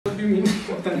you mean?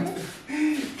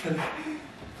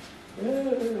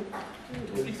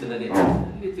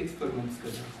 Let's experiment.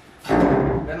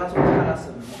 That's what I asked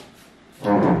him.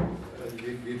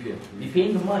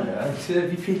 VPN man,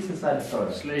 VPN inside the store.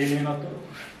 Slay not.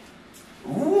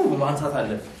 Ooh, ማንሳት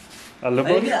አለብን.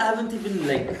 I haven't even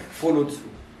like followed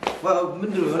through. Well,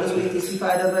 ምንድነው የሆነ ሰው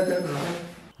ቴስቲፋይ ያደረገ ነው.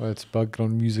 It's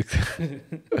background music.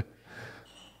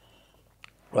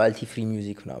 Royalty free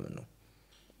music ምናምን ነው.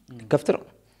 ከፍት ነው.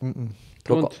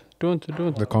 Don't.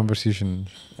 The conversation.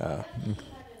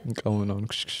 እንቀሙ ነው.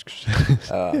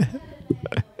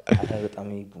 በጣም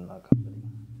ይቡና ከበደ.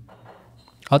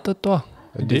 አጠጣ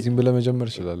እንደዚህም ብለ መጀመር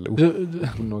ይችላል.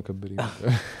 ቡናው ከበደ.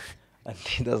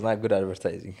 That's not good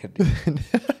advertising.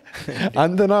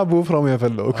 አንተና ቦፍራም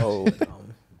ያፈለው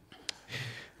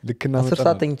ልክና መጣ 10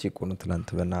 ሰዓት ተኝቼ እኮ ነው ትናንት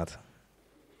በእናትህ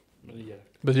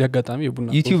በዚህ አጋጣሚ የቡና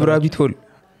ዩቲዩብ ራቢት ሆል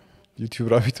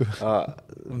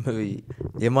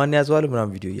የማን ያዘዋል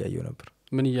ምናምን ቪዲዮ እያየሁ ነበር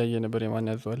ምን እያየ ነበር የማን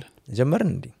ያዘዋል ጀመርን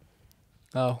እንዴ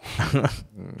አዎ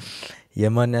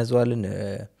የማን ያዘዋልን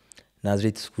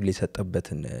ናዝሬት ስኩል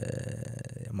የሰጠበትን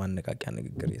ማነቃቂያ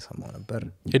ንግግር የሰማው ነበር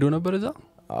ሄዶ ነበር እዛ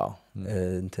አዎ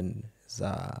እንትን እዛ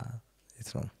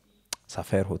ነው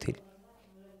ሳፋየር ሆቴል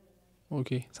ኦኬ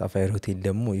ሳፋየር ሆቴል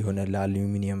ደግሞ የሆነ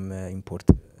ለአሉሚኒየም ኢምፖርት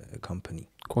ካምፓኒ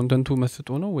ኮንተንቱ መስጦ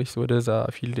ነው ወይስ ወደዛ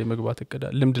ፊልድ የመግባት እቅድ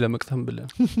ልምድ ለመቅሰም ብለ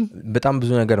በጣም ብዙ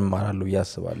ነገር ማራለሁ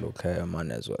ያስባለሁ ከማን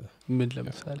ያዘዋል ምን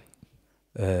ለምሳሌ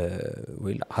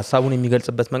ወይ ሐሳቡን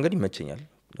የሚገልጽበት መንገድ ይመቸኛል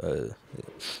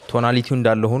ቶናሊቲው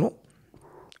እንዳለ ሆኖ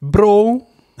ብሮ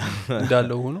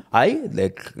እንዳለ ሆኖ አይ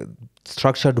ላይክ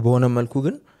ስትራክቸርድ በሆነ መልኩ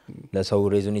ግን ለሰው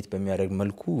ሬዞኔት በሚያደርግ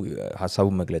መልኩ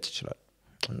ሐሳቡን መግለጽ ይችላል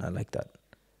እና ላይክ ዳት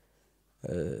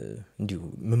እንዲሁ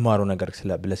ምማሮ ነገር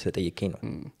ስለጠየቀኝ ነው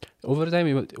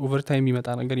ኦቨርታይም ይመጣ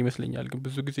ነገር ይመስለኛል ግን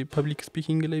ብዙ ጊዜ ፐብሊክ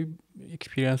ስፒኪንግ ላይ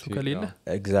ኤክስፒሪየንሱ ከሌለ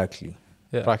ኤግዛክትሊ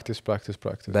ፕራክቲስ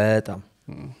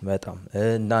በጣም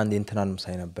እና እንትናንም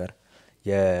ሳይ ነበር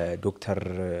የዶክተር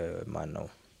ማን ነው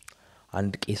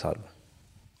አንድ ቄስ አሉ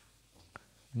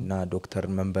እና ዶክተር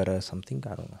መንበረ something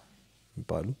I don't know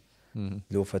ይባሉ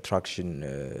law of attraction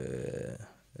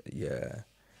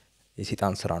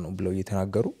የሰይጣን ስራ ነው ብለው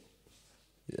እየተናገሩ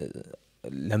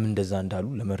ለምን እንደዛ እንዳሉ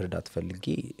ለመረዳት ፈልጌ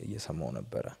እየሰማው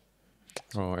ነበር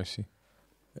I see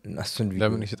እሱን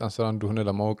ለምን የሰይጣን ስራ እንደሆነ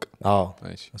ለማወቅ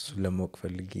እሱን ለማወቅ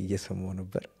ፈልጌ እየሰማው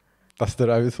ነበር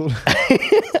ታስተራቢቶ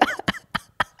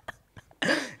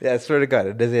ያስፈልጋል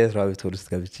እንደዚህ ያስራቢቶ ውስጥ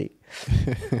ገብቼ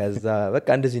ከዛ በቃ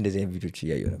እንደዚህ ቪዲዮዎች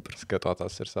እያየሁ ነበር እስከ ጠዋት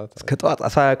 10 ሰዓት እስከ ጠዋት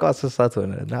 10 ሰዓት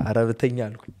ሆነና አረብተኛ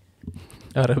አልኩኝ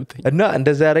እና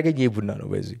እንደዛ ያደረገኝ የቡና ነው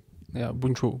በዚህ ያ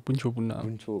ቡንቾ ቡና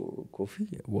ቡንቾ ኮፊ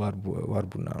ዋር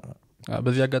ቡና ነው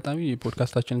በዚህ አጋጣሚ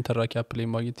ፖድካስታችንን ተራኪ አፕ ላይ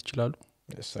ማግኘት ይችላሉ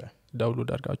ዳውንሎድ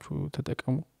አድርጋችሁ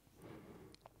ተጠቀሙ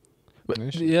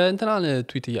የእንትናን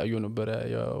ትዊት እያየሁ ነበር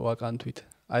የዋቃን ትዊት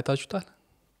አይታችሁታል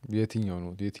የትኛው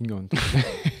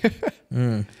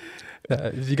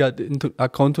እዚህ ጋር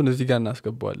አካውንቱን እዚህ ጋር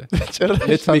እናስገባዋለን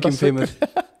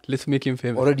let's make him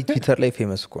famous already Twitter ላይ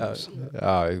famous እኮ ነው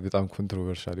በጣም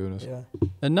ኮንትሮቨርሻል የሆነ ሰው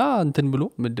እና እንትን ብሎ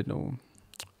ምንድነው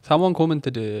someone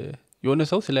commented የሆነ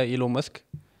ሰው ስለ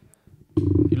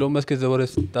ኢሎን መስክ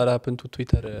ዘወረስ ታራፕን ቱ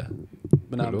ትዊተር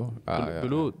ምናምን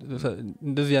ብሎ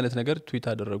እንደዚህ አይነት ነገር ትዊት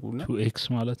አደረጉና 2x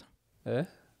ማለት ነው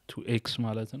 2x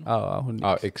ማለት ነው አሁን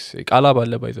x ቃላ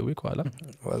ባለ ባይዘው ይቋላ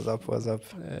ዋዛፕ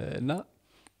እና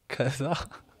ከዛ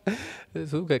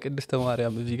እሱ ከቅድስተ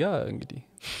ማርያም እዚህ ጋር እንግዲህ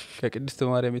ከቅድስተ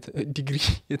ማርያም ዲግሪ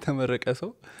የተመረቀ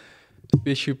ሰው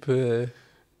ስፔስሺፕ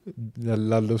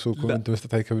ያላለው ሰው ኮሜንት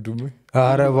መስጠት አይከብዱም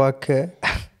ኧረ እባክህ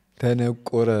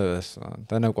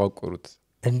ተነቋቆሩት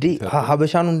እንዴ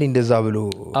ሀበሻ ነው እንዴ እንደዛ ብሎ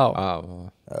አዎ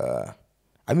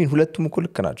I mean ሁለቱም እኮ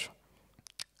ልክ ናቸው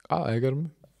አይገርም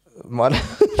ማለት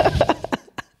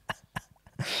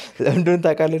ለምንድን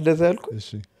ታውቃለህ እንደዛ ያልኩ እሺ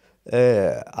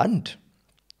አንድ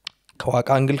ከዋቃ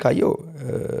አንግል ካየው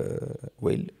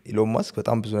ዌል ኢሎን ማስክ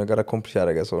በጣም ብዙ ነገር አኮምፕሊሽ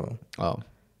ያደረገ ሰው ነው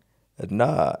እና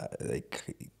ላይክ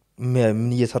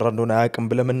ምን እየሰራ እንደሆነ አያውቅም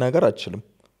ብለህ መናገር አትችልም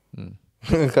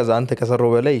ከዛ አንተ ከሰራው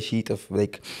በላይ ጥፍ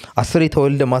ላይክ 10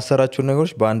 የተወልደ ማሰራቸው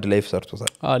ነገሮች በአንድ ላይፍ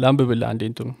ሰርቶታል ላምብብልህ አንዴ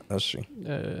እንትኑ እሺ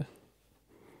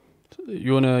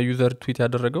የሆነ ዩዘር ትዊት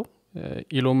ያደረገው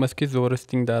ኢሎን መስክ is the worst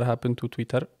thing that happened to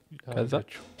Twitter ከዛ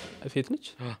ሴት ነች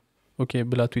ኦኬ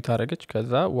ብላ ትዊት አደረገች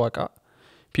ከዛ ዋቃ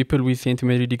people with St.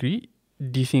 Mary degree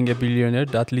dissing a billionaire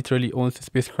that literally owns a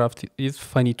spacecraft is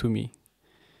funny to me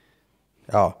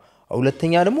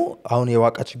ሁለተኛ ደግሞ አሁን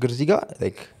የዋቃ ችግር እዚህ ጋር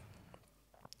ላይክ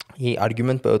ይሄ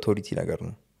አርጊውመንት በአውቶሪቲ ነገር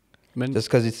ነው just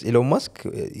cuz it's Elon Musk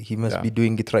he must be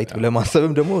doing it right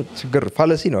ለማሰብም ደግሞ ችግር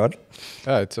ፋለሲ ነው አይደል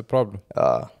it's a problem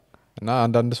እና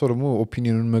አንዳንድ ሰው ደግሞ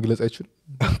ኦፒኒየኑን መግለጽ አይችልም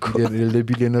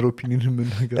ለቢሊየነር ኦፒኒየን ምን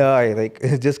ነገር like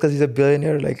just cuz he's a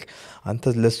billionaire like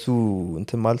አንተ ለሱ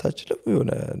እንትን ማለት አችልም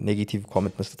የሆነ ኔጌቲቭ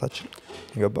ኮሜንት መስጠት አችልም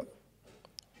ይገባ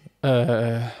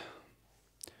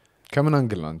ከምን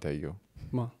አንግል ነው አንተ ያየው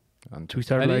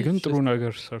ትዊተር ላይ ግን ጥሩ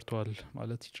ነገር ሰርቷል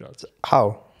ማለት ይችላል how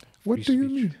what do you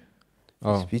mean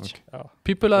speech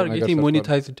people are getting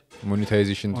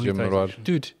monetization ጀምሯል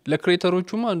dude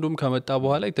ለክሬተሮቹም አንዱም ከመጣ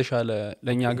በኋላ የተሻለ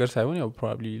ለኛ ሀገር ሳይሆን ያው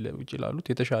probably ለውጭ ላሉት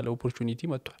የተሻለ ኦፖርቹኒቲ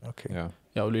መጥቷል okay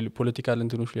ያው ፖለቲካል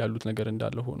እንትኖች ያሉት ነገር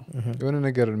እንዳለ ሆኖ የሆነ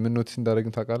ነገር ምን ኖቲስ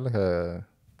እንዳደረግን ታውቃለህ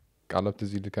ቃላት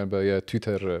እዚህ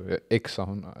የትዊተር ኤክስ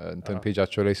አሁን እንትን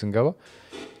ፔጃቸው ላይ ስንገባ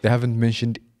they haven't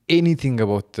mentioned anything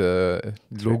about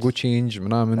logo change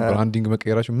ምናምን branding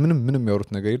መቀየራቸው ምንም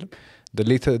ያወሩት ነገር የለም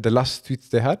the last tweet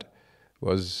they had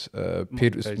was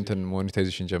paid እንትን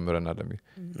monetization ጀምረናል ለሚ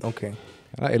okay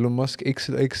እና ኤሎን ማስክ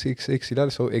x ይላል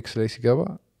ሰው x ላይ ሲገባ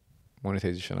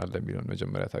monetization አለ የሚለው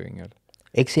መጀመሪያ ታገኛለህ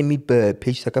ኤክስ የሚል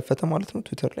በፔጅ ተከፈተ ማለት ነው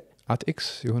ትዊተር ላይ at x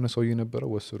የሆነ ሰው የነበረ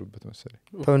ወሰሩበት መሰለኝ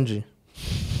ተንጂ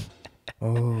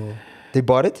they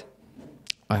bought it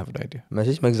I have no idea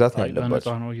መቼስ መግዛት ነው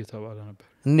ያለባቸው ነው እየተባለ ነበር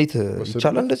እንዴት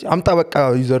ይቻላል እንደዚህ አምጣ በቃ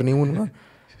ዩዘር ኔሙን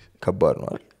ከባድ ነው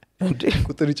እንዴ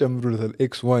ቁጥር ይጨምሩታል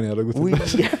x1 ያደረጉት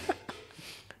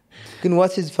ግን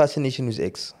what is fascination with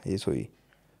x yesoy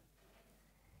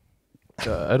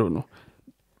I don't know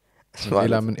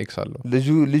ሌላ ምን x አለው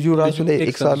ልጁ ራሱ ላይ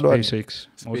x አለው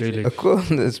እኮ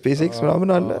SpaceX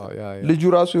ምናምን አለ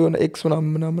ልጁ ራሱ የሆነ x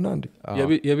ምናምን አንዴ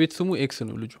የቤት ስሙ x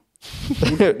ነው ልጁ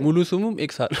ሙሉ ስሙም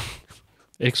x አለው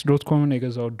x.com ነው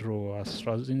የገዛው ድሮ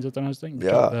 1999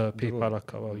 በፔፓል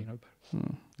አካባቢ ነበር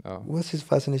what is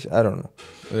fascination I don't know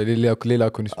ሌላ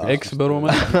ኮንስፒሬሲ x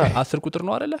በሮማን 10 ቁጥር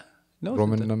ነው አይደለ ነው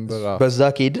ሮማን ነምበር በዛ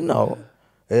ከሄድን ነው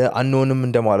አንኖንም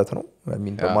እንደማለት ነው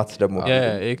ሚን በማት ደግሞ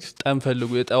x ጣም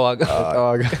ፈልጉ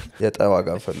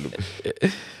የጣዋጋ ፈልጉ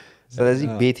ስለዚህ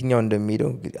በየትኛው እንደሚሄደው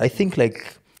I think like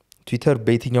ትዊተር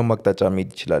በየትኛው ማቅጣጫ መሄድ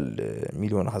ይችላል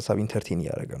ሚሊዮን ሐሳብ ኢንተርቴይን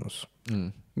ያደረገ ነው እሱ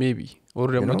maybe or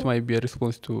it might be a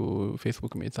response to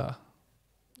Facebook Meta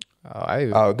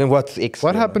then what's x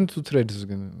what happened to threads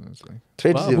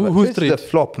threads who's the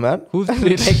flop man who's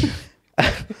threads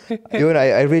you know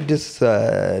I read this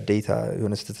data you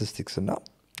know statistics and now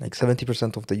like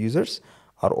 70% of the users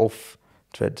are off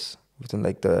threads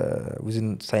within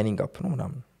signing up ነው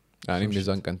ምናምን አኔ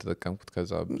ሚዛን ቀን ተጠቀምኩት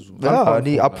ከዛ ብዙ አዲ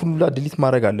አፑን ላ ዲሊት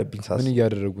ማድረግ አለብኝ ሳስ ምን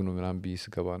ያደረጉ ነው ምናምን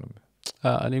ቢስገባ ነው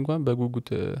እኔ እንኳን በጉጉት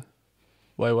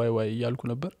ዋይ እያልኩ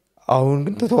ነበር አሁን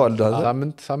ግን ተተዋል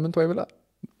ሳምንት ወይ ብላ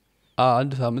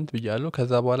አንድ ሳምንት ብያለሁ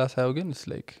ከዛ በኋላ ሳይው ግን it's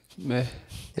like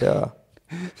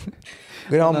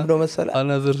ግን አሁን ነው መሰለ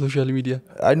another social media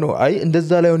I know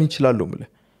እንደዛ ላይሆን ይችላል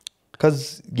ማለት ከዚ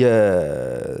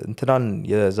የእንትናን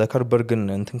የዘከርበርግን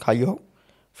እንትን ካየው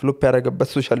ፍሎፕ ያደረገበት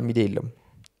ሶሻል ሚዲያ የለም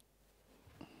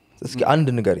እስኪ አንድ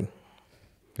ንገሪኝ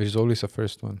there's always a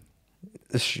first one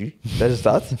እሺ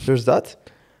there's that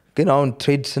ግን አሁን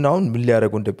ትሬድስ ነው ምን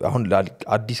ሊያደርጉ አሁን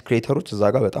አዲስ ክሬተሮች እዛ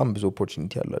ጋር በጣም ብዙ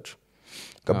ኦፖርቹኒቲ አላችሁ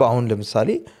ገባ አሁን ለምሳሌ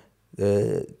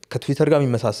ከትዊተር ጋር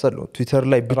የሚመሳሰል ነው ትዊተር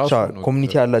ላይ ብቻ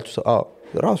ኮሚኒቲ ያላችሁ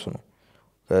ራሱ ነው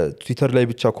ትዊተር ላይ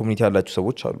ብቻ ኮሚኒቲ ያላችሁ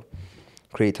ሰዎች አሉ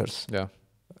ክሬተርስ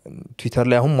ትዊተር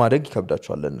ላይ አሁን ማድረግ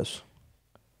ይከብዳቸዋል ለነሱ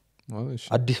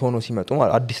አዲስ ሆኖ ሲመጡ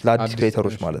ማለት አዲስ ለአዲስ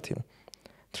ክሬተሮች ማለት ነው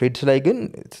ትሬድስ ላይ ግን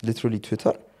ሊትራሊ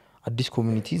ትዊተር አዲስ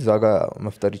ኮሚኒቲ ዛጋ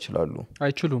መፍጠር ይችላሉ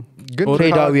አይችሉም ግን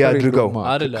ትሬዳዊ አድርገው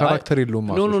ካራክተር የለውም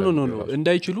ኖ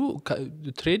እንዳይችሉ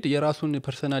ትሬድ የራሱን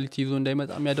ፐርሰናሊቲ ይዞ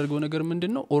እንዳይመጣ የሚያደርገው ነገር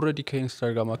ምንድነው ኦሬዲ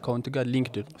ከኢንስታግራም አካውንት ጋር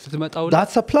ሊንክድ ነው ስትመጣው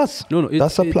that's a plus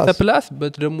that's a plus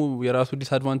but ደግሞ የራሱ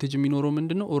ዲስአድቫንቴጅ የሚኖረው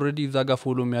ምንድነው ኦሬዲ ዛጋ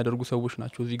ፎሎ የሚያደርጉ ሰዎች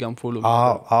ናቸው እዚህ ጋር ፎሎ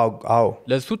አዎ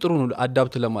ለሱ ጥሩ ነው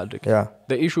አዳፕት ለማድረግ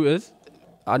the issue is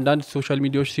አንዳንድ ሶሻል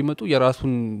ሚዲያዎች ሲመጡ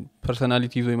የራሱን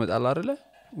ፐርሰናሊቲ ይዞ ይመጣል አይደለ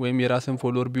ወይም የራስን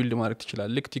ፎሎወር ቢልድ ማድረግ ይችላል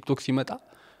ልክ ቲክቶክ ሲመጣ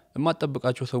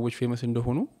የማጠብቃቸው ሰዎች ፌመስ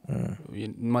እንደሆኑ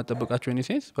የማጠብቃቸው in a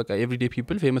sense በቃ everyday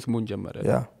people ፌመስ መሆን ጀመረ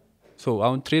so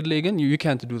አሁን ትሬድ ላይ ግን you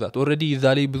can't do that already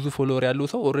ዛሬ ብዙ ፎሎወር ያለው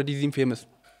ሰው already ዚም ፌመስ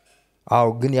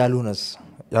ግን ያልሆነስ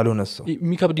ሰው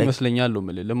የሚከብድ ይመስለኛል ነው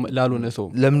ማለት ላልሆነ ሰው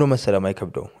ለምን ነው መሰለም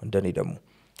አይከብደው እንደኔ ደግሞ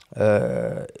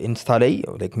ኢንስታ ላይ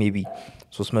like maybe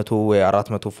 300 ወይ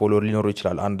 400 ፎሎወር ሊኖር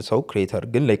ይችላል አንድ ሰው ክሬተር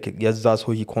ግን like የዛ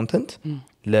ሰው ኮንተንት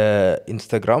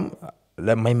ለኢንስታግራም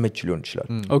ለማይመች ሊሆን ይችላል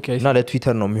እና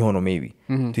ለትዊተር ነው የሚሆነው ሜቢ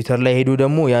ትዊተር ላይ ሄዶ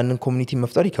ደግሞ ያንን ኮሚኒቲ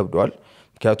መፍጠር ይከብደዋል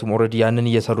ምክንያቱም ኦሬዲ ያንን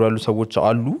እየሰሩ ያሉ ሰዎች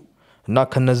አሉ እና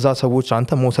ከነዛ ሰዎች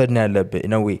አንተ መውሰድ ነው ያለብህ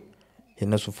ነው ወይ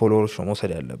የነሱ ፎሎወርስ ነው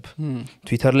መውሰድ ያለብህ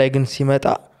ትዊተር ላይ ግን ሲመጣ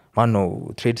ማን ነው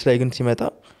ትሬድስ ላይ ግን ሲመጣ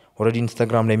ኦሬዲ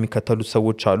ኢንስታግራም ላይ የሚከተሉት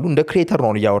ሰዎች አሉ እንደ ክሬተር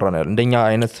ነው ያወራን ያለው እንደኛ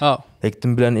አይነት like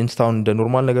ትም ብለን ኢንስታውን እንደ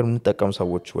ኖርማል ነገር የምንጠቀም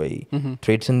ሰዎች ወይ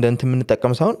ትሬድስ እንደ እንት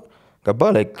የምንጠቀም ሳይሆን ገባ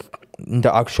like እንደ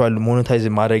actual monetize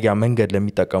ማድረጊያ መንገድ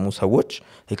ለሚጠቀሙ ሰዎች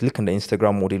ልክ እንደ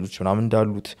ኢንስታግራም ሞዴሎች ምናምን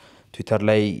እንዳሉት ትዊተር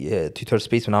ላይ ትዊተር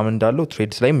ስፔስ ምናምን እንዳለው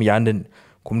ትሬድስ ላይም ያንን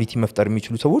ኮሚኒቲ መፍጠር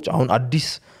የሚችሉ ሰዎች አሁን አዲስ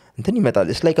እንትን ይመጣል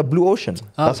it's like a blue ocean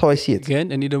that's how I see it ግን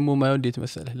እኔ ደግሞ ማየው እንዴት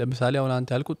መሰለህ ለምሳሌ አሁን አንተ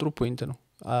ያልኩት ጥሩ ፖይንት ነው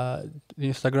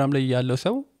ኢንስታግራም ላይ ያለው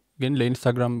ሰው ግን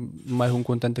ለኢንስታግራም ማይሆን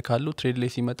ኮንተንት ካለው ትሬድ ላይ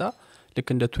ሲመጣ ልክ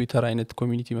እንደ ትዊተር አይነት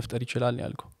ኮሚኒቲ መፍጠር ይችላል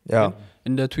ያልከው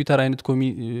እንደ ትዊተር አይነት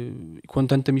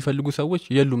ኮንተንት የሚፈልጉ ሰዎች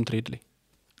የሉም ትሬድ ላይ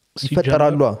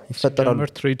ይፈጠራሉ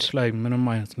ትሬድስ ላይ ምንም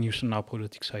አይነት ኒውስ እና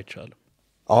ፖለቲክስ አይቻልም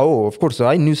of course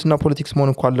አይ ኒውስ እና ፖለቲክስ መሆን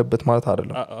እንኳን አለበት ማለት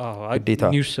አይደለም ግዴታ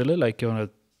ኒውስ ስለ ላይክ የሆነ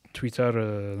ትዊተር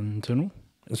እንትኑ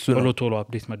ቶሎ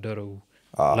አፕዴት መደረጉ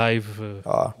ላይቭ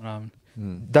ምናምን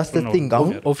that's the thing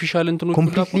ኦፊሻል እንትኑ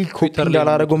completely ኮፒ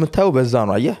እንዳላረገው መታየው በዛ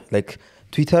ነው አየህ like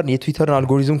የትዊተርን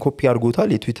አልጎሪዝም ኮፒ አድርጎታል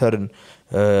የትዊተርን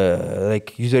like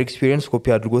user experience ኮፒ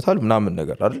አድርጎታል ምናምን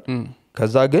ነገር አይደል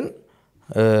ከዛ ግን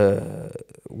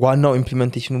ዋናው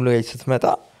ኢምፕሊሜንቴሽኑ ላይ ስትመጣ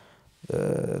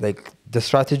like the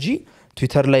strategy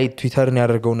ትዊተርን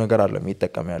ያደርገው ነገር አለ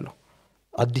የሚጠቀም ያለው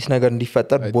አዲስ ነገር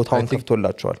እንዲፈጠር ቦታውን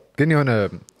ከፍቶላቸዋል ግን የሆነ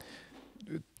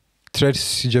ትሬድስ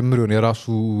ሲጀምር የራሱ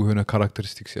የሆነ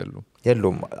ካራክተሪስቲክስ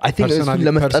የለውም I think እሱን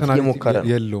ለመስጠት እየሞከረ ነው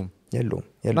የለውም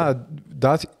እና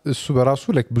ዳት እሱ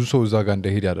በራሱ like ብዙ ሰው እዛ ጋር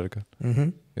እንዳይሄድ ያደርጋል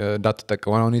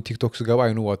እንዳትጠቀም አሁን ቲክቶክ ስገባ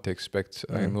I know what to expect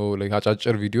I know like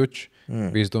አጫጭር ቪዲዮዎች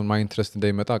based on my interest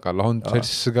እንዳይመጣ አውቃለሁ አሁን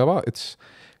ትሬድስ ስገባ it's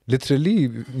literally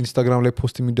ኢንስታግራም ላይ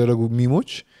ፖስት የሚደረጉ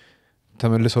ሚሞች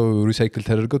ተመልሰው ሪሳይክል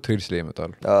ተደርገው ትሬድስ ላይ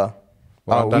ይመጣሉ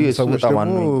አንዳንድ ሰዎች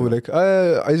ደግሞ like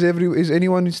is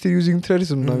anyone still using threads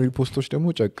እና ፖስቶች ደግሞ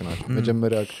ጨቅናል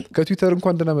መጀመሪያ ከትዊተር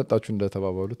እንኳን እንደመጣችሁ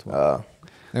እንደተባባሉት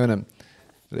አይሆነ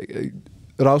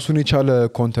ራሱን የቻለ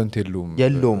ኮንተንት የለውም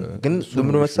ግን ዝም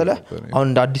ብሎ መሰለህ አሁን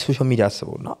እንደ አዲስ ሶሻል ሚዲያ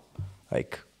አስበውና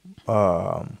like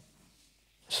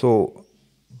so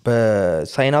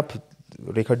በሳይን አፕ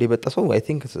ሬከርድ የበጠሰው I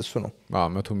think እሱ ነው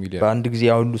 100 ሚሊዮን በአንድ ጊዜ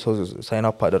ያሁሉ ሰው ሳይን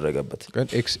አፕ አደረገበት ግን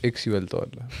ኤክስ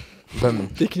ይበልጣል በምን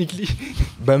ቴክኒካሊ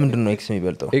በምንድን ነው ኤክስ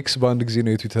የሚበልጠው ኤክስ በአንድ ጊዜ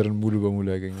ነው የትዊተርን ሙሉ በሙሉ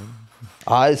ያገኘው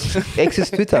ኤክስ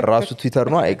ትዊተር ራሱ ትዊተር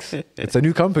ነው ኤክስ it's a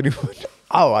new company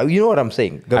you know what I'm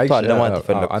saying ገብቷል ለማለት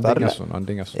ይፈልጋል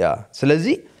አንደኛ እሱ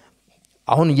ስለዚህ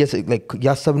አሁን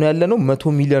ያሰብነው ያለ ነው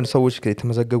 100 ሚሊዮን ሰዎች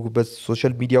የተመዘገቡበት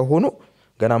ሶሻል ሚዲያ ሆኖ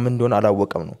ገና ምን እንደሆነ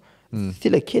አላወቀም ነው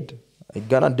still a kid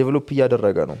ገና ዴቨሎፕ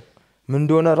እያደረገ ነው ምን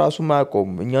እንደሆነ ራሱ ማያቆም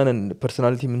እኛንን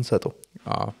ፐርሰናሊቲ ምን ሰጠው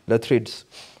ለትሬድስ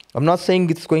I'm not saying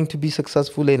it's going to be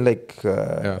successful in like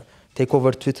take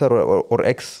over Twitter or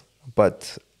X but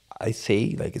I say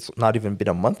like it's not even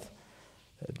been a month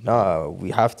now we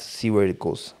have to see where it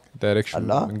goes direction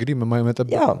እንግዲህ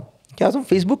መማይመጣበት ምክንያቱም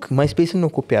ፌስቡክ ማይስፔስን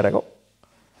ነው ኮፒ ያደረገው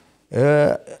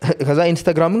ከዛ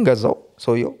ኢንስታግራምን ገዛው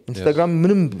ሰውየው ኢንስታግራም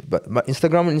ምንም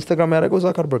ኢንስታግራም ያደረገው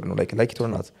ዛከርበርግ ነው like it or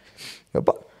not ገባ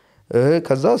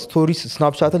ከዛ ስቶሪስ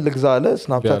ስናፕቻትን ልግዛ አለ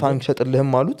ስናፕቻት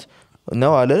አንሸጥልህም አሉት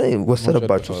ነው አለ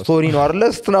ወሰደባቸው ስቶሪ ነው አይደለ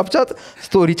ስናፕቻት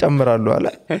ስቶሪ ጨምራሉ አለ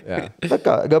በቃ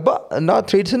ገባ እና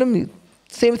ትሬድስንም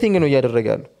ሴም ቲንግ ነው እያደረገ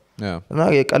ያለው እና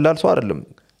የቀላል ሰው አይደለም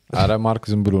አረ ማርክ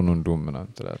ዝም ብሎ ነው እንደውም ምናምን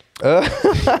ትላል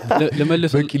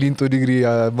ለመለስ በቂሊንጦ ዲግሪ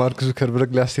ማርክ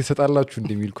ዙከርበርግ ላይ አስተሰጣላችሁ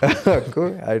እንደሚል እኮ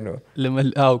አይ ነው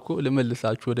እኮ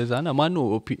ለመልሳችሁ ወደዛና ማን ነው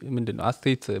ምንድነው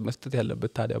አስተያየት መስጠት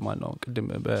ያለበት ታዲያ ማን ነው ቅድም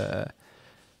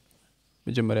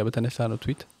በመጀመሪያ በተነሳ ነው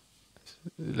ትዊት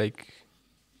like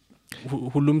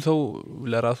ሁሉም ሰው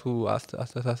ለራሱ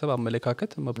አስተሳሰብ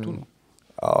አመለካከት መብቱ ነው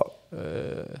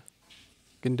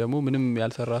ግን ደግሞ ምንም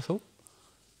ያልሰራ ሰው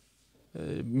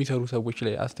የሚሰሩ ሰዎች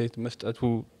ላይ አስተያየት መስጠቱ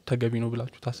ተገቢ ነው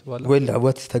ብላችሁ ታስባላችሁ well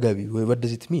what's ተገቢ what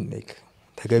does it mean like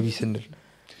ተገቢ ስንል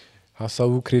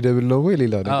ሐሳቡ ክሬዲብል ነው ወይ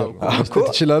ሌላ ነገር መስጠት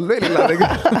ይችላል ወይ ሌላ ነገር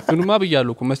ምንማ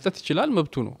በያለው እኮ መስጠት ይችላል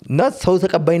መብቱ ነው እና ሰው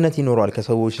ተቀባይነት ይኖራል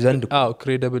ከሰዎች ዘንድ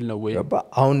ክሬዲብል ነው ወይ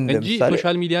አሁን እንጂ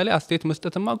ሶሻል ሚዲያ ላይ አስተያየት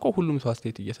መስጠትማ እኮ ሁሉም ሰው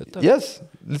አስተያየት እየሰጠ yes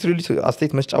literally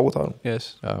አስተያየት መስጫወታ ነው yes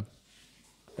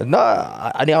እና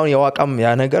እኔ አሁን የዋቃም ያ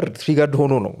ነገር ትሪገርድ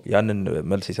ሆኖ ነው ያንን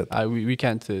መልስ ይሰጣል we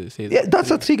can't say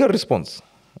that's a trigger response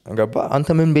ገባ አንተ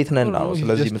ምን ቤት ነህ ነው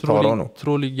ስለዚህ የምታወራው ነው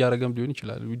ትሮል እያደረገም ሊሆን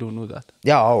ይችላል we don't know that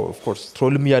of course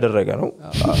ትሮልም እያደረገ ነው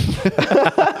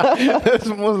it's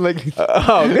more like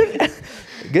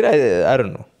ግን I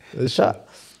don't know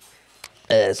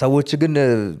ሰዎች ግን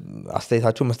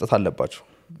አስተያየታቸው መስጠት አለባቸው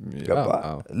ገባ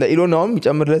ለኢሎን ነው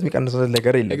የሚጨምርለት የሚቀንስለት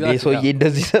ነገር የለም የሰውዬ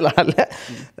እንደዚህ ስላለ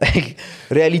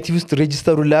ሪያሊቲ ውስጥ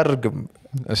ሬጂስተሩን ላይ አድርግም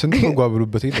ስንት ነው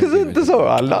ጓብሉበት ስንት ሰው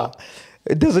አላ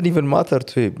it doesn't even matter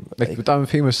to him like በጣም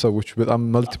ፌመስ ሰዎች በጣም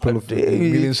multiple of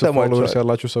millions of followers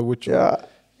ያላቸው ሰዎች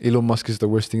Elon Musk is the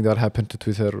worst thing that happened to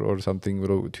Twitter or something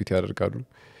ብለው ትዊት ያደርጋሉ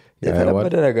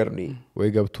የተለመደ ነገር ነው ወይ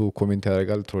ገብቶ ኮሜንት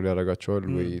ያደርጋል ትሮል ያደርጋቸዋል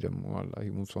ወይ ደግሞ አላ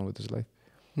he moves on with his life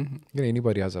ግን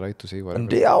anybody has a right to say whatever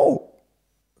እንዴ ያው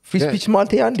free speech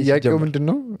ማለት ያ እንዴ ያቀው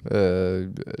ምንድነው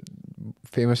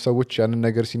ፌመስ ሰዎች ያንን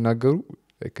ነገር ሲናገሩ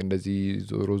እንደዚህ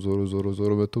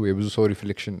ዞሮ መጥቶ የብዙ ሰው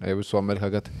ሪፍሌክሽን የብዙ ሰው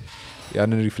አመለካከት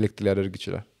ያንን ሪፍሌክት ሊያደርግ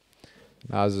ይችላል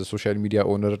as a social media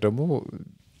owner ደግሞ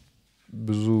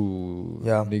ብዙ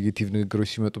ኔጌቲቭ ንግግሮች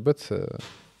ሲመጡበት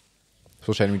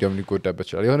ሶሻል ሚዲያም ሊጎዳበት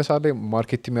ይችላል የሆነ ሰዓት ላይ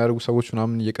ማርኬት የሚያደርጉ ሰዎች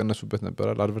ምናምን እየቀነሱበት ነበር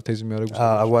አድቨርታይዝ የሚያደርጉ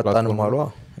ሰዎች አዋጣንም አሉ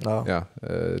ያ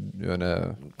የሆነ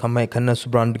ከነሱ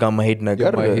ብራንድ ጋር ማሄድ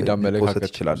ነገር ሊፖስት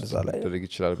ይችላል እዛ ላይ ሊደረግ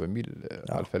ይችላል በሚል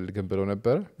አልፈልግም ብለው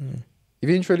ነበር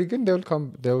eventually ግን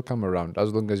they will come around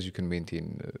as long as you can maintain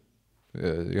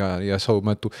ያ ሰው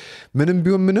መጥቶ ምንም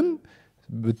ቢሆን ምንም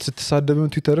ስትሳደብም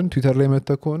ትዊተር ላይ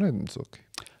መጥተህ ከሆነ it's okay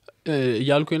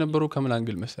ያልኩ የነበረው ከምን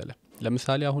አንግል መሰለ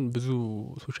ለምሳሌ አሁን ብዙ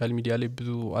ሶሻል ሚዲያ ላይ ብዙ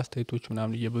አስተያየቶች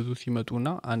ምናምን እየበዙ ሲመጡና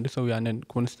አንድ ሰው ያንን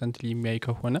ኮንስታንትሊ የሚያይ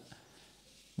ከሆነ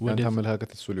ወደ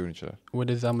አመለካከት እሱ ሊሆን ይችላል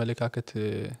ወደዛ አመለካከት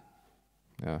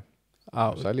ያ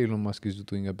ለምሳሌ ኢሎን ማስክ is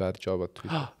doing a bad job at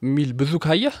Twitter ሚል ብዙ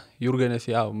ካየህ ዩርገነስ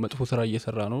ያው መጥፎ ስራ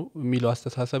እየሰራ ነው የሚለው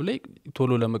አስተሳሰብ ላይ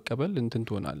ቶሎ ለመቀበል እንትን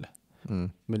ትሆናለህ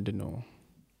ምንድነው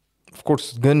of course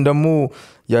ግን ደግሞ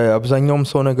የአብዛኛውም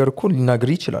ሰው ነገር እኮ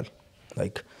ሊናገር ይችላል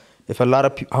like if a lot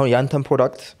of people አሁን ያንተን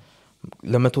ፕሮዳክት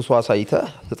ለመቶ ሰው አሳይተህ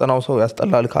 90 ሰው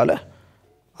ያስጠላል ካለ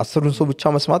 10 ሰው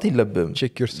ብቻ መስማት የለብም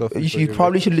check yourself you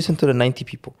probably should listen to the 90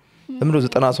 people ለምን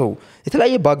 90 ሰው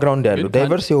የተለያየ ባክግራውንድ ያለው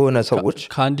ዳይቨርስ የሆነ ሰዎች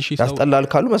ያስጠላል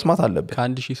ካሉ መስማት አለብህ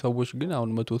ከ1000 ሰዎች ግን አሁን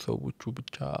 100 ሰዎቹ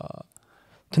ብቻ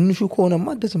ትንሹ ከሆነማ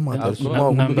እንደዚህ ማለት ነው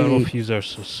number of users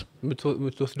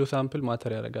ምትወስደው ሳምፕል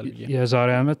ማተር ያደርጋል የዛሬ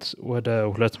አመት ወደ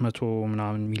 200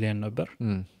 ምናምን ሚሊዮን ነበር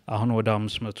አሁን ወደ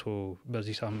 500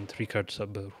 በዚህ ሳምንት ሪከርድ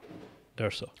ሰበሩ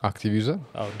ደርሰው active user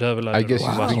double I guess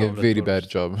he's doing a very bad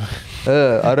job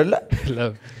አይደለ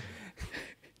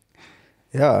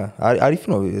ያ አሪፍ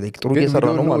ነው ጥሩ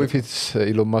እየሰራ ነው ማለት ነው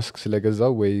ኢሎን ማስክ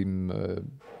ስለገዛው ወይም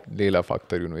ሌላ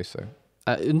ፋክተሪ ነው ይሰ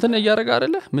እንትን ያያረጋ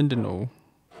አይደለ ምንድነው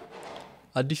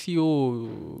አዲሲዮ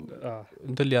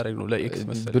እንትን ሊያረግ ነው ለኤክስ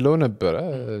መሰለኝ ብለው ነበር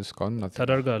እስካሁን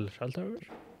ተደርጋል አልተደረገ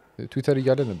ትዊተር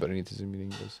እያለ ነበር እኔ ትዝ የሚለኝ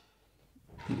በዛ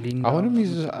አሁንም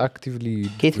is actively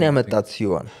ኬት ነው ያመጣት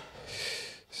ሲሆን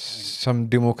some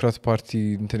democrat party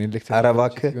እንትን ኤሌክትድ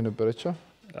አረባክ ነበረች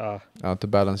to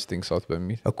balance things out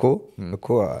በሚል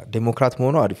እኮ ዴሞክራት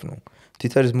መሆኑ አሪፍ ነው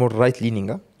ትዊተር is more right leaning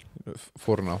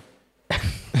for now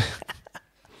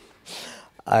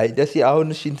አይ ደስ አሁን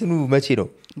እሺ እንትኑ መቼ ነው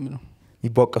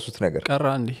ይቦቀሱት ነገር ቀራ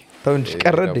እንዴ ታውንሽ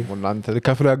ቀረ እንዴ እናንተ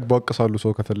ከፍለው ያቦቀሳሉ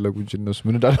ሰው ከፈለጉ እንጂ እነሱ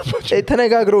ምን እንዳለባቸው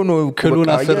ተነጋግረው ነው ክሉን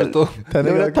አሰርጦ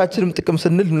ተነጋግታችንም ጥቅም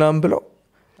ስንል ምናምን ብለው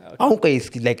አሁን ቆይ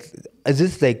እስኪ like is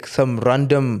this like some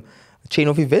random chain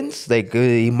of events like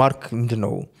ማርክ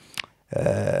ምንድነው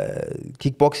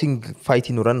ኪክ ቦክሲንግ ፋይት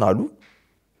ይኖረን አሉ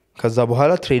ከዛ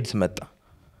በኋላ ትሬድስ መጣ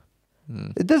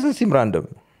it doesn't seem random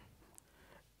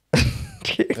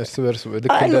እርስ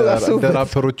እንደ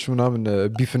ራፐሮች ምናምን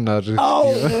ቢፍና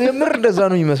የምር እንደዛ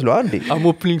ነው የሚመስለው አንዴ I'm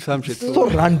opening some shit so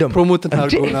random promote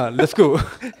አድርጎና let's go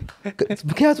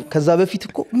ምክንያቱም ከዛ በፊት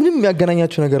እኮ ምንም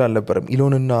የሚያገናኛቸው ነገር አልነበረም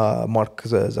ኢሎንና ማርክ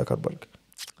ዛከርበርግ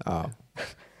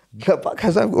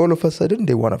ከዛ all of a sudden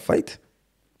they want to fight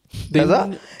ከዛ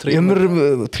የምር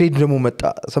ትሬድ ደግሞ መጣ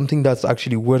something that's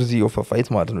actually worthy of a fight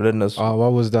ማለት ነው ለነሱ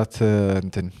what was that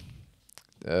እንትን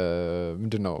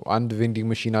ምንድነው አንድ ቬንዲንግ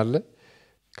ማሽን አለ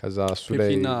ከዛ እሱ ላይ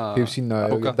ፔፕሲና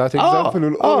that example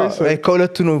will always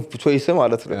ከሁለቱ ነው ቾይስ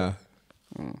ማለት ነው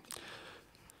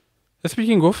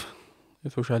speaking of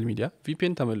የሶሻል ሚዲያ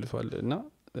VPN ተመልሷል እና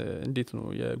እንዴት ነው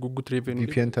የጉጉት ሬቨኒው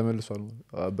VPN ተመልሷል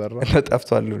አበራ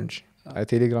ጠፍቷል እንጂ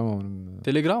ቴሌግራም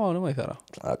አሁንም አይሰራ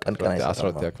ቀን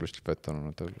 14 ያክሎች ሊፈተኑ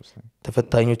ነው ተብሎ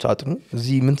ተፈታኞች አጥኑ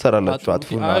እዚህ ምን ሰራላችሁ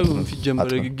አጥፉና አጥኑ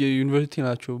ሲጀምር ዩኒቨርሲቲ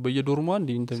ናቸው በየዶርሙ አንድ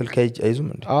ኢንተር ስልክ አይዙም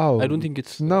እንዴ I don't think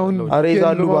it's now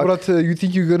አሬዛሉ ማብራት you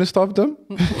think you going to stop them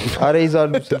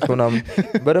አሬዛሉ ስልኩናም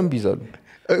በደንብ ይዛሉ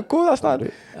እኮ አስታለ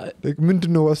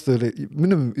ምንድነው ዋስተለ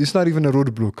ምንም it's not even a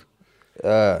road block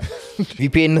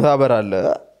VPN ታበራለ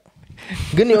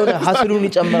ግን የሆነ ሐስሉን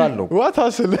ይጨምራል ነው what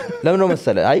hustle ለምን ነው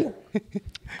መሰለ አይ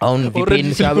አሁን VPN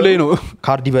ሲያበራ ነው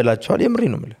ካርድ ይበላቸዋል የምሬ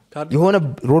ነው ማለት የሆነ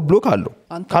ሮድ ብሎክ አለው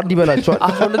ካርድ ይበላቸዋል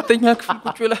 12ኛ ክፍል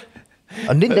ቁጭ ብለ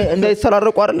እንዴ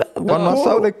እንዳይሰራረቁ አይደለ ዋና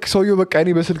ሐሳብ like ሰውየው በቃ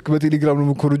እኔ በስልክ በቴሌግራም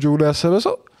ነው ኮሮጆ ብሎ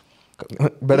ያሰበሰው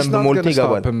በደንብ ሞልቶ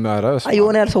ይገባል አይ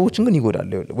የሆነ ያል ሰዎችን ግን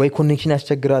ይጎዳል ወይ ኮኔክሽን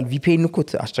ያስቸግራል VPN እኮ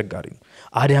አስቸጋሪ ነው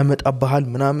አድ ያመጣብሃል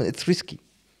ምናምን it's risky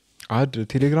አድ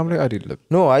ቴሌግራም ላይ አይደለም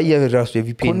ኖ አይ የራሱ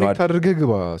የVPN ነው ኮኔክት አድርገህ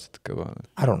ግባ ስትገባ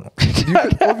I don't know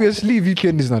obviously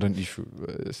VPN is not an issue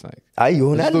አይ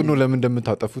ይሆናል ነው ለምን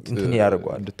እንደምታጠፉት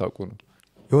እንድታውቁ ነው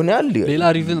ይሆናል ሌላ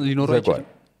ሪዝን ሊኖር ይችላል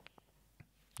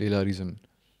ሌላ ሪዝን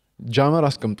ጃመር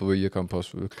አስቀምጡ በየካምፓሱ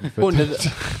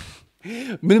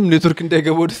ምንም ኔትወርክ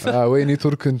እንዳይገባው ደስ ወይ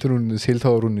ኔትወርክ እንትኑን ሴል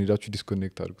ታወሩን ሄዳችሁ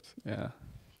ዲስኮኔክት አድርጉት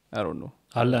I don't know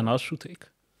አለና እሱ ቴክ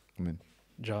ምን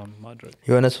ጃም ማድረግ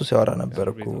የሆነ እሱ ሲያወራ ነበር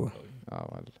እኮ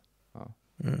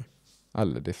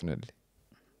አለ definitely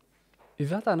is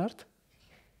that an art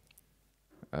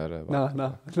no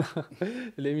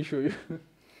let me show you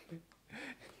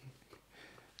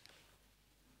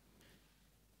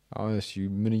እሺ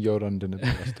ምን እያወራ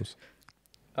እንደነበር አስተውስ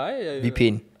አይ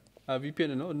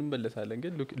VPN ነው እንመለሳለን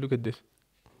ግን look at this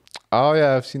yeah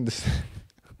I've seen this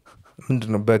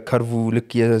ምንድነው በከርቭ ልክ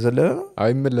እየዘለለ ነው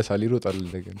አይመለሳል ይሮጣል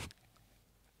እንደገና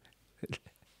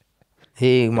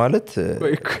ይሄ ማለት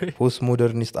ፖስት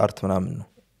ሞደርኒስት አርት ምናምን ነው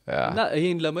እና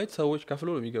ይሄን ለማየት ሰዎች ከፍሎ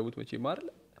ነው የሚገቡት መቼ ማርለ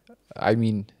I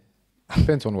mean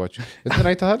depends on what you እንትን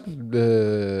አይተሃል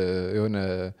የሆነ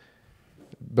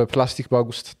በፕላስቲክ ባግ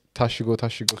ውስጥ ታሽገው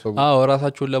ሰው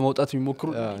ራሳቸውን ለማውጣት የሚሞክሩ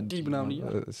እንዲህ ምናምን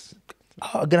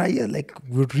ግን አየህ like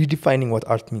we're redefining what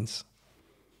art means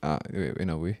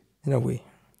in a way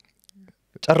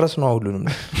ጨረስ ነው ሁሉንም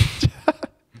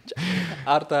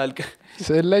አርት አልቀ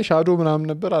ስዕል ላይ ሻዶ ምናምን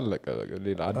ነበር አለቀ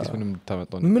ሌላ አዲስ ምንም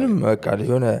ተመጣጣ ነው ምንም በቃ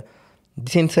የሆነ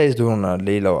ዲሴንሳይዝድ ሆኖና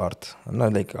ሌላው አርት እና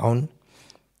like አሁን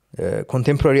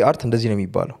ኮንቴምፖራሪ አርት እንደዚህ ነው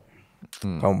የሚባለው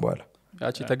ካሁን በኋላ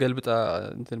ያቺ ተገልብጣ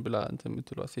እንትን ብላ እንትን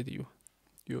የምትለው ሴትዮ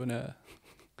የሆነ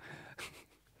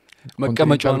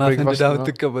መቀመጫውና እንደዳው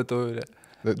ተቀበጠው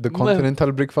the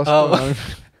continental breakfast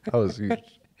how was it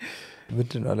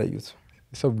ምንድን ነው አላየሁት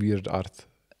it's a weird art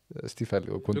ስቲፈል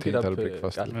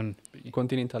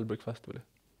ኮንቲኔንታል ብሬክፋስት ብለ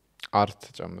አርት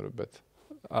ጨምርበት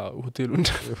ሆቴሉ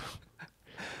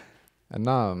እና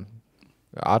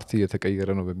አርት እየተቀየረ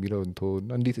ነው በሚለው እንቶና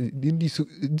እንዴ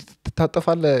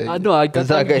ተታጠፋለ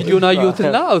ከዛ ጋር ቪዲዮን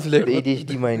አየሁትና አውስለ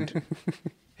ADHD mind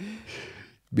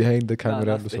behind the camera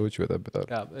ያሉ ሰዎች ይወጣበታል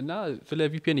እና ስለ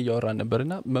VPN እያወራን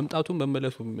ነበርና መምጣቱ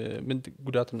መመለሱ ምን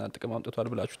ጉዳትና ጥቅም አምጥቷል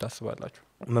ብላችሁ ታስባላችሁ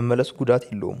መመለሱ ጉዳት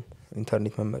የለውም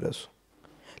ኢንተርኔት መመለሱ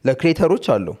ለክሬተሮች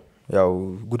አለው ያው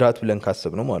ጉዳት ብለን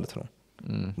ካሰብ ነው ማለት ነው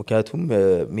ምክንያቱም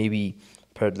ሜቢ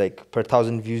per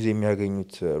 1000 views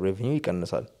የሚያገኙት revenue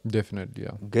ይቀንሳል definitely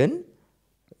ግን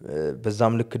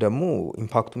በዛም ልክ ደግሞ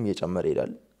ኢምፓክቱም እየጨመረ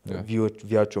ይላል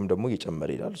ቪያቸውም ደግሞ እየጨመረ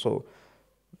ይላል ሶ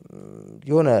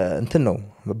የሆነ እንትን ነው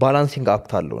ባላንሲንግ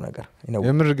አክት አለው ነገር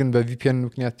የምር ግን በVPN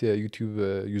ምክንያት የዩቲዩብ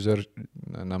ዩዘር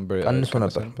ነምበር ቀንሶ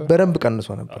ነበር በደንብ ቀንሶ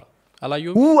ነበር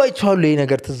አላየው አይቻለሁ ይሄ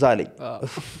ነገር ትዝ አለኝ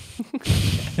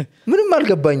ምንም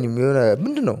አልገባኝም የሆነ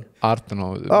ምንድነው አርት ነው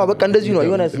በቃ እንደዚህ ነው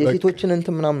የሆነ የሴቶችን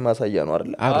እንትን ምናምን ማሳያ ነው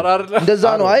አይደል እንደዛ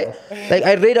ነው like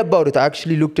I read about it I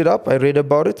actually looked it up I read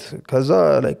about it ከዛ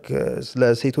like ስለ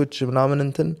ሴቶች ምናምን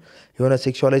እንትን የሆነ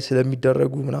ሴክሹዋላይዝ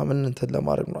ስለሚደረጉ ምናምን እንትን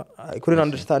ለማድረግ ነው I couldn't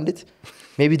understand it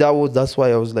maybe that's why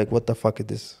I was like what the fuck is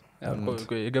this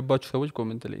የገባችሁ ሰዎች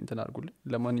ኮሜንት ላይ እንትን አድርጉልኝ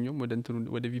ለማንኛውም ወደ እንትኑ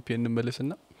ወደ VPN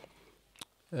እንመለስና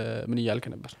ምን ይያልከ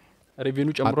ነበር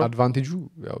ሬቬኒው ጨምሯል አድቫንቴጁ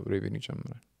ያው ሬቬኒው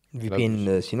ጨምሯል VPN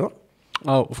ሲኖር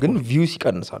ግን ቪውስ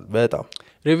ይቀንሳል በጣም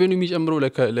ሬቬኒው የሚጨምረው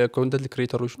ለኮንተንት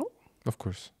ክሬተሮች ነው of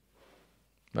course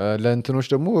ለእንትኖች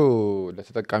ደግሞ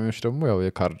ለተጠቃሚዎች ደግሞ ያው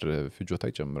የካርድ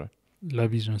ፍጆታ ይጨምራል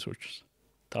ለቢዝነሶች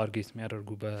ታርጌት የሚያደርጉ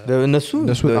በእነሱ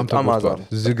በጣም ተቆርጧል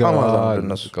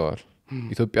ዝጋዋል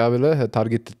ኢትዮጵያ ብለህ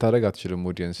ታርጌት ልታደርግ አትችልም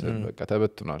ኦዲየንስ በቃ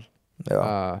ተበትኗል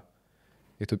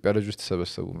ኢትዮጵያ ልጆች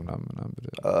ተሰበሰቡ ምናምን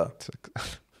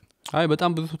አይ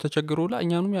በጣም ብዙ ተቸግሮላ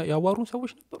እኛንም ያዋሩን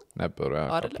ሰዎች ነበሩ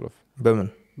ካፕል ኦፍ በምን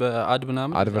በአድ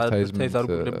ምናምን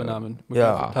አድቨርታይዝመንት ምናምን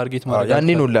ታርጌት ማለት ያኔ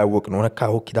ነው ላያወቅ ነው ነካ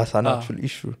ሆኪ ዳሳና አክቹሊ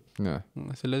ኢሹ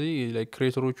ስለዚህ ላይክ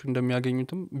ክሬተሮቹ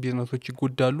እንደሚያገኙትም ቢዝነሶች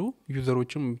ይጎዳሉ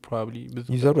ዩዘሮችም ፕሮባብሊ ብዙ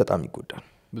ዩዘር በጣም ይጎዳል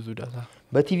ብዙ ዳታ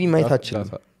በቲቪ ማየታችን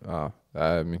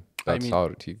I mean that's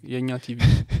our TV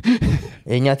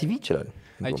የኛ ቲቪ ይችላል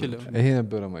አይችልም ይሄ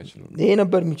ነበር ማይችለው ይሄ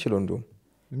ነበር የሚችለው እንደውም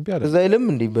እዛ አይልም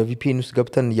እንዴ በVPN ውስጥ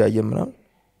ገብተን ያያየን ምናምን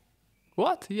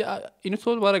what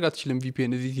ኢንስቶል ማድረግ አትችልም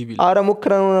VPN እዚህ ቲቪ አረ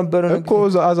ሞክረን ነበር እኮ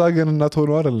አዛገንና ቶሎ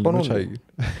አይደል መቻይ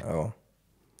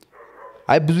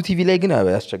አይ ብዙ ቲቪ ላይ ግን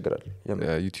ያስቸግራል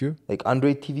ዩቲዩብ like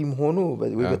አንድሮይድ ቲቪም ሆኖ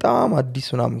ወይ በጣም አዲስ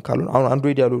ምናምን ካሉን አሁን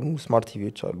አንድሮይድ ያሉን ስማርት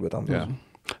ቲቪዎች አሉ በጣም ብዙ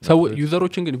ሰው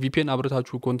ዩዘሮችን ግን VPN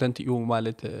አብረታችሁ ኮንተንት እዩ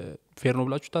ማለት ፌር ነው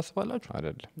ብላችሁ ታስባላችሁ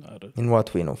አይደለም in what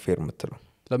way ነው ፌር የምትለው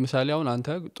ለምሳሌ አሁን አንተ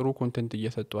ጥሩ ኮንተንት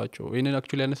እየሰጧቸው ይሄንን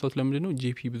አክቹሊ ያነሳውት ለምንድን ነው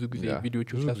ጂፒ ብዙ ጊዜ ቪዲዮዎች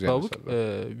ሲያስተዋውቅ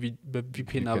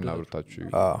በVPN አብረታችሁ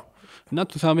እና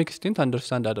to some extent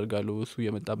አንደርስታንድ አደርጋለሁ እሱ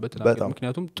የመጣበት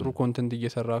ምክንያቱም ጥሩ ኮንተንት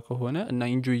እየሰራ ከሆነ እና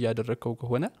ኢንጆይ ያደረከው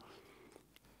ከሆነ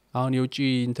አሁን የውጪ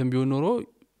እንትን ቢሆን ኖሮ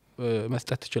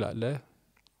መስጠት ትችላለህ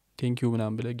ቴንክ ዩ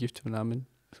ምናምን ብለ ጊፍት ምናምን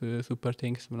ሱፐር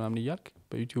ቴንክስ ምናምን ይያልክ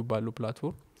በዩቲዩብ ባለው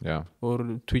ፕላትፎርም ኦር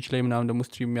ትዊች ላይ ምናምን ደግሞ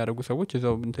ስትሪም የሚያደርጉ ሰዎች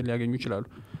እዛው እንትን ሊያገኙ ይችላሉ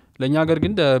ለኛ ሀገር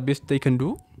ግን the best they can do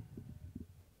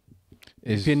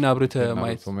Is VPN አብርተ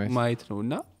VPN ማየት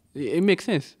ነውና it makes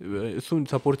sense እሱን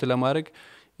ሰፖርት ለማድረግ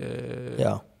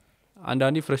ያ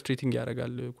አንዳንዴ ፍረስትሬቲንግ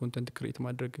ያደርጋል ኮንተንት ክሬት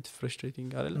ማድረግ ፍረስትሬቲንግ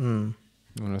አይደል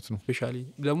እውነት ነው ስፔሻሊ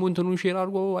ደግሞ እንትኑን ሼር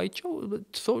አድርጎ አይቸው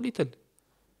so little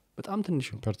በጣም ትንሽ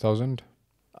ነው per 1000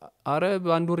 አረ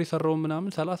በአንድ ወር የሰራው ምናምን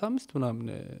 35 ምናምን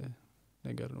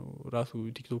ነገር ነው ራሱ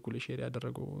ቲክቶክ ላይ ሼር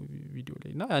ያደረገው ቪዲዮ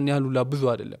ላይ እና ያን ያህል ሁላ ብዙ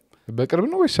አይደለም በቅርብ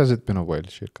ነው ወይስ አዘት በሞባይል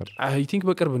ሼር ካር አይ ቲንክ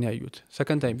በቅርብ ነው ያዩት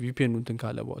ሰከንድ ታይም VPN እንትን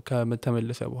ካለ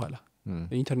ከተመለሰ በኋላ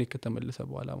ኢንተርኔት ከተመለሰ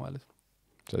በኋላ ማለት ነው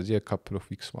ስለዚህ a couple of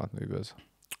weeks ማለት ነው ይበዛ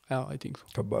አዎ አይ ቲንክ ሶ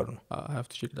ከባድ ነው I have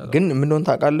to check that ግን ምን እንደሆነ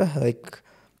ታውቃለህ ላይክ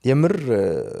የምር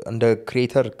እንደ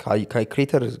ክሬተር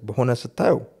ክሬተር በሆነ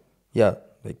ስታየው ያ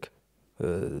ላይክ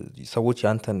ሰዎች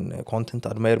ያንተን ኮንተንት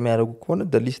አድማየር የሚያደርጉ ከሆነ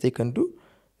the least they can do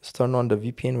is turn on the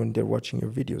VPN when they're watching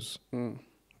your videos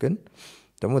ግን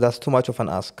ደግሞ that's too much of an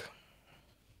ask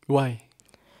why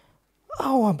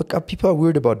but people are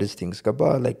weird about these things gaba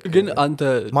like ግን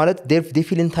አንተ ማለት they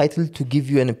feel entitled to give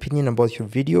you an opinion about your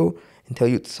video and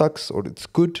tell you it sucks or it's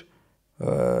good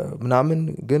ምናምን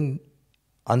ግን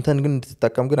አንተን ግን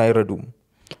እንድትጠቀም ግን አይረዱም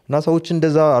እና ሰዎች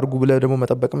እንደዛ አርጉ ብለ ደግሞ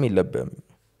መጠበቅም የለብም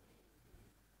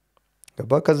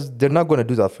ገባ cuz they're not going to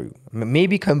do that for you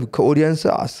maybe ከኦዲየንስ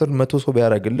 10 100 ሰው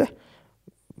ቢያረግልህ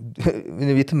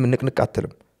የትም ንቅንቅ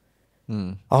አትልም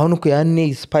አሁን እኮ ያኔ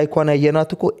ስፓይኳን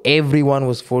ያየናት እኮ everyone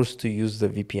was forced to use the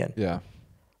VPN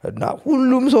እና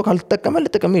ሁሉም ሰው ካልተጠቀመ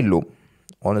ለጥቅም የለውም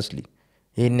honestly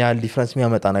ይሄን ያህል ዲፈረንስ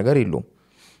የሚያመጣ ነገር የለውም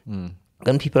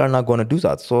ግን people are not going to do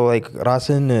that so like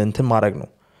ራስን እንትን ማድረግ ነው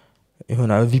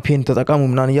ይሆና VPN ተጠቀሙ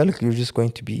ምናን ይያልክ you're just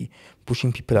going to be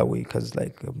pushing people away cuz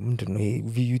like ምንድነው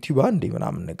ይሄ YouTube አንዴ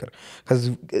ምናምን ነገር cuz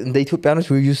እንደ ኢትዮጵያኖች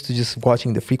we used to just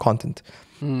watching the free content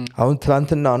አሁን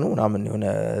ትላንትና ነው ምናምን የሆነ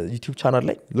YouTube ቻናል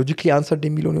ላይ logically answered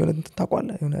የሚለው የሆነ እንትን ታቋለ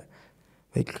የሆነ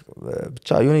like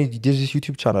ብቻ የሆነ this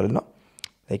YouTube ቻናል እና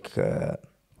like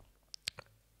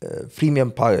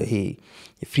freemium ይሄ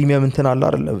freemium እንትን አለ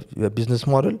አይደል business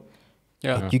model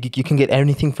you can get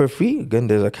anything for free again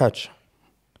there's a catch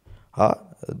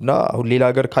እና አሁን ሌላ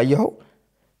ሀገር ካየኸው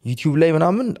YouTube ላይ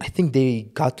ምናምን I think they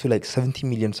got to like 70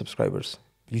 million subscribers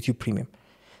YouTube premium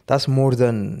that's more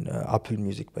than Apple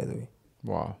Music by the way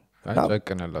wow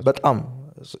አይጨቀናላችሁ በጣም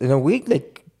in a way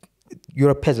like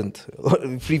you're a peasant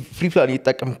free plan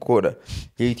ይጠቀም ከሆነ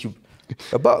የዩቲዩብ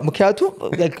ምክንያቱም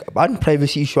like አንድ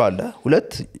ፕራይቬሲ ኢሹ አለ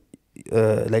ሁለት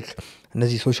like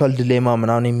እነዚህ ሶሻል ዲሌማ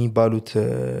ምናምን የሚባሉት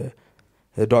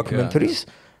ዶክመንተሪስ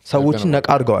ሰዎችን ነቃ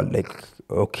አድርገዋል like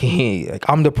okay like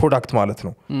I'm the product ማለት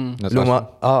ነው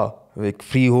like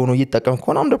free ሆኖ ይጠቀም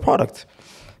ከሆነ I'm the product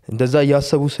እንደዛ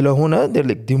ያሰቡ ስለሆነ they're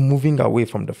like they're moving away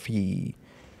from the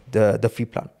free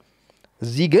plan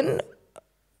እዚህ ግን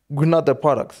we're not the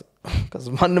product cuz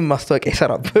ማንም ማስታወቂያ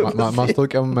ይሰራበት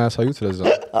ማስታወቂያም የማያሳዩት ለዛ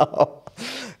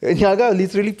እኛ ጋር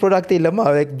literally product የለም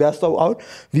like ቢያስተው አሁን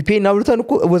VPN አብርተን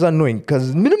እኮ was annoying cuz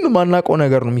ምንም ማናቀው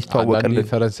ነገር ነው የሚስተዋወቀልን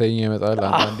ፈረንሳይኛ ይመጣል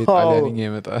አንዴ ጣሊያንኛ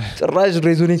ይመጣል ጭራሽ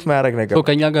ሬዞኔት ማያደርግ ነገር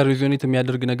ከኛ ጋር ሬዞኔት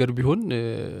የሚያደርግ ነገር ቢሆን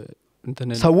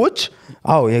ሰዎች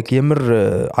የምር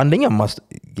አንደኛ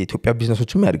የኢትዮጵያ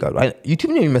ቢዝነሶችም ያድጋሉ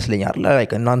YouTube ነው የሚመስለኛል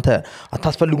like እናንተ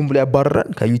አታስፈልጉም ብለ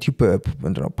ያባረረን ከዩቲዩብ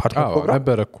ምንድነው ፓርትነር ፕሮግራም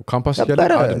ነበርኩ ካምፓስ ያለ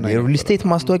ሪል ስቴት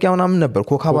ማስታወቂያ ምናምን ነበር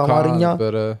ኮካ በአማርኛ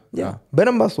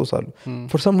በደንብ አስተውሳሉ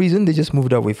for some reason they just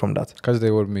moved away from that because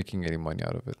they were making any money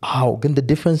out of it ግን the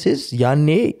difference is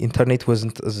ያኔ internet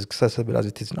wasn't as accessible as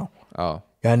it is now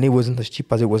ያኔ wasn't as cheap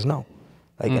as it was now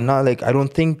like and now like I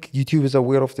don't think YouTube is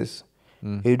aware of this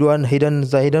ሄደን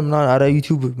ምናምን አረ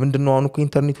YouTube ምንድነው አሁን እኮ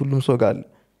ኢንተርኔት ሁሉም ሰው ጋር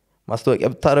ማስታወቂያ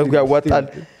ብታረጉ ያዋጣል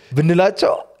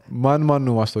ብንላቸው ማን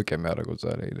ነው ማስታወቂያ የሚያደርገው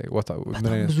ዛሬ ላይ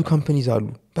ብዙ ካምፓኒዝ አሉ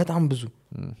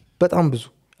በጣም ብዙ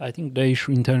I think the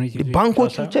issue internet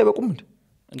ባንኮች ብቻ አይበቁም እንዴ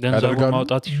ገንዘብ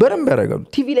ማውጣት በደንብ ያደርጋሉ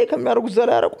ቲቪ ላይ ከሚያደርጉት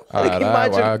ዘላ ያደርጉ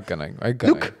አይገናኙ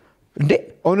እንዴ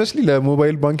honestly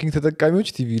ለሞባይል ባንኪንግ ተጠቃሚዎች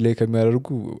ቲቪ ላይ ከሚያደርጉ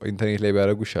ኢንተርኔት ላይ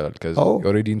ቢያደርጉ ይሻላል cuz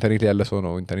already ኢንተርኔት ያለ ሰው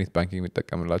ነው ኢንተርኔት ባንኪንግ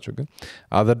የሚጠቀምላቸው ግን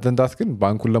other than that ግን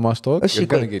ባንኩን ለማስተዋወቅ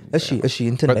እሺ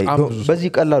እንትን ላይ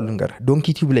በዚህ ቀላሉ ነገር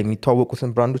ዶንኪ ቲዩብ ላይ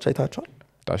የሚተዋወቁትን ብራንዶች አይታቸዋል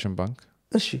ዳሽን ባንክ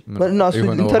እሺ እና እሱ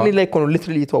ኢንተርኔት ላይ ነው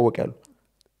ሊትራሊ ይተዋወቃሉ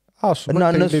እና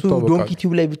እነሱ ዶንኪ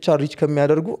ቲዩብ ላይ ብቻ ሪች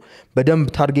ከሚያደርጉ በደንብ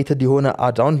ታርጌትድ የሆነ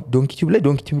አድ አሁን ዶንኪ ቲዩብ ላይ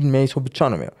ዶንኪ ቲዩብ የሚያይ ሰው ብቻ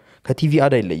ነው የሚያው ከቲቪ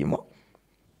አድ አይለይም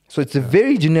so it's a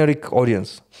very generic audience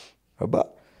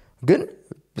ግን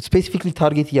specifically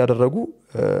target ያደረጉ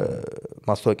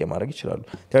ማስታወቂያ ማድረግ ይችላሉ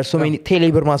there are so many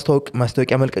ቴሌብር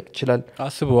ማስታወቂያ መልቀቅ ይችላል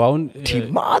አስበው አሁን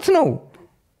ማት ነው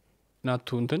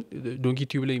ናቱ እንትን ዶንኪ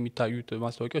ቲዩብ ላይ የሚታዩት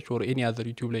ማስታወቂያዎች or any other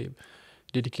YouTube ላይ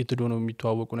dedicated ሆነው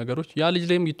የሚተዋወቁ ነገሮች ያ ልጅ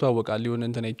ላይም ይተዋወቃል የሆነ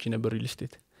እንትን አይቺ ነበር ሪል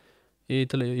ስቴት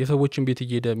የሰዎችን ቤት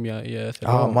እየሄደ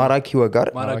ማራኪ ወጋር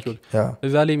ማራኪ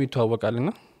እዛ ላይ ይተዋወቃልና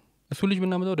እሱ ልጅ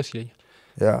ብናመጣው ደስ ይለኛል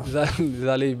እዛ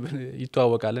ላይ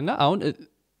ይተዋወቃልና አሁን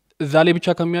እዛ ላይ ብቻ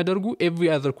ከሚያደርጉ every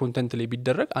other content ላይ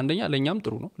ቢደረግ አንደኛ ለኛም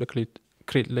ጥሩ ነው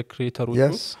ለክሬተሮቹ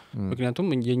ምክንያቱም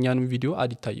የኛንም ቪዲዮ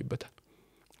አድ ይታይበታል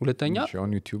ሁለተኛ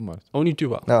on YouTube ማለት on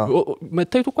YouTube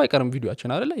መታየቱ እኮ አይቀርም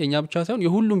ቪዲዮአችን አይደለ የኛ ብቻ ሳይሆን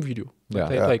የሁሉም ቪዲዮ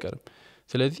መታየቱ አይቀርም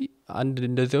ስለዚህ አንድ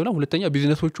እንደዚያው ነው ሁለተኛ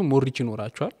ቢዝነሶቹ ሞር ሪች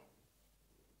ይኖራቸዋል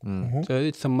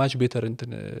ስለዚህ ሰማች ቤተር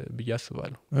እንትን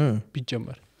በያስባለሁ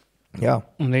ቢጀመር ያ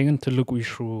እኔ ግን ትልቁ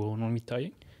ኢሹ ሆኖ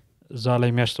የሚታየኝ እዛ ላይ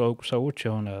የሚያስተዋውቁ ሰዎች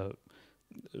የሆነ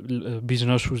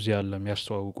ቢዝነሱ እዚህ ያለ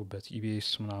የሚያስተዋውቁበት ኢቢኤስ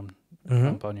ምናምን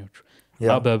ካምፓኒዎቹ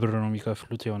በብር ነው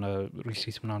የሚከፍሉት የሆነ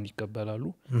ሪሲት ምናምን ይቀበላሉ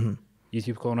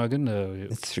ዩቲዩብ ከሆነ ግን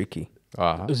it's tricky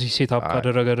እዚህ ሴት አፕ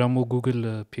ካደረገ ደግሞ ጉግል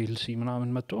ፒኤልሲ ምናምን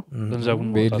መጥቶ ገንዘቡን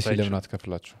ማውጣት አይችልም ለምን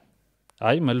አትከፍላችሁ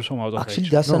አይ መልሶ ማውጣት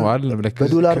አይችልም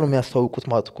በዶላር ነው የሚያስተዋውቁት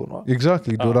ማለት እኮ ነው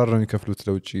ኤግዛክትሊ ዶላር ነው የሚከፍሉት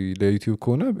ለውጪ ለዩቲዩብ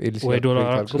ከሆነ ኤልሲ ወይ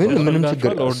ዶላር ግን ምንም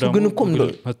ችግር እሱ ግን እኮ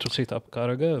መጥቶ ሴት አፕ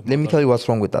ካደረገ let me tell you what's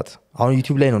wrong with that አሁን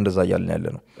ዩቲዩብ ላይ ነው እንደዛ ያለን ያለ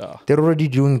ነው they're already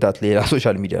doing that ሌላ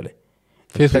ሶሻል ሚዲያ ላይ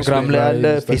ኢንስታግራም ላይ አለ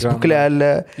ፌስቡክ ላይ አለ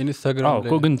ኢንስታግራም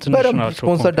ላይ ግን ትንሽ ናቸው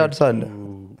ስፖንሰር ዳድስ አለ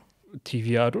ቲቪ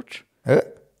አዶች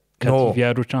ከቲቪ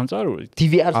አዶች አንፃር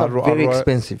ቲቪ ads are very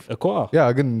expensive እኮ ያ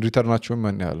ግን ሪተርናቸው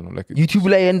ምን ያህል ነው like ዩቲዩብ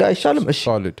ላይ እንዳይሻልም እሺ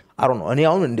solid I don't know እኔ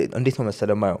አሁን እንዴት ነው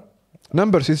መሰለህ ማየው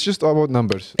numbers it's just about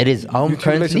numbers it is አሁን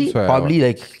currently probably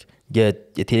like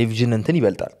የቴሌቪዥን እንትን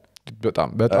ይበልጣል በጣም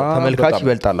ተመልካች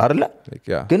ይበልጣል አይደለ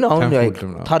ግን አሁን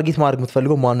ታርጌት ማድረግ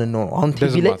የምትፈልገው ማንን ነው አሁን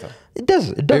ቲቪ ላይ it does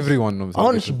everyone knows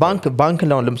አሁን ባንክ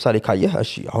ላይ ለምሳሌ ካየህ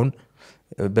እሺ አሁን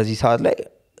በዚህ ሰዓት ላይ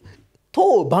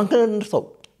ባንክ እንደርሰው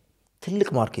ትልቅ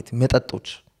ማርኬት መጠጦች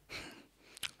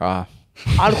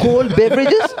አልኮሆል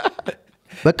ቤቨሬጅስ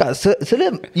በቃ ስለ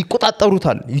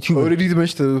ይቆጣጠሩታል ዩቲዩብ ኦሬዲ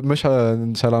መሻ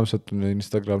ሰላም ሰጡን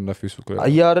ኢንስታግራም እና ፌስቡክ ላይ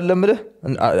አያ አይደለም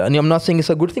እኔ I'm not saying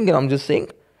it's a good thing I'm just saying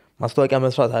ማስታወቂያ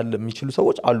መስራት አለ የሚችሉ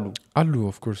ሰዎች አሉ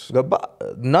of course ገባ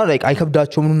እና like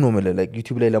አይከብዳቸውም ነው ማለት like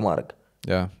ዩቲዩብ ላይ ለማድረግ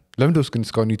ያ ለምን ደስ ግን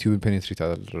እስካሁን ዩቲዩብ ፔኔትሬት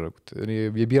አደረጉት እኔ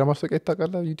የቢራ ማስታወቂያ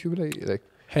ይታቃላ ዩቲዩብ ላይ like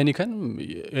ሄኒከን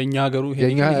የኛ ሀገሩ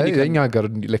የኛ ሀገር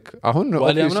like አሁን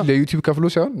ለዩቲዩብ ከፍሎ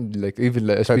ሳይሆን like even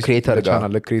ለስፔሲፊክ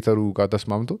ቻናል ለክሬተሩ ጋር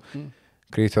ተስማምቶ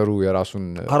ክሬተሩ የራሱን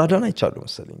አራዳን አይቻሉ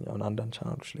መሰለኝ አሁን አንዳንድ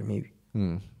ቻናሎች ላይ ሜቢ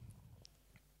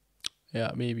ያ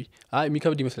ሜቢ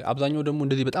የሚከብድ ይመስላል አብዛኛው ደግሞ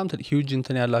እንደዚህ በጣም ሂውጅ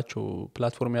እንትን ያላቸው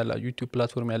ፕላትፎርም ያላቸው ዩቲዩብ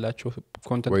ፕላትፎርም ያላቸው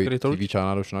ኮንተንት ክሬተሮች ቲቪ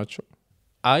ቻናሎች ናቸው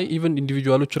ኢቭን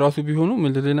ኢንዲቪጁዋሎች ራሱ ቢሆኑ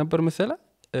ምን ልል ነበር መሰለ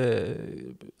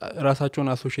ራሳቸውን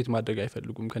አሶሺየት ማድረግ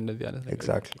አይፈልጉም ከነዚህ አይነት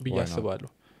ነገር ቢያስባሉ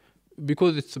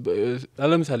because it's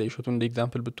ለምሳሌ ሾቱ እንደ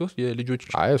ኤግዛምፕል ብትወስድ የልጆች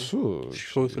እሱ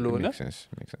ሾው ስለሆነ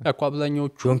ያው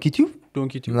አብዛኛዎቹ ዶንኪ ቲዩብ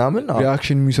ምናምን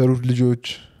ሪአክሽን የሚሰሩት ልጆች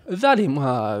እዛ ላይ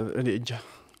እንጃ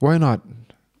why not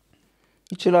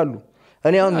ይችላሉ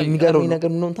እኔ አሁን የሚገርመኝ ነገር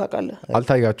ምንም ታውቃለህ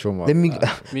አልታያቸውም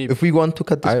if we want to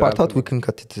cut this part out we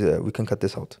can cut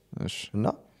this out እና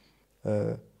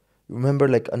remember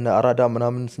like እነ አራዳ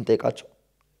ምናምን ስንጠይቃቸው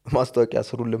ማስታወቂያ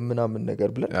ስሩልን ምናምን ነገር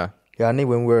ብለን ያኔ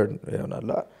when we're ይሆናል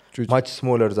much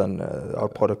smaller than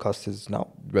our podcast is now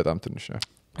በጣም ትንሽ ነው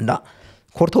እና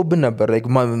ኮርቶብን ነበር like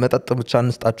መጠጥ ብቻ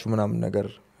እንስጣችሁ ምናምን ነገር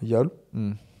እያሉ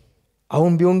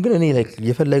አሁን ቢሆን ግን እኔ like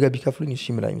የፈለገ ቢከፍሉኝ እሺ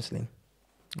ምን አይመስለኝ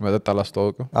መጠጥ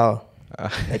አላስተዋውቅም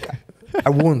like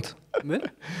I won't ምን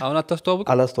አሁን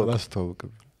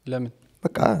አላስተዋውቅም ለምን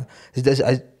በቃ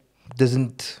it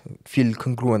doesn't feel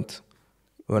congruent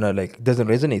when I like doesn't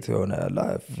resonate when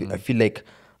I feel like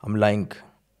I'm lying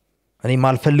እኔ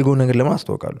ማልፈልገው ነገር ለምን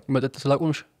አስተዋውቃለሁ መጠጥ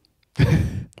ስላቆምሽ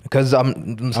ከዛ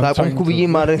ስላቆምኩ ብዬ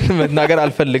መናገር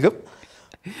አልፈልግም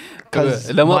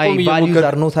ለማቆም values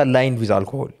are not aligned with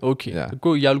alcohol ኦኬ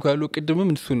እኮ ያልኩ ያለው ቅድምም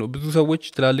እሱ ነው ብዙ ሰዎች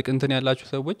ትላልቅ እንትን ያላቸው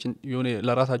ሰዎች የሆነ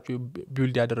ለራሳቸው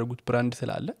ቢልድ ያደረጉት ብራንድ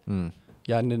ስላለ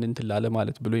ያንን እንትን ላለ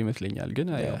ማለት ብሎ ይመስለኛል ግን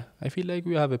I feel like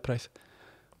we have a price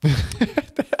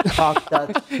fuck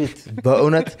that shit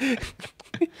በእውነት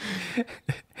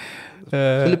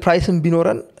ፕራይስም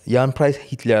ቢኖረን ያን ፕራይስ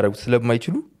ሂት ሊያደርጉት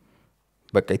ስለማይችሉ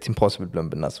በቃ it's impossible ብለን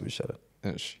ብናስብ ይሻላል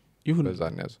እሺ ይሁን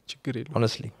በዛን ያዙ ችግር የለም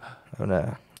honestly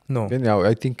no ግን ያው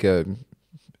I think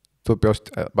ኢትዮጵያ ውስጥ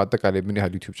በአጠቃላይ ምን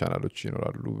ያህል ዩቲዩብ ቻናሎች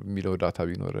ይኖራሉ የሚለው ዳታ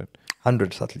ቢኖረን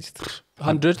hundreds at least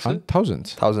thousands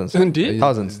definitely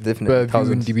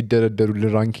thousands ቢደረደሩ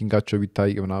ለራንኪንጋቸው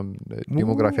ቢታይ ምናምን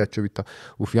ዴሞግራፊያቸው ቢታይ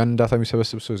ያን ዳታ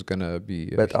የሚሰበስብ ሰው ገና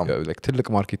like ትልቅ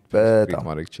ማርኬት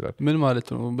ማድረግ ይችላል ምን ማለት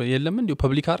ነው የለም እንዴ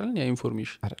ፐብሊክ አይደል ያ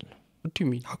ኢንፎርሜሽን አይደል what do you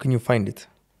mean how can you find it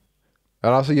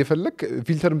ራሱ እየፈለክ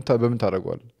ፊልተር በምን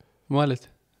ታደርገዋለህ ማለት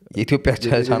የኢትዮጵያ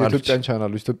ቻናሎች የኢትዮጵያን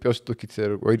ቻናሎች ኢትዮጵያ ውስጥ ቶኪት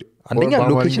ወይ አንደኛ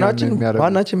ሎኬሽናችን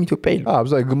ማናችንም ኢትዮጵያ ይል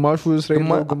አብዛኛው ግማሹ እስራኤል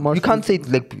ነው ግማሹ you can't say it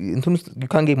like እንትን ውስጥ you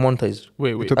can't get monetized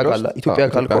ኢትዮጵያ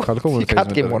ካልከው you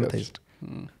can't get monetized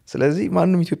ስለዚህ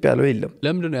ማንንም ኢትዮጵያ ያለው የለም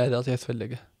ለምንድን ነው ያዛት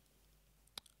ያስፈልገ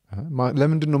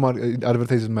ለምንድን ነው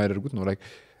አድቨርታይዝ የማያደርጉት ነው like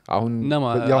አሁን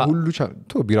ያ ሁሉ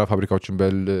ቢራ ፋብሪካዎችን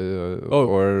በል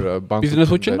or ባንክ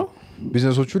ቢዝነሶችን ነው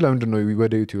ቢዝነሶቹ ለምንድን ነው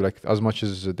ወደ YouTube like as much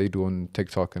as they do on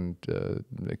TikTok and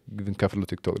like even ከፍሎ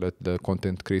TikTok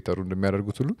ለኮንቴንት ክሪኤተሩ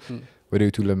እንደሚያደርጉት ሁሉ ወደ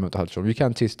YouTube ለመምጣት አልቻሉም you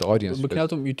can't taste the audience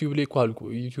ምክንያቱም YouTube ላይ ኳልኩ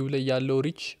YouTube ላይ ያለው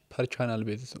ሪች ፐር ቻናል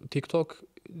ቤዝ ነው TikTok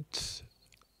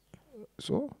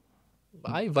so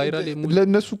አይ ቫይራል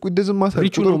ለነሱ እንደዚህ ማተር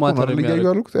ሪቹ ነው ማተር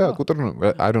የሚያደርጉ ያ ቁጥር ነው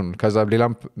I don't know ከዛ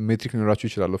ሌላም ሜትሪክ ሊኖራቸው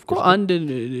ይችላል of course አንድ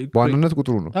ዋናነት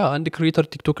ቁጥሩ ነው አንድ ክሪኤተር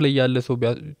ቲክቶክ ላይ ያለ ሰው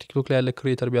ቲክቶክ ላይ ያለ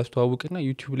ክሪኤተር ቢያስተዋውቅና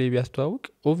YouTube ላይ ቢያስተዋውቅ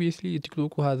obviously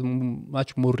ቲክቶክ has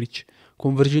much more reach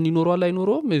conversion ይኖራል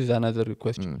አይኖርም is another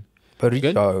question በሪች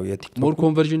የቲክቶክ more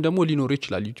conversion ደግሞ ሊኖር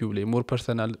ይችላል YouTube ላይ more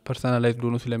personalized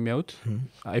ሆኖ ስለሚያዩት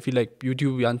I feel like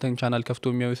YouTube ያንተን ቻናል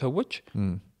ከፍቶ የሚያዩ ሰዎች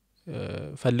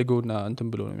ፈልገውና እንትን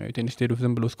ብለው ነው የሚያዩት ኢንስቴድ ኦፍ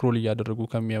ዝም ብሎ ስክሮል እያደረጉ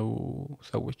ከሚያዩ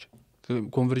ሰዎች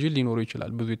ኮንቨርዥን ሊኖረው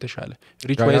ይችላል ብዙ የተሻለ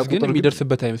ሪች ዋይዝ ግን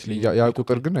የሚደርስበት አይመስልኝም ያ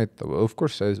ቁጥር ግን of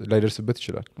course ላይደርስበት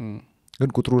ይችላል ግን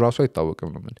ቁጥሩ ራሱ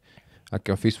አይታወቅም ነው ማለት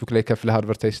አካ ፌስቡክ ላይ ከፍለህ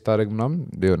አድቨርታይዝ ታደርግ ምናምን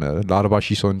የሆነ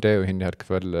ለ40,000 ሰው እንደ ይሄን ያህል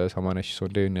ክፈል 80,000 ሰው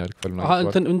እንደ ይሄን ያህል ክፈል ነው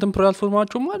እንትን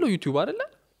ፕላትፎርማቸውም አለው YouTube አይደለ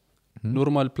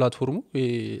ኖርማል ፕላትፎርሙ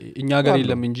እኛ ሀገር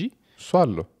የለም እንጂ እሱ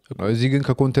አለው እዚህ ግን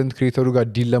ከኮንቴንት ክሪኤተሩ ጋር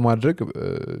ዲል ለማድረግ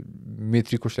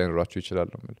ሜትሪኮች ላይ ኖራቸው ይችላል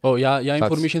ነው ያ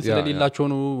ኢንፎርሜሽን ስለሌላቸው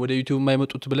ነው ወደ YouTube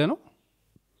የማይመጡት ብለ ነው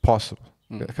possible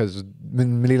ከዚ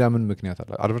ምን ሌላ ምን ምክንያት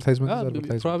አለ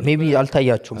አድቨርታይዝመንት ሜቢ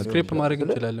አልታያቸውም ስክሪፕት ማድረግ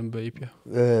እንችላለን በኢፒያ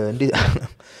እንዴ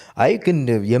አይ ግን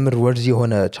የምር ወርዚ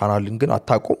የሆነ ቻናልን ግን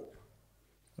አታቆም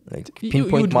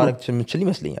ፒንፖይንት ማድረግ የምችል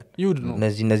ይመስለኛል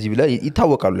እነዚህ ብለ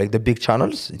ይታወቃሉ like the big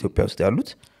channels ኢትዮጵያ ውስጥ ያሉት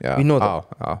we know that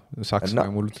ሳክስ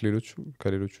ማይሞሉት ሌሎቹ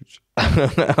ከሌሎቹ ውጭ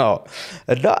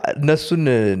እና እነሱን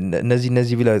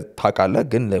እነዚህ ብለ ታውቃለህ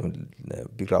ግን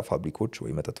ቢራ ፋብሪኮች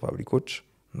ወይ መጠጥ ፋብሪኮች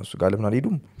እነሱ ጋር ለምን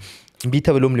አልሄዱም እንቢ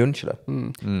ተብሎም ሊሆን ይችላል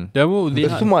ደግሞ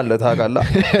እሱም አለ ታውቃለህ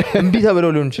እንቢ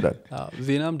ተብለው ሊሆን ይችላል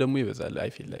ዜናም ደግሞ ይበዛል I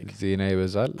feel like ዜና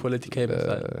ይበዛል ፖለቲካ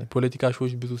ይበዛል ፖለቲካ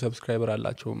ሾዎች ብዙ ሰብስክራይበር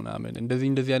አላቸው ምናምን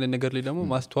እንደዚህ አይነት ነገር ላይ ደግሞ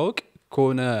ማስተዋወቅ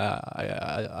ከሆነ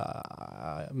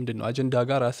ምንድነው አጀንዳ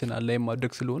ጋር ራስን አላይ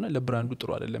ማድረግ ስለሆነ ለብራንዱ ጥሩ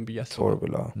አይደለም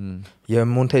ብያስባለሁ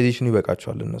የሞኔታይዜሽኑ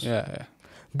ይበቃቸዋል እነሱ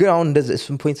ግን አሁን እንደዚህ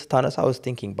እሱን ፖይንት ስታነሳ I was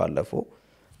thinking ባለፈው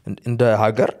እንደ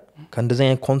ሀገር ከእንደዚህ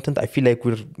አይነት ኮንቴንት I feel like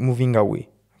we're moving away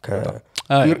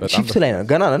shift ላይ ነው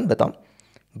ገና ነን በጣም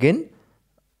ግን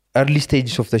early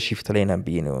stages of the shift ላይ ነን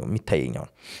ብዬ ነው የሚታየኛው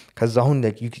ከዛ አሁን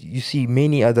like you see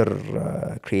many other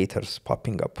creators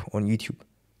popping up on YouTube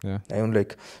አሁን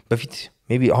like በፊት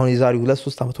maybe አሁን የዛሬ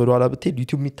 2-3 አመት ወደ ኋላ ብትሄድ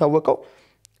YouTube የሚታወቀው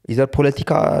either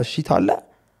ፖለቲካ ሺት አለ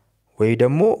ወይ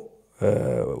ደግሞ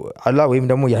ወይም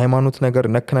ደግሞ የሃይማኖት ነገር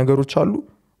ነክ ነገሮች አሉ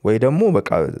ወይ ደግሞ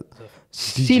በቃ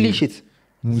silly shit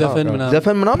ዘፈን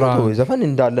ምናምን ዘፈን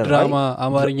እንዳለ ድራማ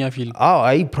አማርኛ ፊልም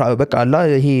አይ በቃ አላ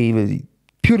ይሄ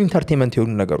ፒውር ኢንተርቴይንመንት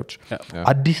የሆኑ ነገሮች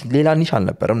አዲስ ሌላ ኒሽ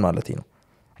አልነበረም ማለት ነው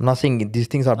እና saying these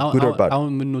things are good or bad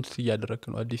አሁን ምን ኖትስ እያደረክ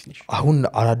ነው አዲስ ኒሽ አሁን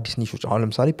አዲስ ኒሾች አሁን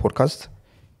ለምሳሌ ፖድካስት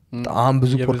በጣም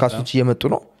ብዙ ፖድካስቶች እየመጡ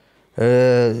ነው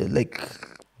like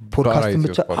ፖድካስት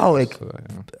ብቻ like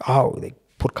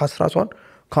ፖድካስት ራሷን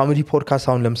ኮሜዲ ፖድካስት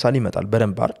አሁን ለምሳሌ ይመጣል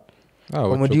በደንብ አይደል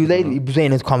ኮሜዲው ላይ ብዙ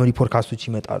አይነት ኮሜዲ ፖድካስቶች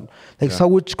ይመጣሉ like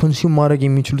ሰዎች ኮንሱም ማድረግ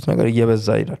የሚችሉት ነገር እየበዛ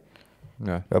ይላል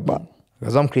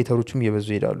ከዛም ክሬተሮችም እየበዙ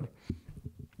ይላሉ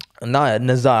እና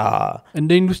እነዛ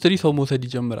እንደ ኢንዱስትሪ ሰው መውሰድ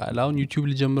ይጀምራል አሁን YouTube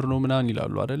ሊጀምር ነው ምናን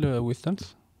ይላሉ አይደል ዌስተርንስ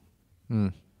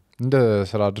እንደ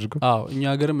ስራ አድርጉ እኛ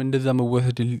ሀገርም እንደዛ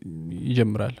መወሰድ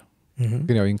ይጀምራል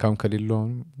ግን ያው ኢንካም ከሌለው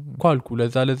ኳልኩ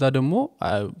ለዛ ደግሞ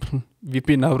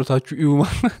VPN አብሮታችሁ ይውማ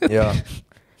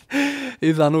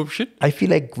is an option I feel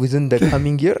like within the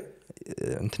coming year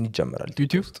እንትን ይጀምራል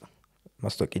YouTube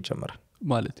ማስታወቂያ ይጀምራል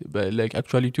ማለት like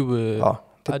actually YouTube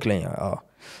ትክክለኛ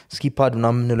ስኪፓድ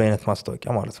ምናምን ነው አይነት ማስታወቂያ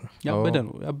ማለት ነው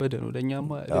ያበደ ነው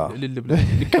ለኛማ ልል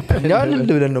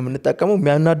ብለን ነው የምንጠቀመው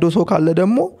የሚያናደው ሰው ካለ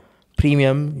ደግሞ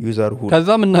ፕሪሚየም ዩዘር ሁሉ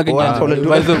ከዛም እናገኛለን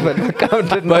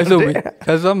ባይዘው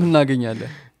ከዛም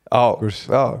እናገኛለን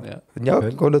እኛ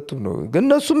ከሁለቱም ነው ግን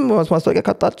እነሱም ማስታወቂያ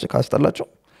ካስጠላቸው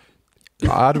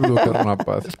አድ ብሎ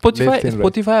ከርናባት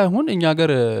ስፖቲፋይ አሁን እኛ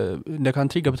ሀገር እንደ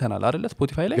ካንትሪ ገብተናል አይደለ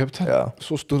ስፖቲፋይ ላይ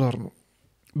 $3 ነው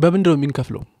በምንድነው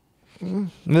የሚንከፍለው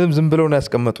ምንም ዝም ብለው ነው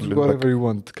ያስቀመጡልን whatever you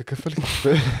want ከከፈል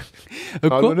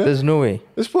እኮ there's no way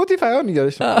ስፖቲፋይ አሁን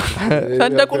ይያለሽ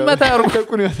ሰንደቁን መታ ያርኩ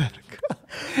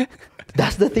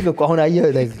that's the thing እኮ አሁን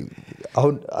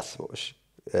አሁን አስበውሽ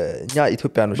እኛ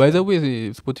ኢትዮጵያኖች by the way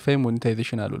Spotify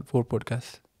monetization አሉ for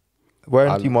podcast why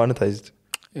aren't you monetized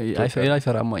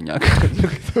አይሰራማኛ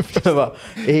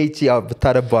ይሄ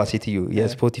ብታረባ ሴትዮ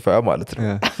የስፖቲፋይ ማለት ነው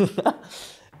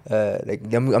like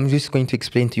I'm just going to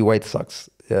explain to you why it sucks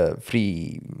free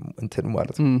እንትን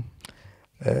ማለት ነው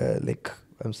like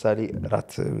ለምሳሌ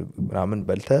ራት ምናምን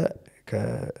በልተ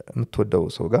ከምትወደው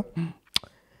ሰው ጋር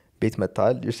ቤት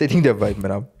መጣል you're setting the vibe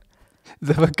ምናምን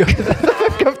ዘፈከፍታ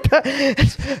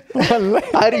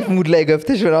አሪፍ ሙድ ላይ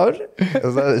ገብተሽ ምናምን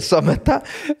እሷ መጣ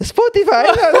ስፖቲፋይ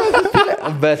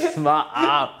በስማ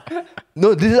no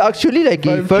this is actually like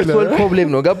a first world problem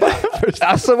ነው ገባ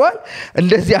አስባል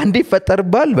እንደዚህ አንዴ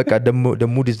ይፈጠርባል በቃ the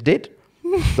mood is dead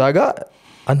ዛጋ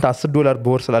አንተ $10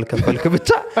 በወር ስላልከፈልክ ብቻ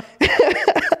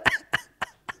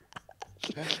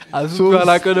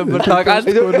አዙላ ከነበር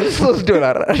ታውቃለህ $3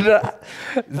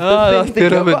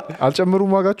 አስተረበ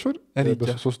አልጨምሩም ዋጋቸውን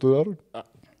 $3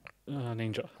 እኔ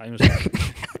እንጃ አይመስልም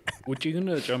ውጪ ግን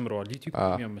ጨምረዋል ዩቲዩብ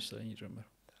ፕሪሚየም መሰለኝ ጨምረው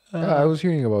I was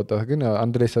hearing about that ግን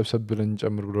አንድ ላይ ሰብሰብ ብለን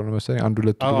ጨምር ብሎ ነው መሰለኝ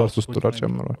 $1 $3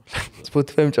 ጨምሯል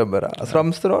ስፖቲፋይም ጨመረ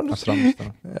 15 ነው 15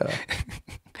 ነው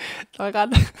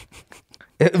ታውቃለህ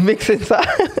makes sense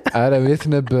አረ ቤት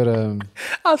ነበር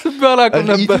አስባላ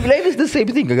ነበር YouTube ላይ is the same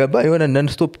thing ገባ የሆነ non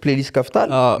stop playlist ከፍታል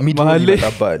ሚድል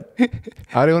ይመጣባል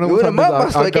አረ የሆነ የሆነ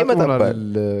ማስታወቂያ ይመጣል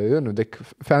የሆነ like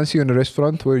fancy የሆነ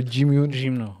ሬስቶራንት ወይ ጂም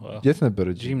ነው የት ነበር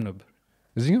ጂም ነበር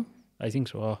እዚህ ነው I think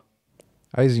so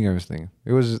አይዚኛ መስለኝ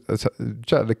it was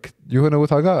like የሆነ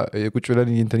ቦታ ጋር የቁጭ ብለን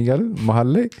እንትን ይያለ መሃል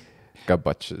ላይ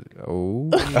ገባች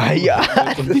አያ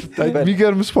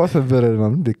ቢገርም ስፖት ነበር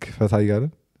ማለት ልክ ፈታ ይያለ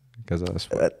ከዛ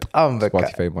በጣም በቃ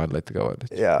Spotify ማለት ላይ ትገባለች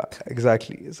ያ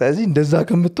exactly ስለዚህ እንደዛ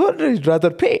ከምትወድ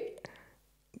rather pay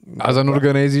as an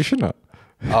organization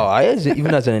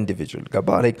even as an individual ገባ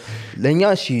like ለኛ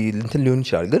እሺ እንትን ሊሆን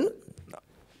ይችላል ግን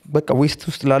በቃ ዌስት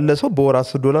ውስጥ ላለ ሰው በወር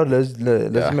 $10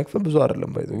 ለዚህ መክፈል ብዙ አይደለም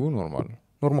ባይዘው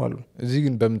ኖርማል እዚህ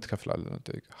ግን በምን ትከፍላለህ ነው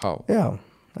ጠይቅ how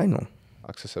I know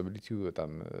accessibility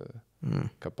በጣም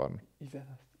ከባድ ነው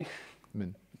ምን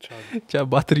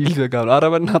ባትሪ ሊዘጋው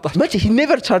አረበናታ መቼ he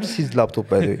never charges his laptop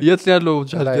by the way የት ያለው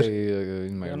ቻርጀር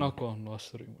ያና እኮ ነው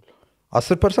 10 ይሞላል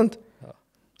 10%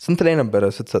 ስንት ላይ ነበር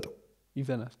ስትሰጠው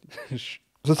ይዘናል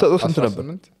ስትሰጠው ስንት ነበር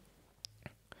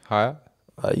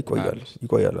 20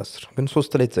 ይቆያል 10 ግን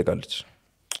 3 ላይ ትዘጋለች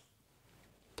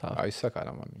አይሰካና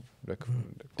ማን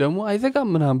ደግሞ አይዘጋም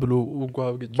ምናምን ብሎ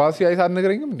ወጓግጭ ባሲ አይታ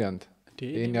ነገረኝም እንዴ አንተ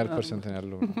ይሄን ያህል ፐርሰንት ነው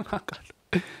ያለው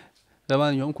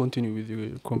ለማንኛውም ኮንቲኒው ዊዝ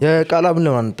የቃላብን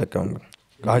ለማን ተጠቀም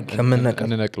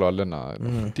እንነቅለዋለን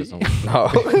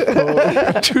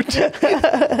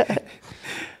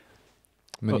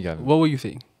ምን ይላል what were you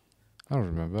saying I don't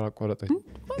remember አቋረጠኝ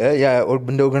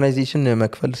እንደ ኦርጋናይዜሽን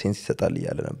መክፈል ሴንስ ይሰጣል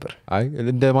እያለ ነበር አይ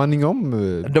እንደ ማንኛውም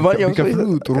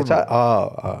ቢከፍሉ ጥሩ ነው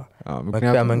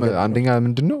ምክንያቱም አንደኛ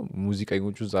ምንድነው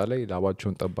ሙዚቀኞቹ እዛ ላይ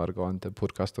ላባቸውን ጠብ አድርገው አንተ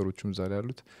ፖድካስተሮቹም እዛ ላይ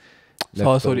ያሉት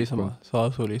ሰዋሶሌ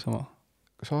ሰማ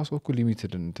ሰዋሶ እኮ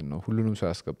ሊሚትድ እንትን ነው ሁሉንም ሰው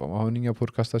ያስገባም አሁን እኛ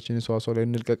ፖድካስታችንን ሰዋሶ ላይ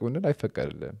እንልቀቅ ብንል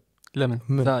አይፈቀድልህም ለምን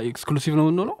ዛ ኤክስክሉሲቭ ነው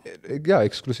ነው ያ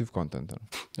ኤክስክሉሲቭ ኮንተንት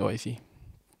ነው አይ ሲ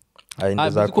አይ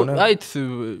እንደዛ ኮነ አይት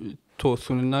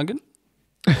ተወሱንና ግን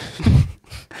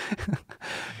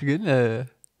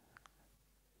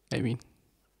I mean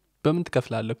በምን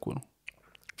ትከፍላለህ እኮ ነው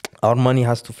our money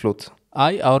has to float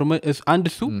አይ our አንድ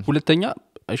እሱ ሁለተኛ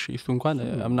እሺ እሱ እንኳን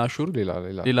አምናሹር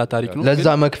ሌላ ታሪክ ነው ለዛ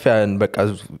መክፈያን በቃ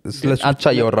ስለሱ ብቻ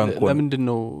ያወራን እኮ ለምንድን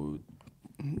ነው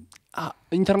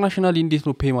ኢንተርናሽናሊ እንዴት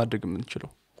ነው ፔይ ማድረግ የምንችለው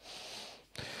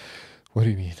what do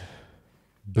you mean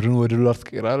ብሩን ወደ ዶላር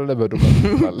ትቀይራለህ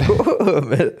በዶላር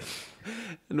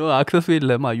no access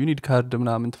የለማ you need card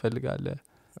ምናምን ትፈልጋለህ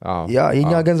ያ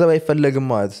የኛ ገንዘብ አይፈልግም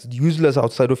ማለት useless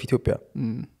outside of Ethiopia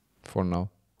for now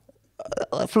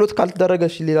ፍሎት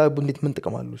ካልተደረገሽ ሌላ እንዴት ምን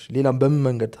ጥቅም አለሽ ሌላም በምን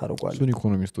መንገድ ታረጋዋለሽ እሱን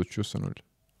ኢኮኖሚስቶች ይወስኑል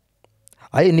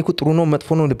አይ እኔ እኮ ጥሩ ነው መጥፎ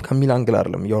ነው ከሚል አንግል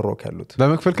አይደለም ያወራው ያሉት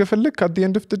ለመክፈል ከፈለክ at the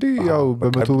end of the day ያው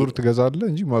በ100 ብር ትገዛለህ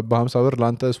እንጂ በ50 ብር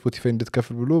ላንተ Spotify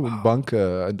እንድትከፍል ብሎ ባንክ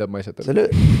እንደማይሰጥ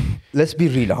let's be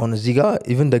real አሁን እዚህ ጋር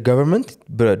even the government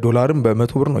ዶላርን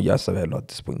በ100 ብር ነው ያሰበ ያለው at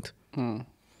this point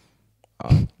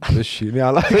እሺ እኔ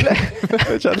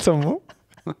አላልሰሙ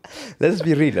let's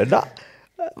be real እና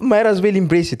might as well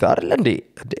embrace it አይደል እንዴ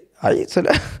አይ ስለ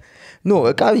ኖ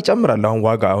እቃ ይጨምራል አሁን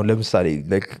ዋጋ አሁን ለምሳሌ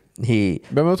like ይሄ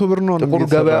በ100 ብር ነው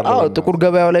ጥቁር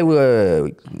ገበያው ላይ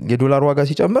የዶላር ዋጋ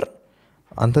ሲጨምር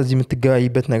አንተ እዚህ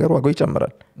የምትገበያይበት ነገር ዋጋው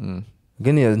ይጨምራል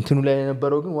ግን እንትኑ ላይ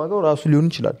የነበረው ግን ዋጋው ራሱ ሊሆን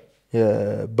ይችላል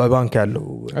በባንክ ያለው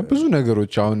ብዙ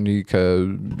ነገሮች አሁን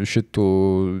ከሽቶ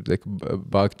like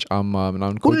ባክ ጫማ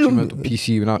ምናምን ኮች መጡ ፒሲ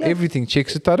ምናምን everything ቼክ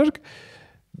ስታደርግ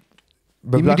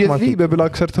ኢሚዲየትሊ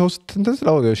በብላክ ሰርተው ውስጥ እንትን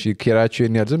ስላው እሺ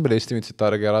ኪራያቸውን ያህል ዝም ብለህ ኤስቲሜት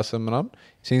ስታደርግ ያራስም ምናምን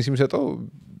ሴንስ የሚሰጠው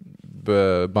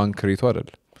በባንክ ሬቱ አይደል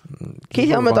ከያ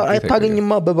ያመጣ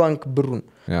አይታገኝማ በባንክ ብሩን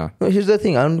ያ here's the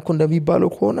thing አሁን እኮ እንደሚባለው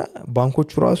ከሆነ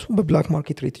ባንኮቹ ራሱ በብላክ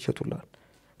ማርኬት ሬት ይሸጡላል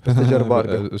በስተጀርባ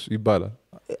አድርገው ይባላል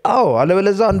አዎ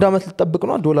አለበለዚያ አንድ አመት ልጠብቅ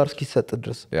ነው ዶላር እስኪሰጥ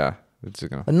ድረስ ያ እዚህ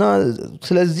ነው እና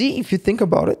ስለዚህ if you think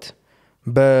about it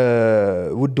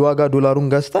በውድ ዋጋ ዶላሩን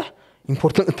ገዝተህ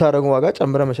ኢምፖርት ታረጉ ዋጋ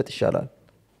ጨምረ መሸጥ ይሻላል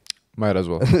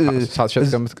ማይራዝዋ ሳትሸጥ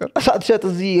ከምትቀር ሳትሸጥ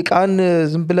እዚህ ቃን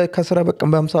ዝም ብለህ ከስራ በቀን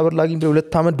በ50 ብር ላግኝ ብለህ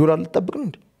 2 አመት ዶላር ልጠብቅ ነው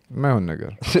እንዴ ማይሆን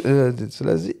ነገር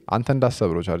ስለዚህ አንተ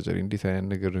እንዳሰብረው ቻርጀር እንዴት አይነት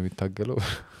ነገር ነው የሚታገለው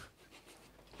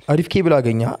አሪፍ ኬብል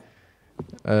አገኛ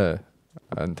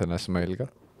አንተ ናስማይል ጋር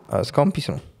እስካሁን ፒስ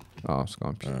ነው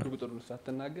እስካሁን ፒስ ቁጥር ነው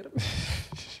ሳትናገር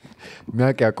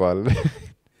ሚያቅ ያውቀዋል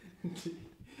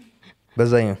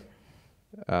በዛኛው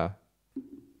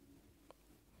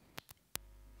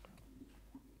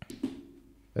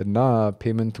እና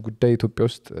ፔመንት ጉዳይ ኢትዮጵያ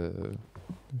ውስጥ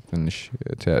ትንሽ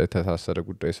የተሳሰረ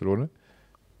ጉዳይ ስለሆነ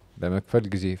ለመክፈል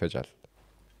ጊዜ ይፈጃል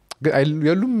ግን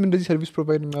ያሉም እንደዚህ ሰርቪስ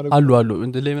ፕሮቫይድ የሚያደርጉ አሉ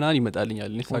እንደ ለምናን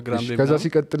ይመጣልኛል ኢንስታግራም ላይ ከዛ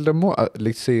ሲቀጥል ደግሞ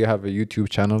let's say you have a YouTube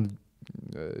channel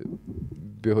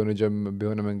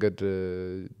በሆነ መንገድ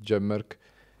ጀመርክ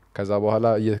ከዛ በኋላ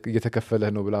እየተከፈለህ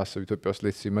ነው ብላ አስብ ኢትዮጵያ ውስጥ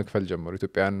let's say መክፈል ጀመሩ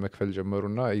ኢትዮጵያን መክፈል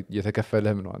ጀመሩና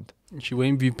እየተከፈለህም ነው አንተ እሺ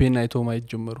ወይም VPN አይቶ ማየት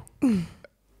ጀመሩ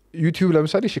ዩቲዩብ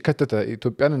ለምሳሌ ከተተ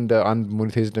ኢትዮጵያን እንደ አንድ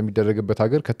ሞኔታይዝ እንደሚደረግበት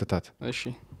ሀገር ከተታት እሺ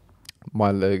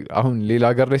አሁን ሌላ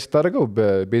ሀገር ላይ ስታደርገው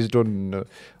በቤዝድ ኦን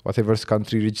ዋትኤቨርስ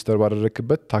ካንትሪ ሬጂስተር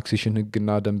ባደረክበት ታክሴሽን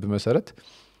ህግና ደንብ መሰረት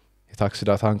የታክስ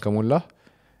ዳታን ከሞላ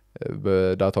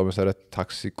በዳታው መሰረት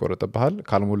ታክስ ይቆረጥብሃል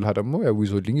ካልሞላ ደግሞ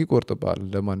ዊዝሆልዲንግ ይቆርጥብሃል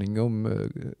ለማንኛውም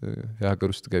የሀገር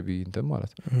ውስጥ ገቢ እንትን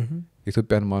ማለት ነው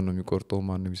ኢትዮጵያን ማን ነው የሚቆርጠው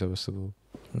ማን ነው የሚሰበስበው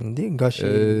እንዴ ጋሽ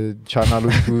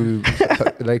ቻናሎቹ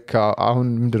ላይክ አሁን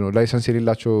ምንድነው ላይሰንስ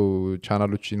የሌላቸው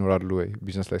ቻናሎች ይኖራሉ ወይ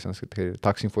ቢዝነስ ላይሰንስ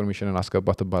ታክስ ኢንፎርሜሽንን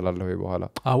አስገባ ትባላለህ ወይ በኋላ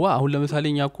አሁን ለምሳሌ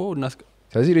እኛኮ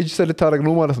ስለዚህ ሬጂስተር ልታደርግ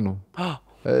ነው ማለት ነው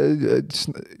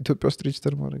ኢትዮጵያ ውስጥ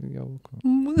ሬጂስተር ማድረግ ያው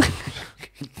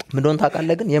ምንድነው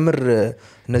ታውቃለህ ግን የምር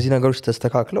እነዚህ ነገሮች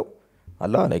ተስተካክለው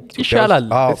አላ ይሻላል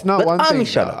በጣም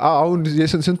ይሻላል አሁን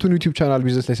ስንቱን ዩቲዩብ ቻናል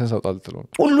ቢዝነስ ላይሰንስ አውጣል ትለው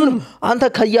ሁሉንም አንተ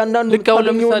ከያንዳንዱ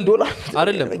 $1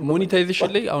 አይደለም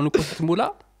ሞኔታይዜሽን ላይ አሁን እኮ ስትሞላ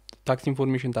ታክስ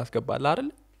ኢንፎርሜሽን ታስገባለህ አይደል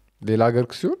ሌላ ሀገር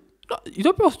ሲሆን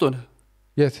ኢትዮጵያ ውስጥ ሆነ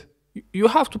የት you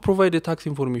have to provide a tax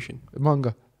information ማንጋ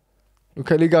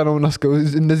ከሌጋ ነው እናስከው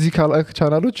እነዚህ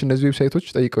ቻናሎች እነዚህ ዌብሳይቶች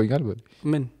ጠይቀውኛል በል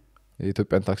ምን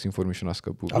የኢትዮጵያን ታክስ ኢንፎርሜሽን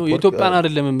አስገቡ ኢትዮጵያን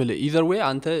አይደለም ማለት either way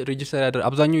አንተ ሬጂስተር ያደር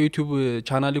አብዛኛው ዩቲዩብ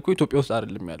ቻናል እኮ ኢትዮጵያ ውስጥ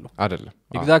አይደለም ያለው አይደለም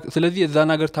ኤግዛክት ስለዚህ እዛ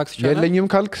ነገር ታክስ ቻናል የለኝም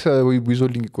ካልክ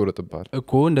ዊዝሆልዲንግ ይቆረጥብሃል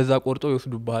እኮ እንደዛ ቆርጠው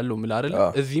ይወስዱብሃል ነው ማለት አይደል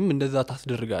እዚህም እንደዛ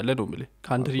ታስደርጋለህ ነው ማለት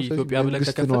ካንትሪ ኢትዮጵያ ብለህ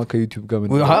ከከፈተ ከዩቲዩብ ጋር ምን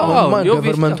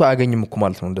ገቨርንመንቱ አያገኝም እኮ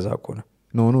ማለት ነው እንደዛ ከሆነ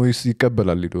ኖ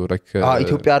ይቀበላል ሊዶ ላይክ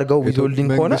ኢትዮጵያ አርጋው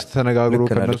ዊዝሆልዲንግ ሆነ መንግስት ተነጋግሮ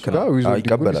ከነሱ ጋር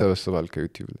ዊዝሆልዲንግ ይሰበስባል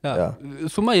ከዩቲዩብ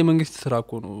እሱማ የመንግስት ስራ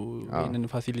እኮ ነው ይሄንን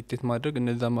ፋሲሊቴት ማድረግ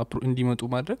እነዛም እንዲመጡ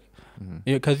ማድረግ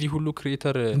ከዚህ ሁሉ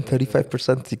ክሬተር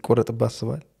 35% ይቆረጥባ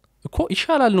አስባል እኮ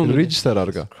ይሻላል ነው ሬጂስተር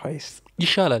አርጋ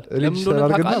ይሻላል ለምን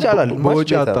ነው ይሻላል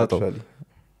በወጪ አጣጣው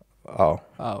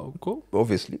አዎ እኮ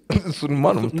obviously እሱን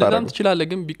ማን ነው ታረጋው ትችላለህ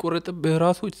ግን ቢቆረጥብህ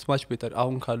ራሱ it's much better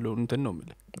አሁን ካለው እንትን ነው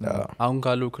ማለት አሁን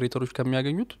ካለው ክሬተሮች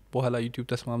ከሚያገኙት በኋላ ዩቲዩብ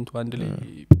ተስማምቶ አንድ ላይ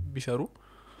ቢሰሩ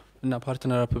እና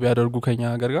ፓርትነር አፕ ቢያደርጉ ከኛ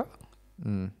ሀገር ጋር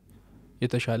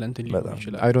የተሻለ እንትን ሊሆን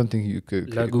ይችላል I don't think you could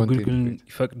ለጉግል ግን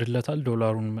ይፈቅድለታል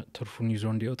ዶላሩን ትርፉን ይዞ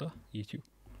እንዲወጣ ዩቲዩብ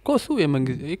ኮሱ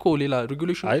የመንግስት እኮ ሌላ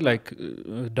ሬጉሌሽን አይ ላይክ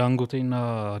ዳንጎቴና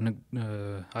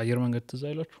አየር መንገድ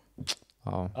ትዛይላችሁ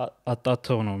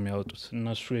አጣጣው ነው የሚያወጡት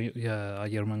እነሱ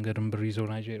የአየር መንገድን ብር ይዘው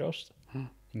ናይጄሪያ ውስጥ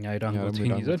እኛ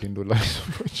ዳንጎቴን ይዘን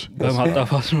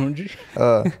በማጣፋት ነው እንጂ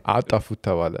አጣፉት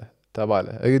ተባለ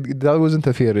that wasn't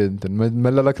a fair እንትን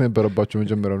መላላክ ነበረባቸው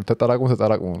መጀመሪያ ነው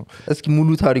ተጠራቅሞ ነው እስኪ ሙሉ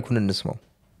ታሪኩን እንስማው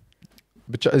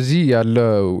ብቻ እዚህ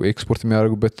ያለው ኤክስፖርት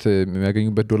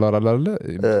የሚያገኙበት ዶላር አለ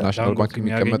ናሽናል ባንክ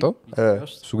የሚቀመጠው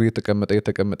እሱ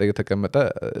እየተቀመጠ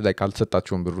ላይ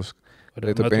ካልተሰጣቸውም ብር ውስጥ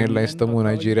ለኢትዮጵያ ኤርላይንስ ደግሞ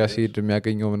ናይጄሪያ ሲሄድ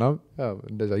የሚያገኘው ምናምን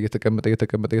እንደዛ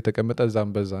እየተቀመጠ እዛም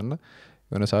በዛና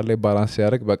የሆነ ሰዓት ላይ ባላንስ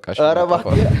ያደርግ በቃ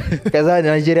ከዛ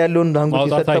ናይጄሪያ ያለውን ዳንጎት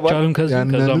ይሰጣል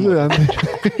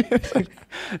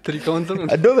ትሪካውን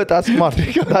ነው በጣም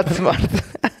ስማርት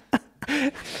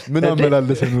ምን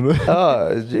አመላለሰ ነው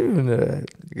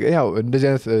ያው እንደዚህ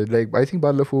አይነት ላይክ አይ ቲንክ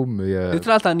ባለፈውም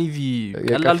የትራታን ኢዚ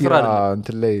ቀላል ስራ አይደለም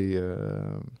እንትን ላይ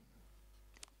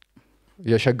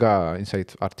የሸጋ ኢንሳይት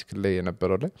አርቲክል ላይ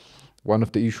የነበረው ላይ one of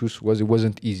the issues was it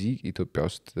wasn't easy ኢትዮጵያ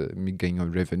ውስጥ የሚገኘው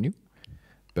revenue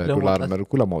በዶላር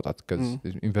መልኩ ለማውጣት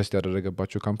ኢንቨስት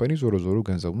ያደረገባቸው ካምፓኒ ዞሮ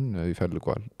ገንዘቡን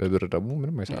ይፈልጓል በብር ደግሞ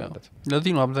ምንም አይሰራለት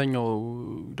ለዚህ ነው አብዛኛው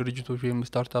ድርጅቶች ወይም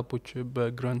ስታርታፖች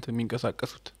በግራንት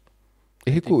የሚንቀሳቀሱት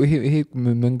ይሄ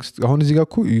መንግስት አሁን እዚህ ጋር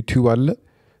እኮ ዩቲዩብ አለ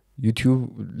ዩቲዩብ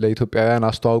ለኢትዮጵያውያን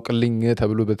አስተዋውቅልኝ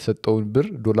ተብሎ በተሰጠው ብር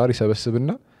ዶላር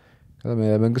ይሰበስብና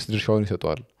መንግስት ድርሻውን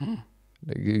ይሰጠዋል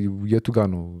የቱ ጋር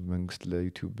ነው መንግስት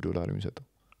ለዩቲዩብ ዶላር የሚሰጠው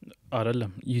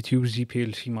አይደለም ዩቲዩብ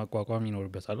ዚፒኤልሲ ማቋቋም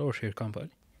ይኖርበታል ኦር ሼር ካምፓኒ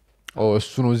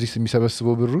እሱ ነው እዚህ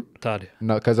የሚሰበስበው ብሩን ታዲያ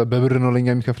እና ከዛ በብር ነው ለኛ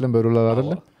የሚከፍለን በዶላር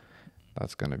አይደለም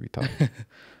that's going to be tough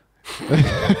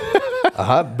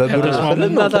በብር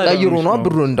ስለና ተቀይሮ ነው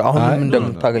ብሩ አሁንም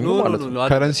እንደምታገኘው ማለት ነው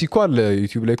ከረንሲ እኮ አለ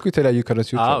ዩቲዩብ ላይ እኮ የተለያዩ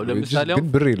ከረንሲዎች አሉ ግን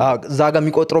ብር ይላል እዛ ጋር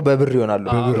የሚቆጥረው በብር ይሆናል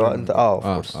ኦፍ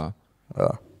ኮርስ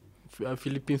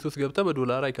ፊሊፒንስ ውስጥ ገብታ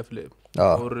በዶላር አይከፍልም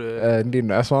ኦር እንዴት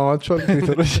ነው ያስማማችኋል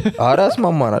ክሬተሮች አራ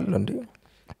ያስማማናል እንዴ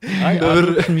በብር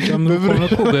የሚጨምሩ ከሆነ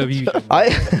እኮ ገቢ አይ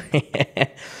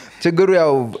ችግሩ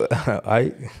ያው አይ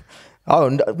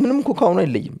ምንም እኮ ካሁን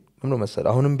አይለይም ምን መሰለ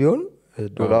አሁንም ቢሆን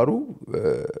ዶላሩ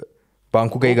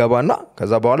ባንኩ ጋር ይገባና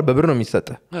ከዛ በኋላ በብር ነው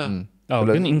የሚሰጠው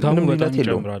ግን ኢንካሙ በጣም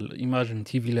ይጨምራል ኢማጂን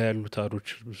ቲቪ ላይ ያሉት አሮች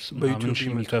በዩቲዩብ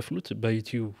የሚከፍሉት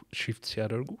በዩቲዩብ ሺፍት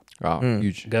ሲያደርጉ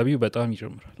ገቢው በጣም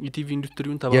ይጨምራል የቲቪ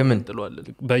ኢንዱስትሪውን ተባብረዋል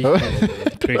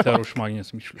ክሬተሮች ማግኘት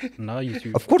የሚችሉት እና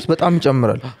ዩቲዩብ ኦፍ ኮርስ በጣም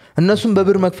ይጨምራል እነሱም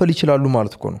በብር መክፈል ይችላሉ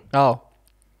ማለት እኮ ነው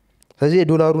ስለዚህ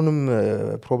የዶላሩንም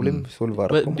ፕሮብሌም ሶልቭ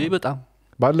አደረገው እንዴ በጣም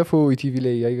ባለፈው ቲቪ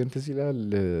ላይ ያየን ትዝ ይላል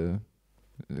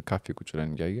ካፌ ቁጭ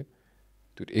ብለን ያየን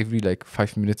every like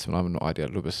 5 minutes ምናምን ነው አድ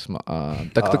ያለው በስማ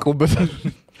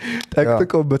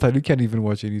ተክተቀውበታል you can't even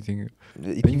watch anything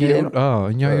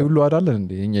እኛ ሁሉ አዳለን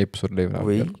እንዴ የኛ ኤፒሶድ ላይ ምናምን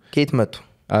ወይ ኬት መጡ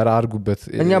አርጉበት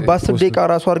እኛ በ10 ደቂቃ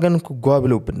ራሱ አድርገን ጓ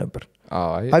ብለውብን ነበር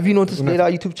have you noticed ሌላ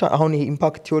ዩቲዩብ ቻናል አሁን ይሄ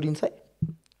ኢምፓክት ቲዮሪን ሳይ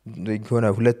የሆነ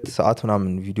 2 ሰዓት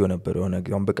ምናምን ቪዲዮ ነበር የሆነ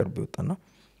ግን በቅርብ ወጣና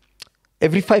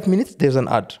every 5 minutes there's an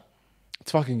ad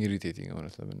it's fucking irritating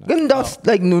honestly ግን that's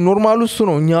like ኖርማሉ እሱ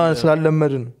ነው እኛ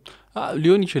ስላለመድን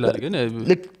ሊሆን ይችላል ግን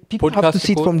people have to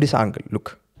see it from this angle look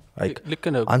like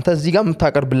አንተ እዚህ ጋር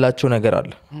የምታቀርብላቸው ነገር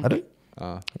አለ አይደል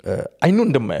I know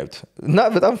እንደማያዩት እና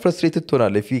በጣም frustrated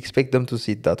ትሆናለህ if you expect them to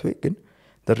see it that way ግን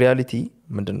the reality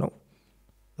ምንድነው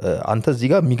አንተ እዚህ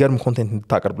ጋር የሚገርም ኮንቴንት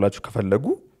እንድታቀርብላችሁ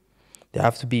ከፈለጉ they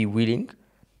have to be willing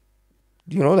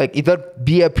you know like either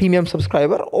be a premium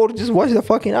subscriber or just watch the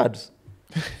fucking ads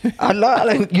Allah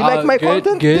you like my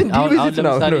content then deal with it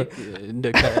now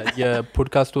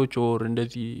የፖድካስቶች or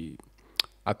እንደዚህ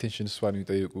attention span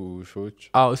የሚጠይቁ ሾዎች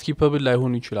ስኪፐብል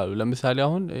ላይሆኑ ይችላሉ ለምሳሌ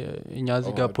አሁን እኛ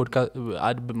እዚህ ጋር ፖድካስት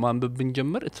አድ ማንበብ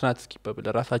ብንጀምር it's not skippable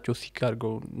ራሳቸው ሲክ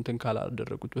አድርገው እንትን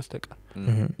ካላደረጉት በስተቀር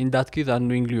in that case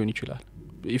annoying ሊሆን ይችላል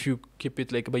if you keep it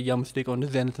like በየ5 ደቂቃው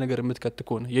እንደዚህ አይነት ነገር የምትከት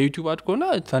ከሆነ የዩቲዩብ አድ ከሆነ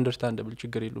it's understandable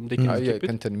ችግር የለውም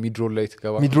content midroll ላይ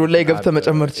ተገባ midroll ላይ ገብተህ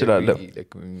መጨመር ትችላለህ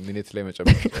ሚኒት ላይ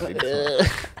መጨመር ትችላለህ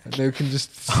you can just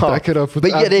stack it up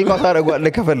በየደቂቃው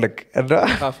ታደርጓለህ ከፈለክ እና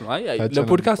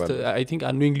ለፖድካስት I think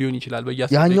annoying ሊሆን ይችላል በየ10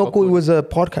 ደቂቃው ያኛው እኮ was a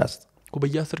podcast እኮ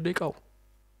በየ10 ደቂቃው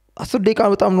 10 ደቂቃ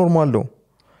በጣም ኖርማል ነው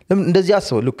ለምን እንደዚህ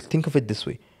አስበው look think of it this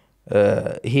way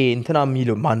ይሄ እንትና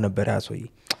የሚለው ማን ነበር ያ ሰውዬ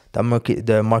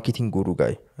the marketing guru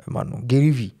guy man no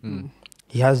Gary V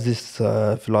he has this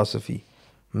philosophy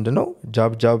ምንድነው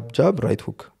jab right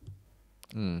hook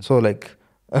so like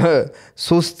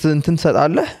ሶስት እንትን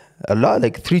ሰጣለህ አላ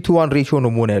like 3-to-1 ratio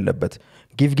ነው መሆን ያለበት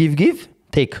give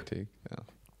take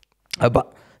አባ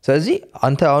ስለዚህ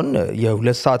አንተ አሁን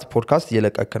የ2 ሰዓት ፖድካስት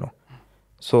እየለቀክ ነው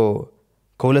so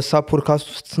ከ2 ሰዓት ፖድካስት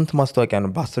ውስጥ ስንት ማስታወቂያ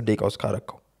ነው በ10 ደቂቃ ውስጥ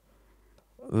ካረከው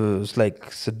it's like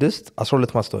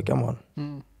 12 ማስታወቂያ ማለት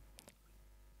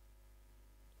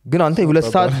ግን አንተ የ2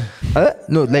 ሰዓት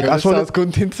no like 12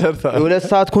 ኮንቴንት ሰርተሃል የ2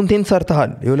 ሰዓት ኮንቴንት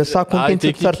ሰርተሃል የ2 ሰዓት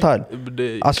ኮንቴንት ሰርተሃል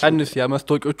ቀንስ ያ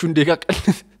ማስታወቂያዎቹ እንደጋ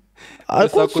ቀንስ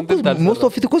most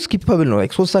of it እኮ skippable ነው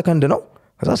like 3 ሰከንድ ነው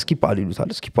ከዛ skip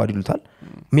አድርጉታል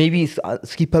maybe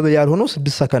skippable ያልሆነው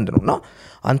 6 ሰከንድ ነውና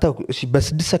አንተ እሺ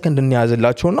በ6 ሰከንድ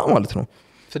እንያዝላቸውና ማለት ነው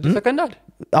 6 ሰከንድ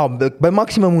አለ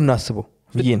በማክሲመሙ እናስበው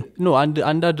ይሄ ነው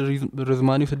አንድ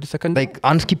ርዝማኔው 6 ሰከንድ like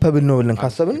unskippable ነው ብለን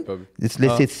ካሰብን let's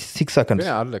say 6 seconds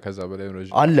አለ ከዛ በላይ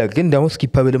ነው አለ ግን ደግሞ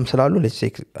skippableም ስላሉ let's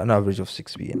say an average of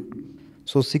 6 bn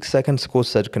so 6 seconds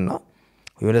ከወሰድክና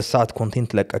የሆነ ሰዓት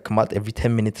ኮንቴንት ለቀክ ማለት every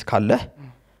 10 minutes ካለ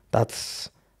that's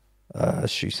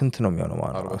እሺ ስንት ነው የሚሆነው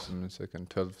ማለት ነው 48 seconds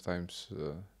 12 times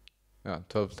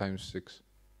 12 times 6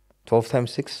 12 times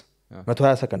 6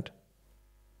 120 seconds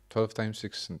 12 times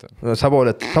 6 እንት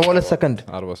 72 ሰከንድ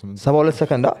 72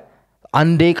 ሰከንድ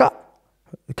አንድ ደቂቃ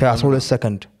ከ12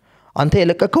 ሰከንድ አንተ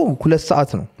የለቀከው 2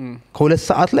 ሰዓት ነው ከ2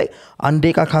 ሰዓት ላይ አንድ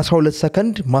ደቂቃ ከ12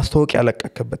 ሰከንድ ማስታወቂያ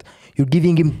ያለቀከበት you're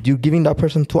giving that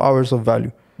person 2 hours of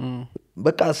value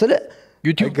በቃ ስለ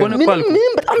ዩቲዩብ ከሆነ እኮ አልኩ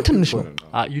ምን በጣም ትንሽ ነው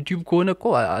ዩቲዩብ ከሆነ እኮ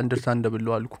አንደርስታንደብል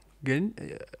ነው አልኩ ግን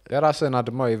የራስህን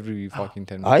አድማ ኤቭሪ ፋኪንግ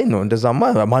 10 አይ ነው እንደዛማ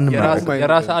ማንም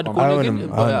የራስህ አድ ከሆነ ግን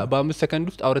በ5 ሰከንድ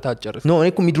ውስጥ አውርታ አጨርስ ነው እኔ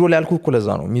እኮ ሚድሮል ያልኩ እኮ ለዛ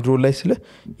ነው ሚድሮል ላይ ስለ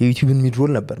የዩቲዩብን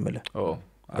ሚድሮል ነበር ማለት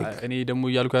እኔ ደግሞ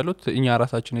እያልኩ ያሉት እኛ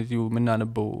ራሳችን እዚሁ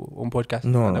የምናነበው ኦን ፖድካስት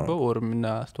እናነበው ኦር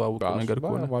የምናስተዋውቀው ነገር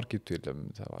ከሆነ ማርኬቱ የለም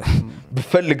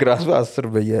ብፈልግ ራሱ 10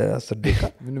 በየ10 ደቂቃ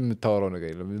ምንም የምታወራው ነገር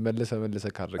የለም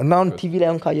መለሰ ካረግ እና አሁን ቲቪ ላይ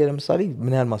አሁን ካየ ለምሳሌ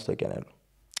ምን ያህል ማስታወቂያ ነው ያለው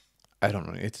I don't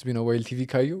know it's been a while TV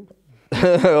ካዩ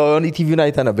ኦን ቲቪ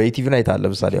ናይት አለ በቲቪ ናይት አለ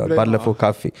ለምሳሌ ባለፈው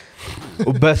ካፌ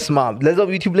በስማ ለዛው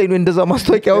ዩቲዩብ ላይ ነው እንደዛ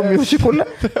ማስታወቂያው የሚወሽኩላ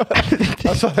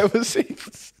አሳይወሲ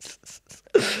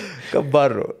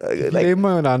ከባድ ነው ለማ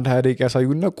አንድ 20 ደቂቃ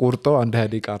ያሳዩና ቆርጠው አንድ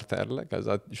 20 ደቂቃ አርታ ያለ ከዛ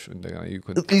እሺ እንደገና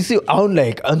ይኩን አሁን ላይ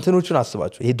እንትኖቹን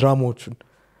አስባቸው ይሄ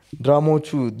ድራማዎቹ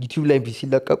ዩቲዩብ ላይ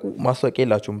ሲለቀቁ ማስታወቂያ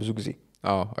የላቸውም ብዙ ጊዜ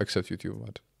except YouTube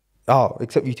ad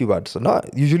except YouTube ads እና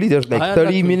usually there's like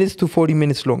 30 minutes to 40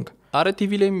 minutes long አረ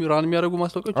ቲቪ ላይ ራን የሚያደርጉ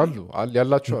ማስታወቂያዎች አሉ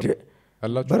ያላችሁ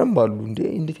በረም ባሉ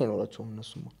እንዴት አይኖራቸውም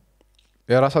እነሱማ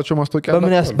የራሳቸው ማስታወቂያ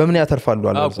በምን ያተርፋሉ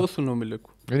አለ እሱ ነው ምልኩ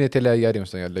ግን የተለያየ አይደል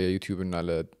መሰለኝ ለዩቲዩብ እና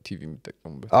ለቲቪ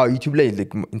የሚጠቀሙበት ዩቲዩብ ላይ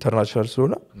ኢንተርናሽናል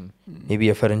ስለሆነ ሜቢ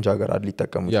የፈረንጅ ሀገር አለ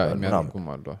ሊጠቀሙ ይችላል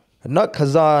ምናምን እና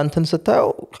ከዛ እንትን ስታየው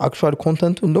አክቹዋሊ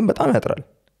ኮንተንቱ እንደውም በጣም ያጥራል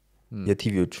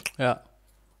የቲቪዎቹ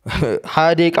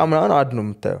 20 ደቂቃ ምናምን አድ ነው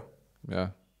የምታየው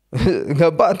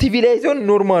ገባ ቲቪ ላይ ሲሆን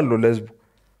ኖርማል ነው ለህዝቡ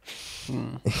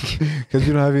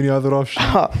ከዚህ ነው having other option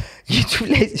ዩቲዩብ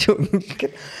ላይ ሲሆን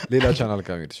ሌላ ቻናል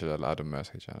ካሚ ትችላል አድም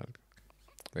ያሳይ ቻናል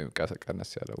ወይም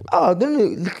ቀነስ ያለው ግን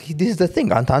this is the thing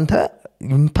አንተ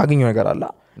የምታገኘው ነገር አለ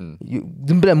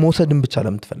ዝም ብለህ መውሰድን ብቻ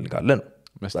ለምትፈልጋለህ ነው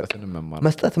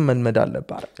መስጠትን መልመድ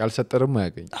አለብህ ያልሰጠርም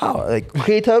አያገኝ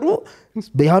ክሬተሩ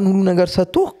በያን ሁሉ ነገር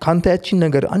ሰጥቶ ካንተ ያቺን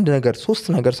ነገር አንድ ነገር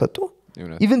 3 ነገር ሰጥቶ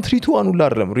even 3 to 1 ሁሉ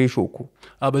አይደለም ሬሽዮ እኮ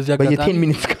በዚህ አጋጣሚ በየ10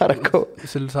 ሚኒትስ ካረከው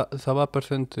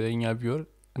 70% የኛ ቪወር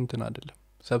እንትን አይደለም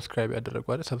ሰብስክራይብ ያደረጉ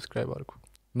አይደል ሰብስክራይብ አድርጉ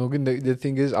no ግን the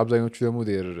thing is አብዛኞቹ ደግሞ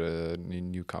they're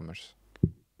newcomers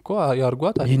እኮ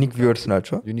ያርጓት ዩኒክ ቪወርስ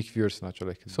ናቸው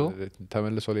like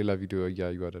ተመልሶ ሌላ ቪዲዮ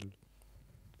ያዩ አይደል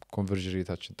ኮንቨርዥን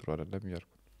ሬታችን ጥሩ አይደለም ያርኩ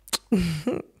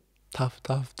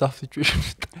ታፍ ሲቹዌሽን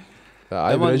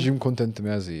አይብራጂም ኮንተንት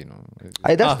መያዝ ነው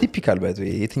አይዳስ ቲፒካል ባይ ዘ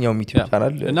የትኛው ዩቲዩብ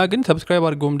ቻናል እና ግን ሰብስክራይብ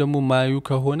አድርገውም ደግሞ ማዩ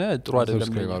ከሆነ ጥሩ አይደለም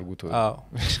ሰብስክራይብ አድርጉት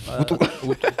ውጡ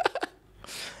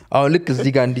አሁን ልክ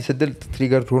እዚህ ጋር እንዲሰደል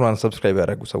ትሪገር ሆኖ አንሰብስክራይብ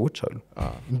ያደረጉ ሰዎች አሉ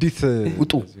እንዴት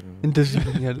ውጡ እንደዚህ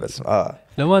ያለስ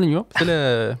ለማንኛውም ስለ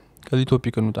ከዚህ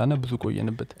ቶፒክ እንውጣና ብዙ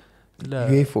ቆየንበት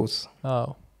ዩኤፎስ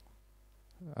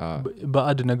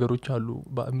ባዕድ ነገሮች አሉ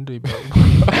ምንድነው ይባላል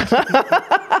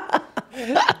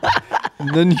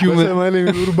ነን ሂውመን ሰማይ ላይ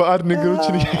የሚኖሩ ባዕድ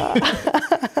ነገሮችን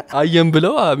አየን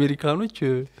ብለው አሜሪካኖች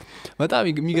በጣም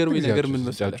የሚገርመኝ ነገር ምን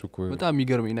መሰለህ በጣም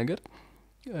የሚገርመኝ ነገር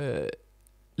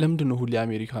ለምንድነው ሁሉ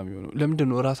አሜሪካ የሚሆነው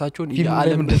ለምንድነው ራሳቸውን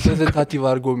የዓለም ሪፕሬዘንታቲቭ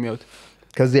አድርገው የሚያዩት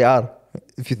cuz they are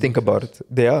if you think about it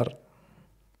they are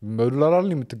በዶላር አለ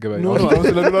የምትገባኝ አሁን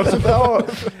ስለ ዶላር ስታው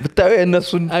ብታዩ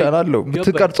እነሱን ቻናል ነው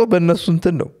የምትቀርጾ በእነሱ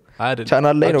እንትን ነው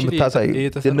ቻናል ላይ ነው የምታሳዩ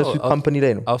የነሱ ካምፓኒ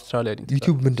ላይ ነው አውስትራሊያ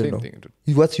ዩቲዩብ ምንድነው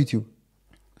what's YouTube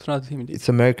it's not the same it's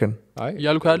American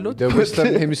ያልኩ ያለው the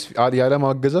western hemisphere ያለም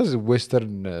አገዛዝ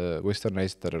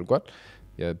westernized ተደርጓል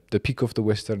the peak of the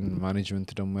western management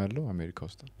ደግሞ ያለው አሜሪካ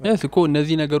ውስጥ yes እኮ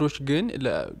እነዚህ ነገሮች ግን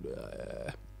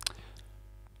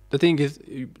the thing is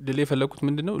delay ፈለኩት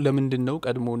ምንድነው ለምንድነው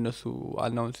ቀድሞ እነሱ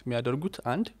አናውንስ የሚያደርጉት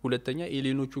አንድ ሁለተኛ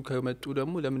ኤሊኖቹ ከመጡ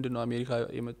ደግሞ ለምንድነው አሜሪካ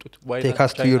የመጡት take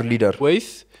us to your leader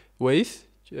ወይስ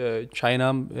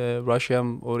ቻይናም ራሺያም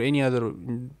or any other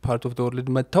part of the world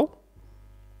መጣው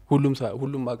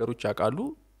ሁሉም ሀገሮች ያቃሉ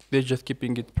they just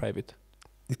keeping it private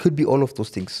it could be all of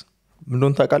those things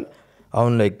ምንድነው ታቃል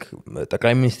አሁን like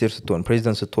ጠቅላይ ሚኒስትር ስትሆን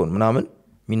ፕሬዚዳንት ስትሆን ምናምን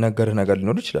የሚናገር ነገር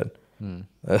ሊኖር ይችላል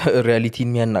ሪያሊቲን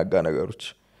የሚያናጋ ነገሮች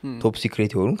ቶፕ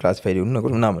ሲክሬት የሆኑ ክላሲፋይድ የሆኑ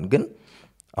ነገሮች ምናምን ግን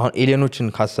አሁን ኤሊየኖችን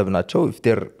ካሰብናቸው if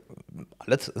they're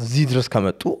ማለት እዚህ ድረስ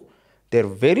ከመጡ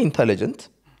they're very intelligent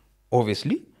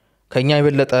obviously ከኛ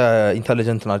የበለጠ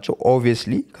ኢንተለጀንት ናቸው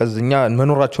obviously ከዚህኛ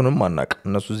መኖራቸውንም ማናቅ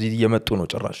እነሱ እዚህ እየመጡ ነው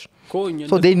ጭራሽ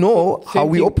so they know how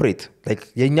we operate like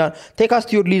የኛ take us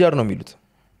to your leader ነው የሚሉት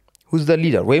who's the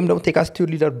leader ወይም ደግሞ take us to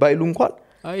your leader ባይሉ እንኳን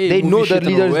they know the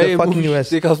leader is the fucking US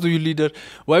take us to your leader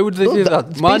why would they say that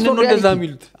ማን ነው እንደዛ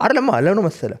የሚሉት አይደለም ለምን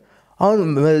መሰለ አሁን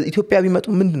ኢትዮጵያ ቢመጡ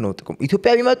ምንድነው ጥቅም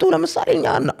ኢትዮጵያ ቢመጡ ለምሳሌ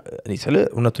እኔ ስለ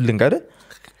እውነቱን ልንገር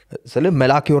ስለ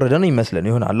መልአክ የወረደ ነው ይመስለን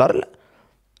ይሆናል አይደል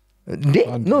እንዴ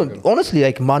no honestly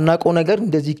like ማናቀው ነገር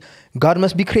እንደዚህ god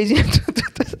must be crazy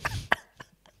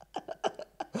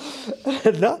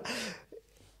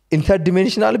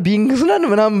ኢንተርዲሜንሽናል ቢንግስ ነን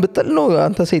ምናምን ብትል ነው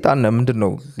አንተ ሰይጣን ነህ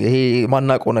ምንድነው ይሄ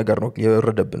ማናቀው ነገር ነው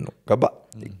የወረደብን ነው ገባ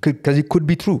ከዚህ could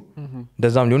be true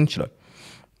እንደዛም ሊሆን ይችላል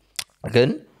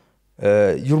ግን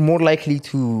you're more likely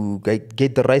to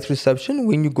get the right reception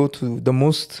when you go to the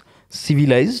most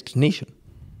civilized nation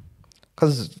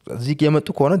cuz እዚህ የመጡ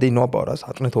ከሆነ they know about us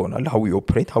አጥንተውናል how we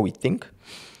operate how we think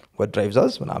what drives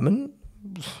us ምናምን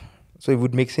so it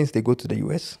would make sense they go to the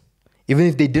US even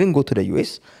if they didn't go to the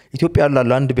US ኢትዮጵያ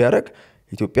ላንድ ቢያረግ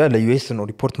ኢትዮጵያ ለዩኤስ ነው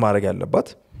ሪፖርት ማድረግ ያለባት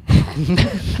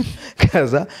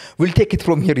ከዛ we'll take it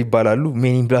from here ይባላሉ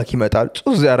men in black ይመጣሉ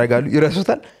ጹዝ ያረጋሉ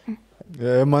ይረሱታል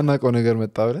የማናቀው ነገር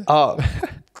መጣ ብለ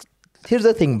here's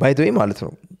the thing by the way ማለት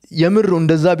ነው የምር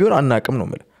እንደዛ ቢሆን አናቅም ነው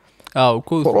ማለት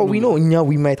for all we know እኛ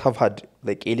we might have had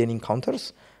like alien encounters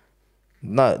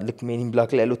not like men in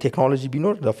black ላይ ያለው ቴክኖሎጂ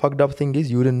ቢኖር the fucked up thing is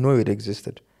you wouldn't know it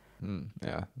existed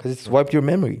yeah because it's wiped your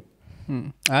memory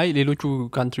አይ ሌሎቹ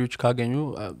ካንትሪዎች ካገኙ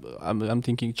I'm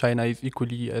thinking China is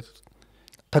equally as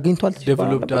ተገኝቷል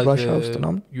developed as ራሻ ውስጥ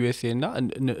ነው USA እና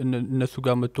እነሱ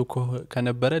ጋር መጥቶ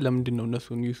ከነበረ ለምንድን ነው እነሱ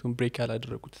ኒውሱን ብሬክ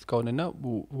ያላደረጉት እስካሁንና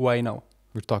why now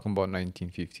we're talking about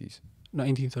 1950s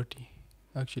 1930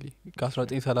 actually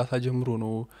ከ1930 ጀምሮ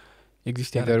ነው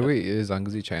ኤግዚስት either way እዛን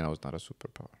ጊዜ China was not a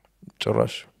superpower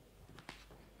ጭራሽ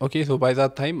okay so by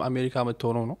that time አሜሪካ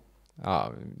መጥቶ ነው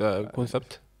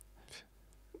ኮንሰፕት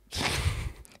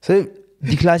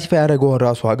ዲክላሲፋይ ያደረገው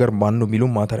ራሱ ሀገር ማን ነው የሚለው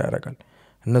ማተር ያደርጋል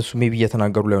እነሱ ሜቢ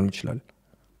እየተናገሩ ላይሆን ይችላል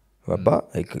ባባ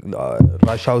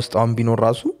ራሻ ውስጥ አሁን ቢኖር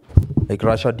ራሱ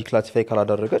ራሻ ዲክላሲፋይ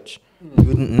ካላደረገች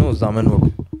ነው እዛ መኖሩ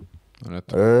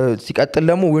ሲቀጥል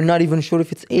ደግሞ we're not even sure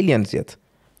if it's aliens yet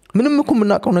ምንም እኮ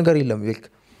የምናውቀው ነገር የለም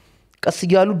ቀስ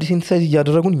እያሉ ዲሴንቲሳይዝ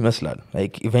እያደረጉን ይመስላል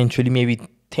like eventually maybe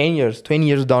 10 years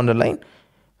 20 years down the line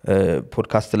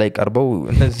ፖድካስት ላይ ቀርበው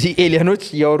እነዚህ ኤሊያኖች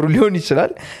ያወሩ ሊሆን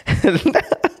ይችላል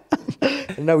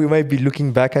እና we might be looking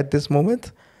back at this moment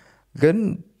ግን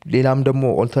ሌላም ደግሞ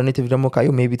alternative ደግሞ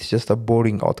ካየው maybe it's just a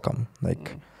boring outcome like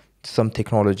some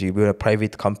technology with a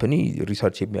private company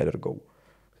research የሚያደርገው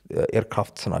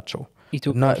aircrafts ናቸው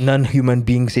non human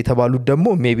beings የተባሉት ደግሞ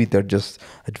maybe they're just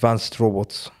advanced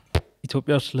robots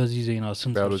ኢትዮጵያ ስለዚህ ዜና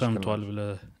ስንት ሰምቷል ብለ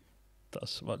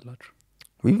ታስባላችሁ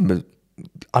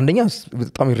አንደኛ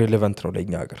በጣም irrelevant ነው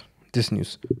ለኛ ሀገር this news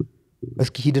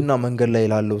እስኪ ሂድና መንገድ ላይ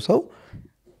ላለው ሰው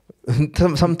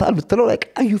ሰምታል ብትለው like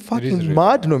are you fucking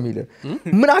mad ነው የሚለው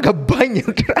ምን አገባኝ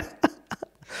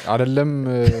አይደለም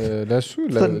ለሱ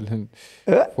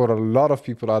for a lot of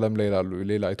people አለም ላይ ላሉ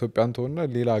ሌላ ኢትዮጵያን ተወና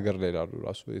ሌላ ሀገር ላይ ላሉ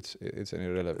ራሱ it's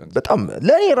irrelevant በጣም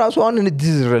ለኔ ራሱ አሁን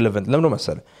this is irrelevant ለምን ነው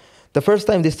መሰለ the first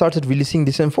time they started releasing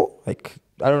this info like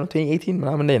I don't know 2018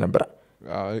 ምናምን ላይ ነበር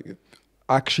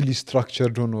actually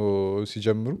structured ሆኖ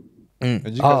ሲጀምሩ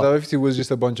እንጂ ከዛ በፊት it was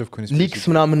just a bunch of conspiracy leaks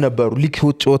ምናምን ነበሩ leaks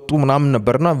ወጡ ምናምን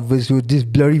ነበርና this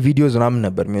blurry videos ምናምን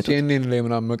ነበር የሚወጡ CNN ላይ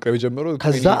ምናምን መቅረብ ጀመረው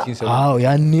ከዛ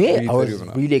ያኔ I was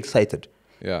really excited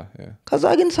yeah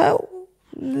ከዛ ግን ሳይው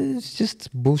it's just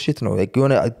bullshit ነው like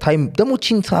የሆነ time ደግሞ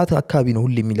ቺን ሰዓት አካባቢ ነው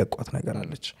ሁሌ የሚለቋት ነገር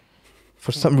አለች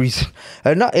for some reason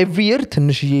እና every year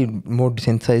ትንሽዬ more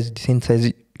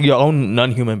desensitized ያውን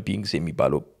non human beings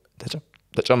የሚባለው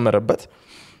ተጨመረበት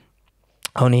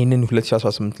አሁን ይሄንን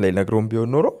 2018 ላይ ነግሮም ቢሆን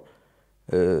ኖሮ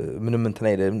ምንም እንትን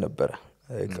አይደለም ነበር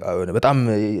በጣም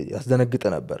ያስደነግጠ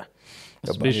ነበር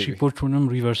ስፔስሺፖቹንም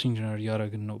ሪቨርስ ኢንጂነር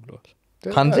ያረግን ነው ብለዋል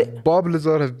ካንዜ Bob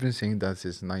Lazar have been saying that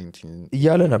since 19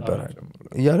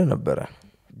 እያለ ነበር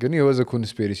ግን he was a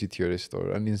conspiracy theorist or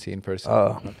an insane person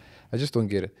I just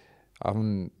don't get it አሁን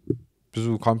ብዙ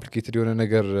ኮምፕሊኬትድ የሆነ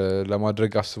ነገር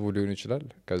ለማድረግ አስቦ ሊሆን ይችላል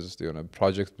ከዚህ የሆነ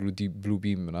ፕሮጀክት ብሉ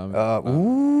ቢም ምናምን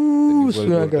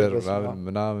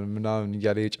ምናምን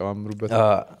እያለ የጨማምሩበት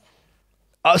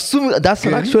እሱም that's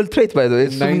an actual trait by the way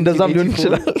እሱም እንደዛም ሊሆን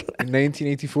ይችላል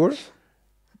 1984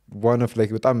 one of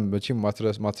like በጣም መቼም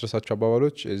ማትረሳቸው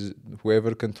አባባሎች is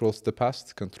whoever controls the past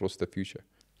controls the future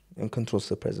and controls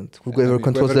the present whoever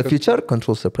controls the future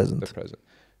controls the present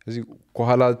እዚህ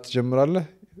ከኋላ ትጀምራለህ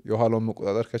የኋላውን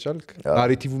መቆጣጠር ከቻልክ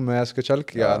ናሬቲቭን መያዝ ከቻልክ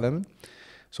ያለምን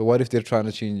so what if they're trying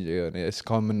to change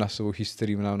እስካሁን የምናስበው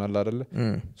history ምናምን አለ አይደለ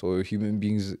so human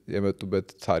beings የመጡበት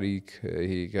ታሪክ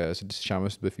ይሄ ከ6000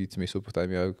 ዓመት በፊት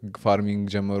ሜሶፖታሚያ ፋርሚንግ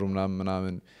ጀመሩ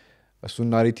ምናምን እሱን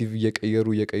ናሬቲቭ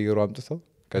እየቀየሩ አምጥተው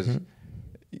ከዚህ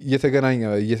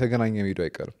እየተገናኘ ሄዱ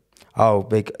አይቀርም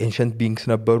በቃ ancient beings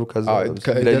ነበሩ ከዛ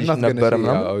civilization ነበር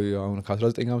ምናምን አሁን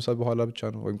ከ1950 በኋላ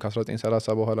ብቻ ነው ወይም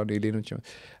ከ1930 በኋላ ነው ኤሊየኖች I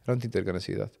don't think they're going to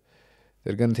say that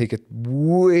they're going to take it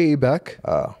way back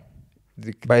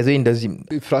by the way እንደዚህ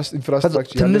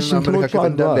infrastructure ትንሽ እንትኖቹ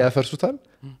እንዳለ ያፈርሱታል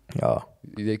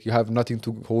you have nothing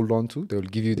to hold on to they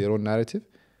will give you their own narrative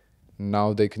now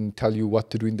they can tell you what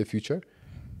to do in the future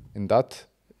in that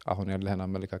አሁን ያለህን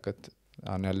አመለካከት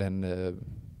አሁን ያለህን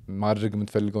ማድረግ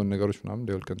የምትፈልገውን ነገሮች ምናምን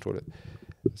they will control it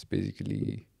it's basically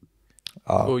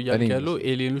ያለው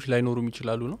ኤሊየኖች ላይኖሩም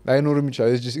ይችላሉ ነው ላይኖሩም ይችላሉ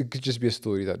it could just be a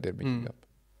story that they're making up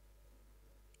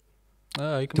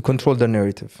to control the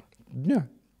narrative yeah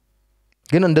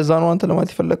ግን እንደዛ ነው አንተ ለማለት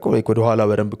ይፈልከው ወይ ወደ ኋላ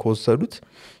በደንብ ከወሰዱት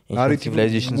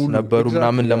civilization ነበሩ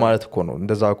ምናምን ለማለት እኮ ነው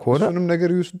እንደዛ ከሆነ ምንም ነገር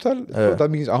ይወስዱታል that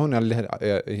means አሁን ያለ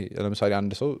ለምሳሌ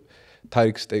አንድ ሰው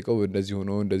ታሪክ ስጠይቀው እንደዚህ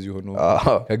ሆኖ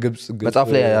ከግብጽ መጽሐፍ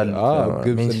ላይ ያለ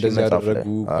ግብጽ እንደዚህ ያደረጉ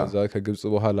ከዛ ከግብጽ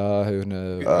በኋላ የሆነ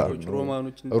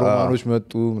ሮማኖች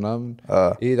መጡ ምናምን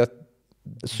ይሄ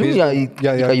እሱ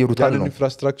ያቀይሩታል ነው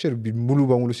ኢንፍራስትራክቸር ሙሉ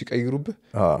በሙሉ ሲቀይሩብህ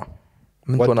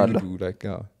ምን ትሆናለህ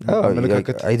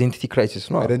identity crisis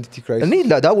ነው እኔ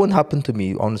that won't happen to me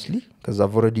honestly because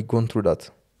I've already gone through that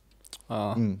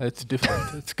it's different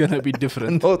it's going to be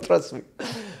different no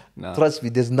trust me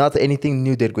there's not anything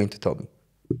new they're going to tell me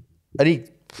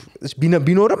it's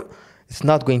binoram it's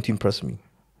not going to impress me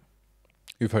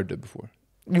you've heard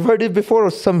it before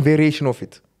or some variation of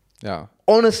it yeah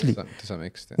honestly to some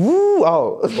extent wow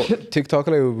TikTok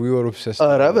like we were obsessed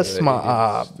አረበስማ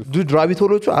dude rabbit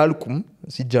hole አልቁም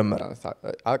ሲጀመር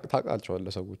ታቃልቻለሁ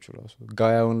ለሰዎቹ ራሱ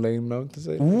ጋያ ኦንላይን ምናምን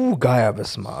ተሰይ ጋያ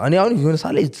በስማ እኔ አሁን የሆነ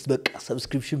ሳለ በቃ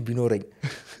ሰብስክሪፕሽን ቢኖረኝ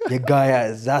የጋያ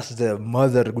that's the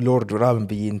mother lord ራብን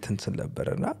ብዬ እንትን ስል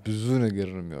ነበርና ብዙ ነገር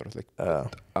ነው የሚያወሩት like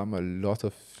I'm a lot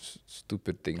of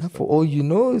stupid things for all you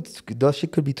know that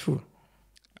shit could be true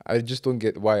I just don't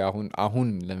get why አሁን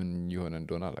ለምን ይሆነ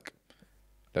እንደሆነ አላውቅም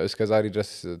እስከዛሬ ድረስ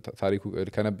ታሪኩ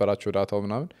ከነበራቸው ዳታው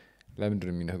ምናምን ለምንድን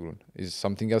ነው የሚነግሩን is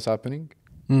something else happening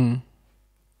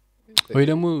ወይ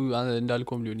ደግሞ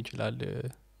እንዳልኩም ሊሆን ይችላል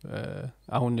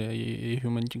አሁን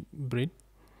የሂውመን ብሬን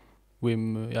ወይም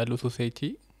ያለው ሶሳይቲ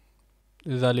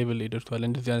እዛ ሌቭል ላይ ደርሷል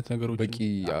እንደዚህ አይነት ነገሮች በቂ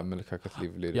አመለካከት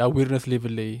ሌቭል ላይ አዌርነስ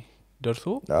ሌቭል ላይ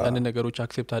ደርሶ ያን ነገሮች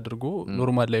አክሴፕት አድርጎ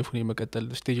ኖርማል ላይፉን የመቀጠል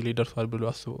ስቴጅ ላይ ደርሷል ብሎ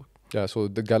አስበው yeah so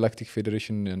the galactic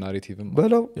federation narrative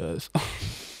በለው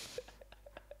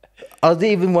are they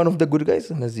even one of the good guys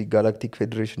እነዚህ galactic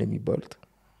federation የሚባሉት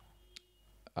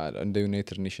እንደ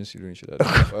ዩናይትድ ኔሽንስ ሊሆን ይችላል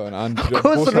አንድ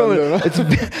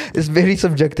it's very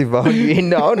subjective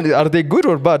አሁን are they good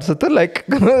or bad ስትል like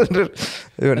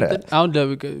አሁን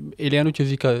ኤሊያኖች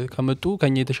እዚህ ከመጡ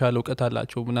ከኛ የተሻለ እውቀት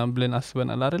አላቸው ምናምን ብለን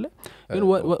አስበናል አይደለ ግን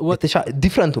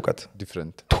different እውቀት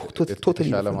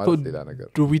totally ማለት ሌላ ነገር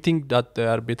do we think that they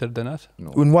are better than us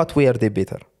in what way are they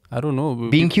better I don't know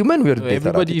being human we're better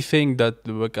everybody is saying that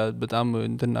በቃ በጣም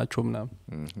እንትናቸው ምናምን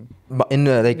in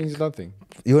like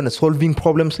you know solving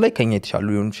problems like ከኛ የተሻሉ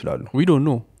ሊሆኑ ይችላሉ we don't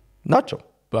know ናቸው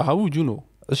but how would you know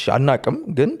እሺ አናቅም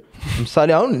ግን ምሳሌ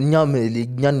አሁን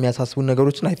እኛን የሚያሳስቡ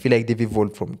ነገሮችን I feel like they've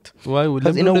evolved from it why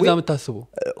ለምን እንደዛ የምታስበው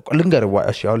ልንገር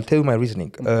እሺ I'll tell you my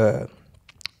reasoning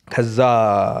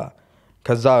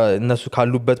ከዛ እነሱ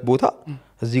ካሉበት ቦታ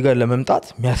እዚህ ጋር ለመምጣት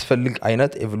የሚያስፈልግ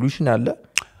አይነት evolution አለ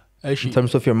in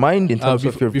terms of your mind in terms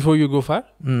of your before you go far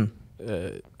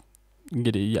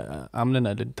እንግዲህ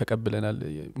አምነናል ተቀበለናል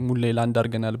ሙሉ ላይ ላንድ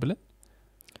አድርገናል ብለን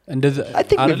እንደዛ I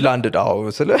think we've landed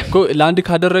ላንድ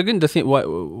ካደረግን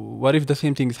what if the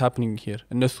same thing is happening here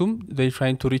እነሱም they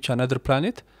trying to reach another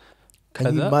planet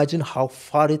can you imagine how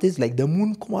far it is like the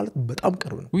moon ማለት በጣም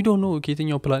ቅርብ ነው we don't know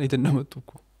ከየትኛው ፕላኔት እንደመጡ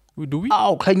እኮ do we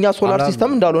ከኛ ሶላር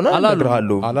ሲስተም እንዳልሆነ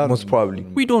እነግርሃለሁ most probably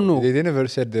we don't know they never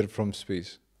said they're from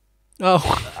space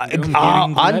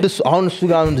አንድ አሁን እሱ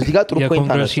ጋር እዚህ ጋር ጥሩ ፖይንት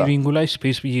አነሳ የኮንግረሲቪንጉ ላይ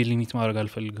ስፔስ ብዬ ሊሚት ማድረግ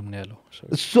አልፈልግም ነው ያለው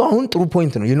እሱ አሁን ጥሩ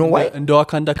ፖይንት ነው you know why እንደ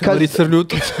ዋካንዳ ከመሬት ስር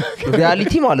ሊወጡ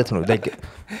reality ማለት ነው like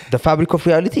the fabric of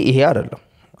reality ይሄ አይደለም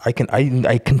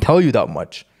I can tell you that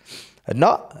much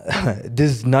እና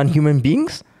these non-human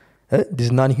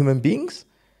beings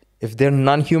if they're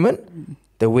non-human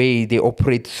the way they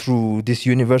operate through this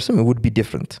universe it would be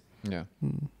different yeah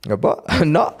ገባ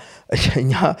እና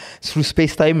እኛ through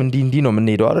space time እንዲ ነው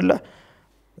የምንሄደው አይደለ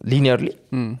linearly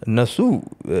እነሱ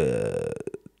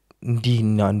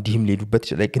እንዲህም ሊሄዱበት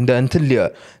ይችላል like እንደ እንትን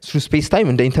through space time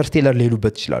እንደ interstellar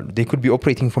ሊሄዱበት ይችላሉ they could be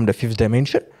operating from the fifth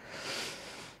dimension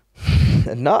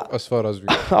እና as far as we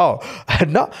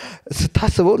እና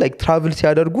ስታስበው like travel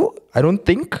ሲያደርጉ I don't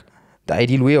think the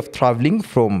ideal way of traveling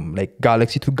from like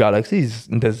galaxy to galaxy is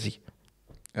እንደዚህ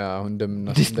አሁን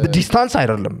the distance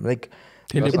አይደለም like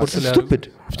it's stupid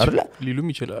አይደለ ሊሉም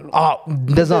ይችላሉ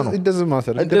እንደዛ ነው it doesn't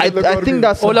matter I think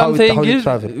that's all I'm saying is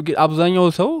አብዛኛው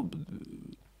ሰው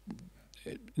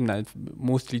እና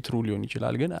mostly true ሊሆን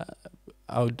ይችላል ግን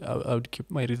I would keep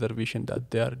my reservation that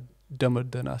they are dumber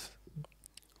than us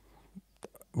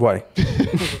why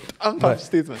I'm tough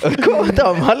statement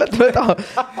በጣም ማለት በጣም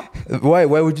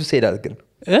why would you say that ግን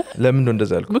ለምን ነው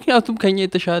እንደዛ ያልኩት ምክንያቱም ከኛ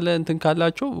የተሻለ እንትን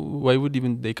ካላቸው why would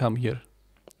even they come here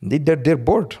they're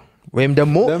bored ወይም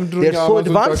ደግሞ they're so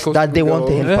advanced that they want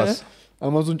to help us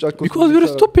Amazon ጫካ because we're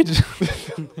stupid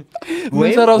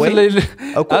ወይ I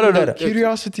don't know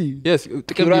curiosity yes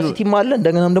curiosity ማለ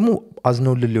እንደገናም ደግሞ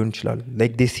አዝነውልን ሊሆን ይችላል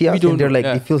like they see us and they're like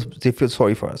they feel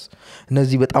sorry for us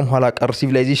እነዚህ በጣም ኋላ ቀር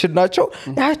civilization ናቸው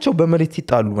ያቸው በመሬት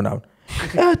ይጣሉ ምናምን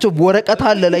ያቸው ወረቀት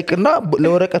አለ like እና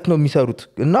ለወረቀት ነው የሚሰሩት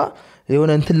እና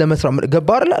የሆነ እንትን ለመስራት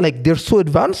ገባርላ like they're so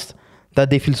advanced that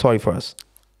they feel sorry for us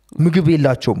ምግብ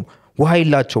የላቸውም ውሃ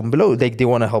የላቸውም ብለው like they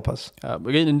want to help us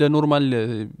again እንደ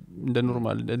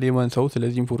ኖርማል ሌማን ሰው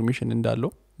ስለዚህ ኢንፎርሜሽን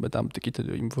እንዳለው በጣም ጥቂት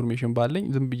ኢንፎርሜሽን ባለኝ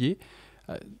ዝም ብዬ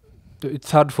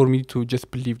it's hard for me to just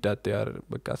believe that they are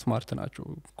በቃ ስማርት ናቸው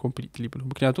completely ብሎ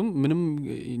ምክንያቱም ምንም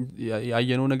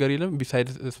ያየነው ነገር የለም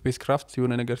besides spacecraft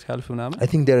የሆነ ነገር ሲያልፍ ምናምን I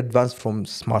think they're advanced from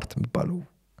smart የሚባለው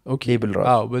okay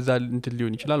አዎ በዛ እንትን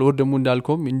ሊሆን ይችላል or ደግሞ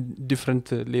እንዳልከውም in different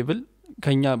level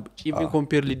ከኛ even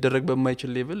compare ሊደረግ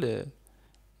በማይችል level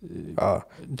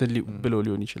ብሎ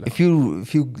ሊሆን ይችላል if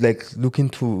you like look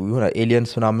into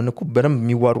aliens ምናምን እኮ በደንብ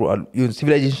የሚዋሩ አሉ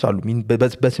civilizations አሉ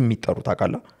በስም የሚጠሩ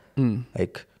ታውቃላ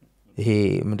like ይሄ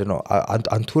ምንድነው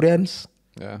Anturians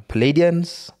Pleiadians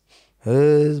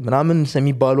ምናምን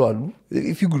የሚባሉ አሉ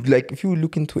if you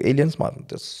look into aliens man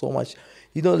there's so much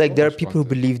you know like there are people who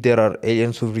believe there are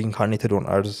aliens who reincarnated on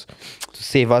earth to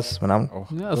save us ምናምን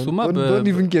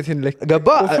don't even get in like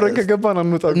ገባ ገባን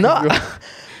አንወጣ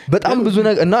በጣም ብዙ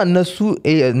ነገር እና እነሱ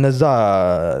እነዛ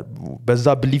በዛ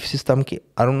belief system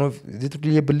I don't know if it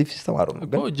really a belief system I don't know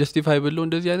but justifiable ነው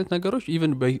እንደዚህ አይነት ነገሮች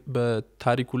even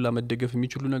በታሪክ ሁላ መደገፍ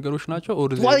የሚችሉ ነገሮች ናቸው or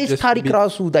just ታሪክ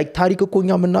ራሱ like ታሪክ እኮ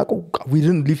እኛ የምናውቀው we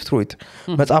didn't live through it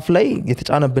መጽሐፍ ላይ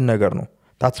የተጫነብን ነገር ነው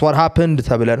that's what happened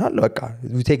ተብለናል በቃ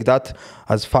we take that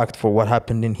as fact for what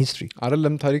happened in history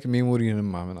አይደለም ታሪክ ሜሞሪንም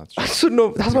ማመናቸው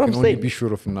that's what I'm saying be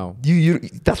sure of now you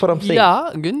that's what I'm saying yeah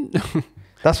ግን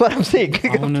that's what I'm saying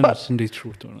አሁንስ እንዴት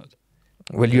truth ነው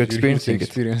well you experiencing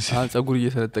it ጸጉር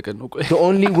እየሰለጠቀን ነው ቆይ the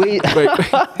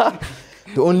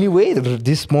only way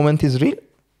this moment is real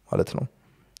ማለት ነው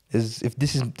is if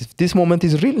this moment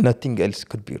is real nothing else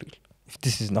could be real if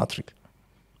this is not real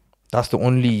that's the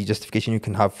only justification you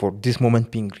can have for this moment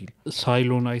being real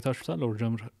ሳይሎን አይታችሁታል or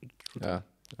ጀምራ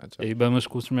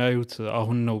በመስኮት የሚያዩት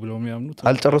አሁን ነው ብለው የሚያምኑት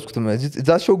አልጨረስኩትም is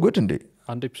that show good እንዴ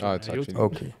አንድ ኤፒሶድ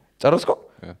okay ጨረስከው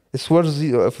it's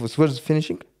worth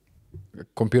finishing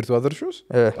compared to other shows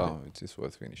it's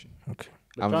worth finishing okay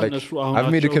I've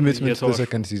made a commitment to the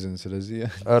second season ስለዚህ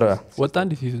አረ ወጣ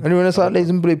አንድ season እኔ ወነሳ ላይ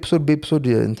ዝም ብሎ ኤፒሶድ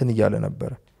እንትን ይያለ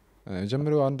ነበር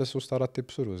ጀምረው አንድ 3-4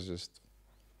 ኤፒሶድ was just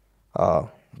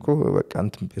እኮ በቃ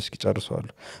እንትን እስኪ ጨርሰዋል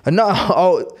እና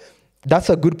that's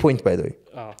a good point by the way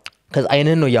cuz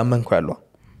አይነህ ነው ያመንኩ ያለው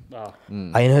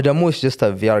አይነህ ደግሞ is just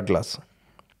a VR glass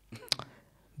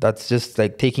that's just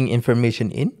like taking information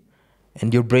in and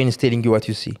your brain is telling you what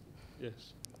you see yes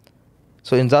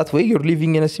so in that way you're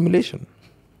living in a simulation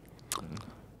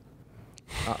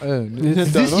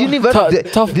this universe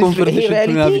tough conversation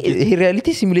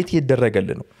reality simulate ይደረጋል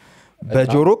ነው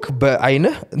በጆሮክ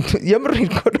በአይነህ የምሬን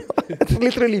ኮድ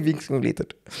literally being simulated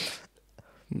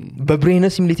በብሬን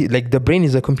simulated like the brain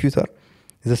is a computer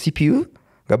is a CPU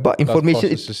ገባ information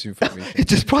it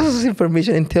just processes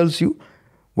information and tells you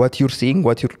what you're seeing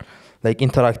what you're like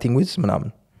interacting with ምናምን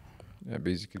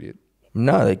basically እና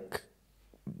like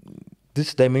this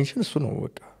dimension እሱ ነው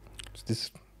በቃ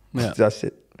that's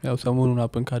it ያው ሰሞኑን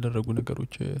አፕን ካደረጉ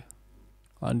ነገሮች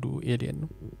አንዱ ኤሊየን ነው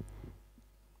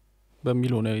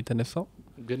በሚለው ነው የተነሳው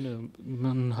ግን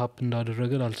ምን ሀፕ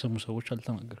እንዳደረገ አልሰሙ ሰዎች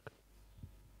አልተናገርኩም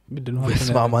ምንድነው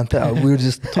በስማማንተ we're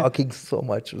just talking so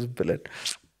much ብለን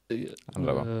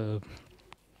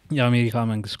የአሜሪካ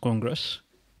መንግስት ኮንግረስ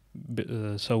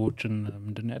ሰዎችን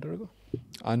ምንድነው ያደረገው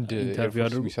አንድ ኢንተርቪው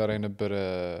አድርጎ ይሰራ የነበረ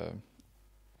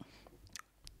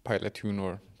ፓይለት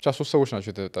ዩኖር ብቻ 3 ሰዎች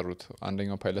ናቸው የተጠሩት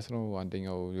አንደኛው ፓይለት ነው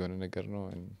አንደኛው የሆነ ነገር ነው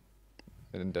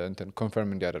እንትን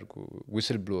ኮንፈርም እንዲያደርጉ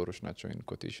ዊስል ብሎወሮች ናቸው in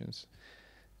quotations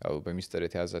ያው በሚስጥር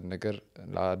የተያዘ ነገር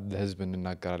ለህዝብ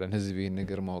እንናገራለን ህዝብ ይሄን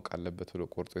ነገር ማወቅ አለበት ብሎ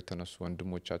ቆርጦ የተነሱ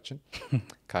ወንድሞቻችን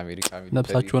ከአሜሪካ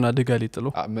ነፍሳቸውን አደጋ ላይ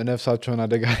ጥለው ነፍሳቸውን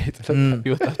አደጋ ላይ ጥለው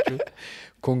ይወጣቸው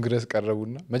ኮንግረስ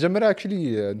ቀረቡና መጀመሪያ actually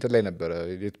እንትን ላይ ነበር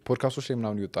ፖድካስቶች ላይ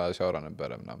ምናምን ይወጣ ሲያወራ ነበር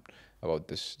ምናምን about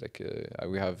this like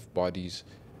we have bodies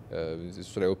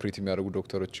እሱ ላይ ኦፕሬት የሚያደርጉ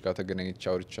ዶክተሮች ጋር ተገናኝቼ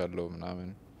አውርቻለሁ ምናምን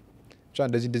ብቻ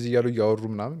እንደዚህ እያሉ ያወሩ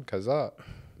ምናምን ከዛ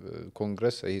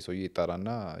ኮንግረስ ይሄ ሰውዬ ይጣራና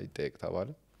ይጠየቅ ተባለ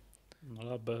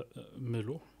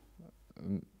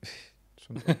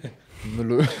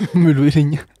ምሉ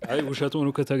ይለኛ አይ ውሸት ሆኖ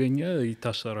ከተገኘ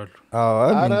ይታሰራሉ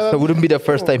so wouldn't be the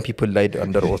first time people lied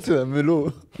under oath ምሉ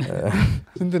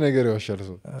እንት ነገር ያሻል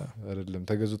ሰው አይደለም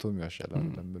ተገዝቶም ያሻል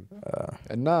አይደለም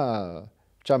እና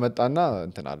ብቻ መጣና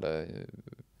እንትን አለ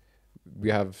we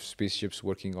have spaceships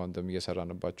working on them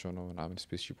እየሰራንባቸው ነው ምናምን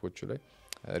spaceshipዎቹ ላይ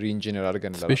re-engineer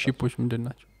አድርገን spaceshipዎች ምንድን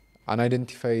ናቸው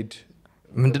unidentified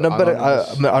ምንድን ነበር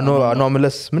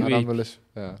anomalous ምን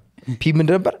ፒ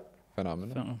ምንድን ነበር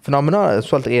phenomena እሱ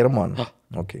አልተቀየረም ማለት ነው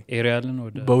ኦኬ ኤሪያልን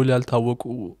ወደ በውል ያልታወቁ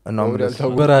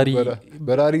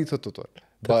በራሪ ተጥቷል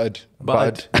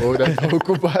ባድ ወደ ታውቁ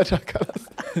ባድ አካላት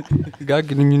ጋር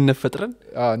ግንኙነት ፈጥረን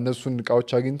እነሱን እቃዎች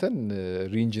አግኝተን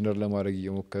ሪ-ኢንጂነር ለማድረግ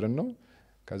እየሞከርን ነው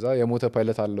ከዛ የሞተ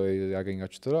ፓይለት አለው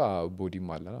ያገኛችሁት ቦዲም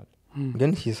አለናል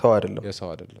ግን የሰው አይደለም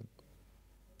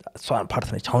እሷን ፓርት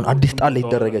ነች አሁን አዲስ ጣል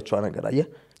ይደረገችው ነገር አየ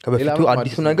ከበፊቱ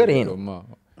አዲሱ ነገር ይሄ ነው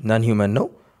ናን ሂውመን ነው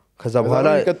ከዛ በኋላ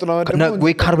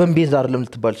ወይ ካርበን ቤዝ አይደለም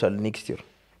ልትባልቻለ ኔክስት ይር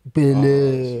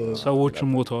ሰዎች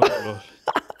ሞተዋል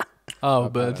አው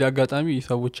በዚህ አጋጣሚ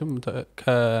ሰዎችም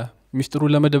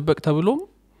ከሚስጥሩን ለመደበቅ ተብሎም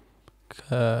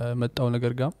ከመጣው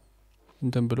ነገር ጋር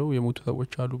እንትን ብለው የሞቱ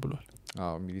ሰዎች አሉ ብሏል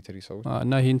ሚሊተሪ ሰዎች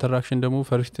እና ይሄ ኢንተራክሽን ደግሞ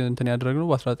ፈርስት እንትን ያደረግነው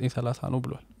በ1930 ነው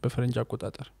ብሏል በፈረንጅ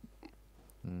አቆጣጠር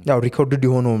ያው ሪኮርድድ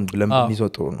የሆነውም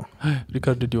ለሚዞጡ ነው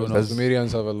ሪኮርድድ የሆነው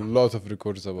Sumerians have a lot of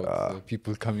records about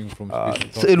people coming from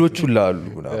space ስዕሎቹ ላሉ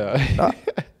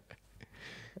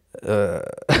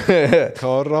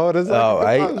ካወራው ረዛ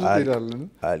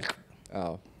አልክ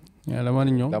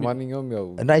ለማንኛውም ያው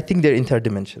and I think they're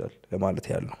interdimensional ለማለት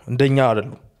ያለው እንደኛ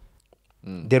አይደለም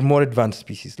they're more advanced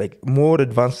species like more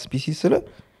advanced species ስለ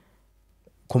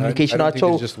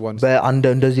ኮሙኒኬሽናቸው በአንድ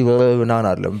እንደዚህ ምናምን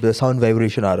አይደለም በሳውንድ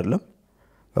ቫይብሬሽን አይደለም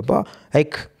ባባ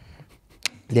like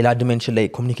ሌላ ዲሜንሽን ላይ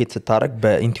ኮሙኒኬት ስታረግ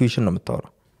በኢንቱዊሽን ነው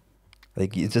የምታወራው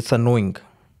like it's annoying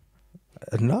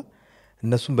እና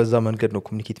እነሱም በዛ መንገድ ነው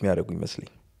ኮሙኒኬት የሚያደርጉ ይመስልኝ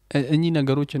እኚህ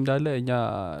ነገሮች እንዳለ እኛ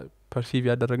ፐርሲቭ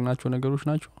ያደረግናቸው ነገሮች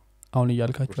ናቸው አሁን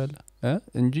እያልካችሁ ያለ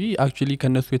እንጂ actually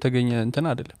ከነሱ የተገኘ እንትን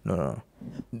አይደለም no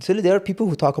so there are people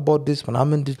who talk about this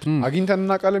ምናምን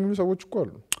አግኝተንና ቃል የሚሉ ሰዎች እኮ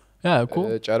አሉ እኮ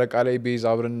ጨረቃ ላይ ቤዝ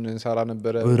አብረን እንሰራ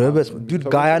ነበር ረበስ ዱድ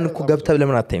ጋያን እኮ ገብተህ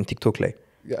ለምን አታይም ቲክቶክ ላይ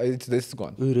it's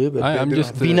gone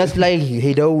ቪነስ ላይ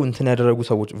ሄደው እንትን ያደረጉ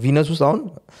ሰዎች ቪነስ ውስጥ አሁን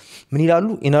ምን ይላሉ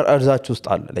ኢነር እርዛቸው ውስጥ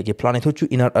አለ like የፕላኔቶቹ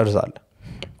ኢነር እርዝ አለ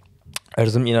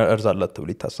እርዝም ኢነር እርዝ አለ ተብሎ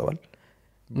ይታሰባል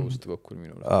በውስጥ በኩል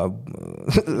ነው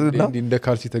እንደ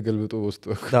ካልሲ ተገልብጦ በውስጥ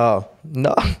በኩል እና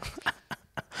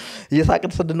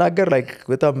የሳቅን ስንናገር like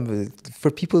በጣም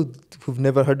for people who've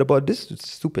never heard about this it's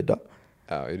stupid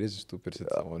it is stupid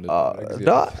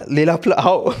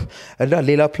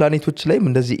ሌላ ፕላኔቶች ላይም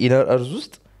እንደዚህ ኢነር እርዝ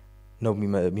ውስጥ ነው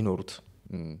የሚኖሩት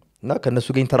እና ከነሱ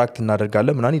ጋር ኢንተራክት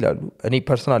እናደርጋለን ምናን ይላሉ እኔ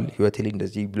ፐርሰናል ህይወቴ ላይ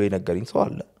እንደዚህ ብሎ የነገረኝ ሰው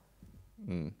አለ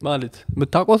ማለት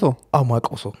ምታቆሰው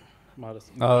ማቆሰው ማለት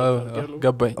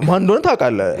ገባኝ ማን እንደሆነ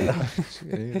ታውቃለህ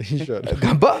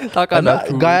ገባ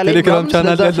ታውቃላችሁ ጋያ ላይ ቴሌግራም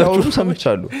ቻናል ያላችሁ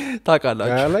ሰምቻለሁ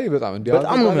ታውቃላችሁ ጋያ ላይ በጣም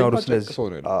በጣም ነው የሚያወሩት ስለዚህ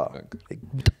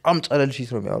በጣም ጸለል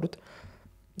ሺት ነው የሚያወሩት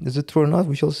is it true or not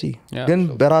we shall see ግን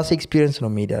በራሴ ኤክስፒሪየንስ ነው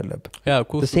መሄድ ያለብህ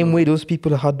the same way those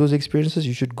people had those experiences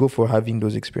you should go for having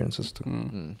those experiences too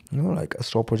you know like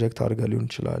astral project አድርገህ ሊሆን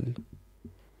ይችላል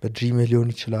በድሪም ሊሆን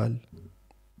ይችላል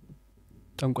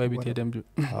ጠንቋይ ቤት ሄደም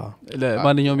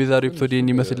ለማንኛውም የዛሬው ኤፒሶድ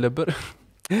ይሄን ይመስል ነበር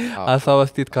ሀሳብ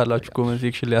አስተያየት ካላችሁ ኮሜንት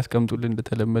ሴክሽን ላይ አስቀምጡልን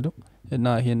እንደተለመደው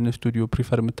እና ይሄን ስቱዲዮ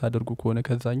ፕሪፈር የምታደርጉ ከሆነ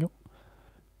ከዛኛው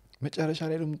መጨረሻ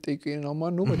ላይ ነው የምትጠይቀኝ ነው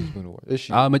ማን ነው ማለት ነው እሺ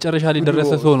መጨረሻ ላይ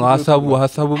ደረሰ ሰው ነው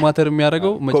ሀሳቡ ማተር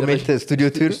የሚያደርገው ኮሜንት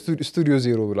ስቱዲዮ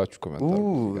 0 ብላችሁ ኮሜንት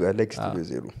like studio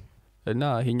 0 እና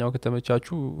ይሄኛው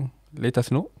ከተመቻችሁ ሌተስ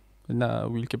ነው እና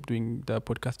we'll keep doing the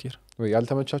podcast here ወይ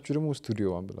ያልተመቻችሁ ደግሞ ስቱዲዮ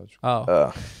 1 ብላችሁ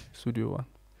ስቱዲዮ 1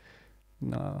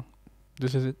 እና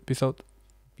this is it peace out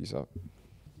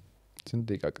ስንት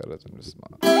ደቂቃ ቀረጽን?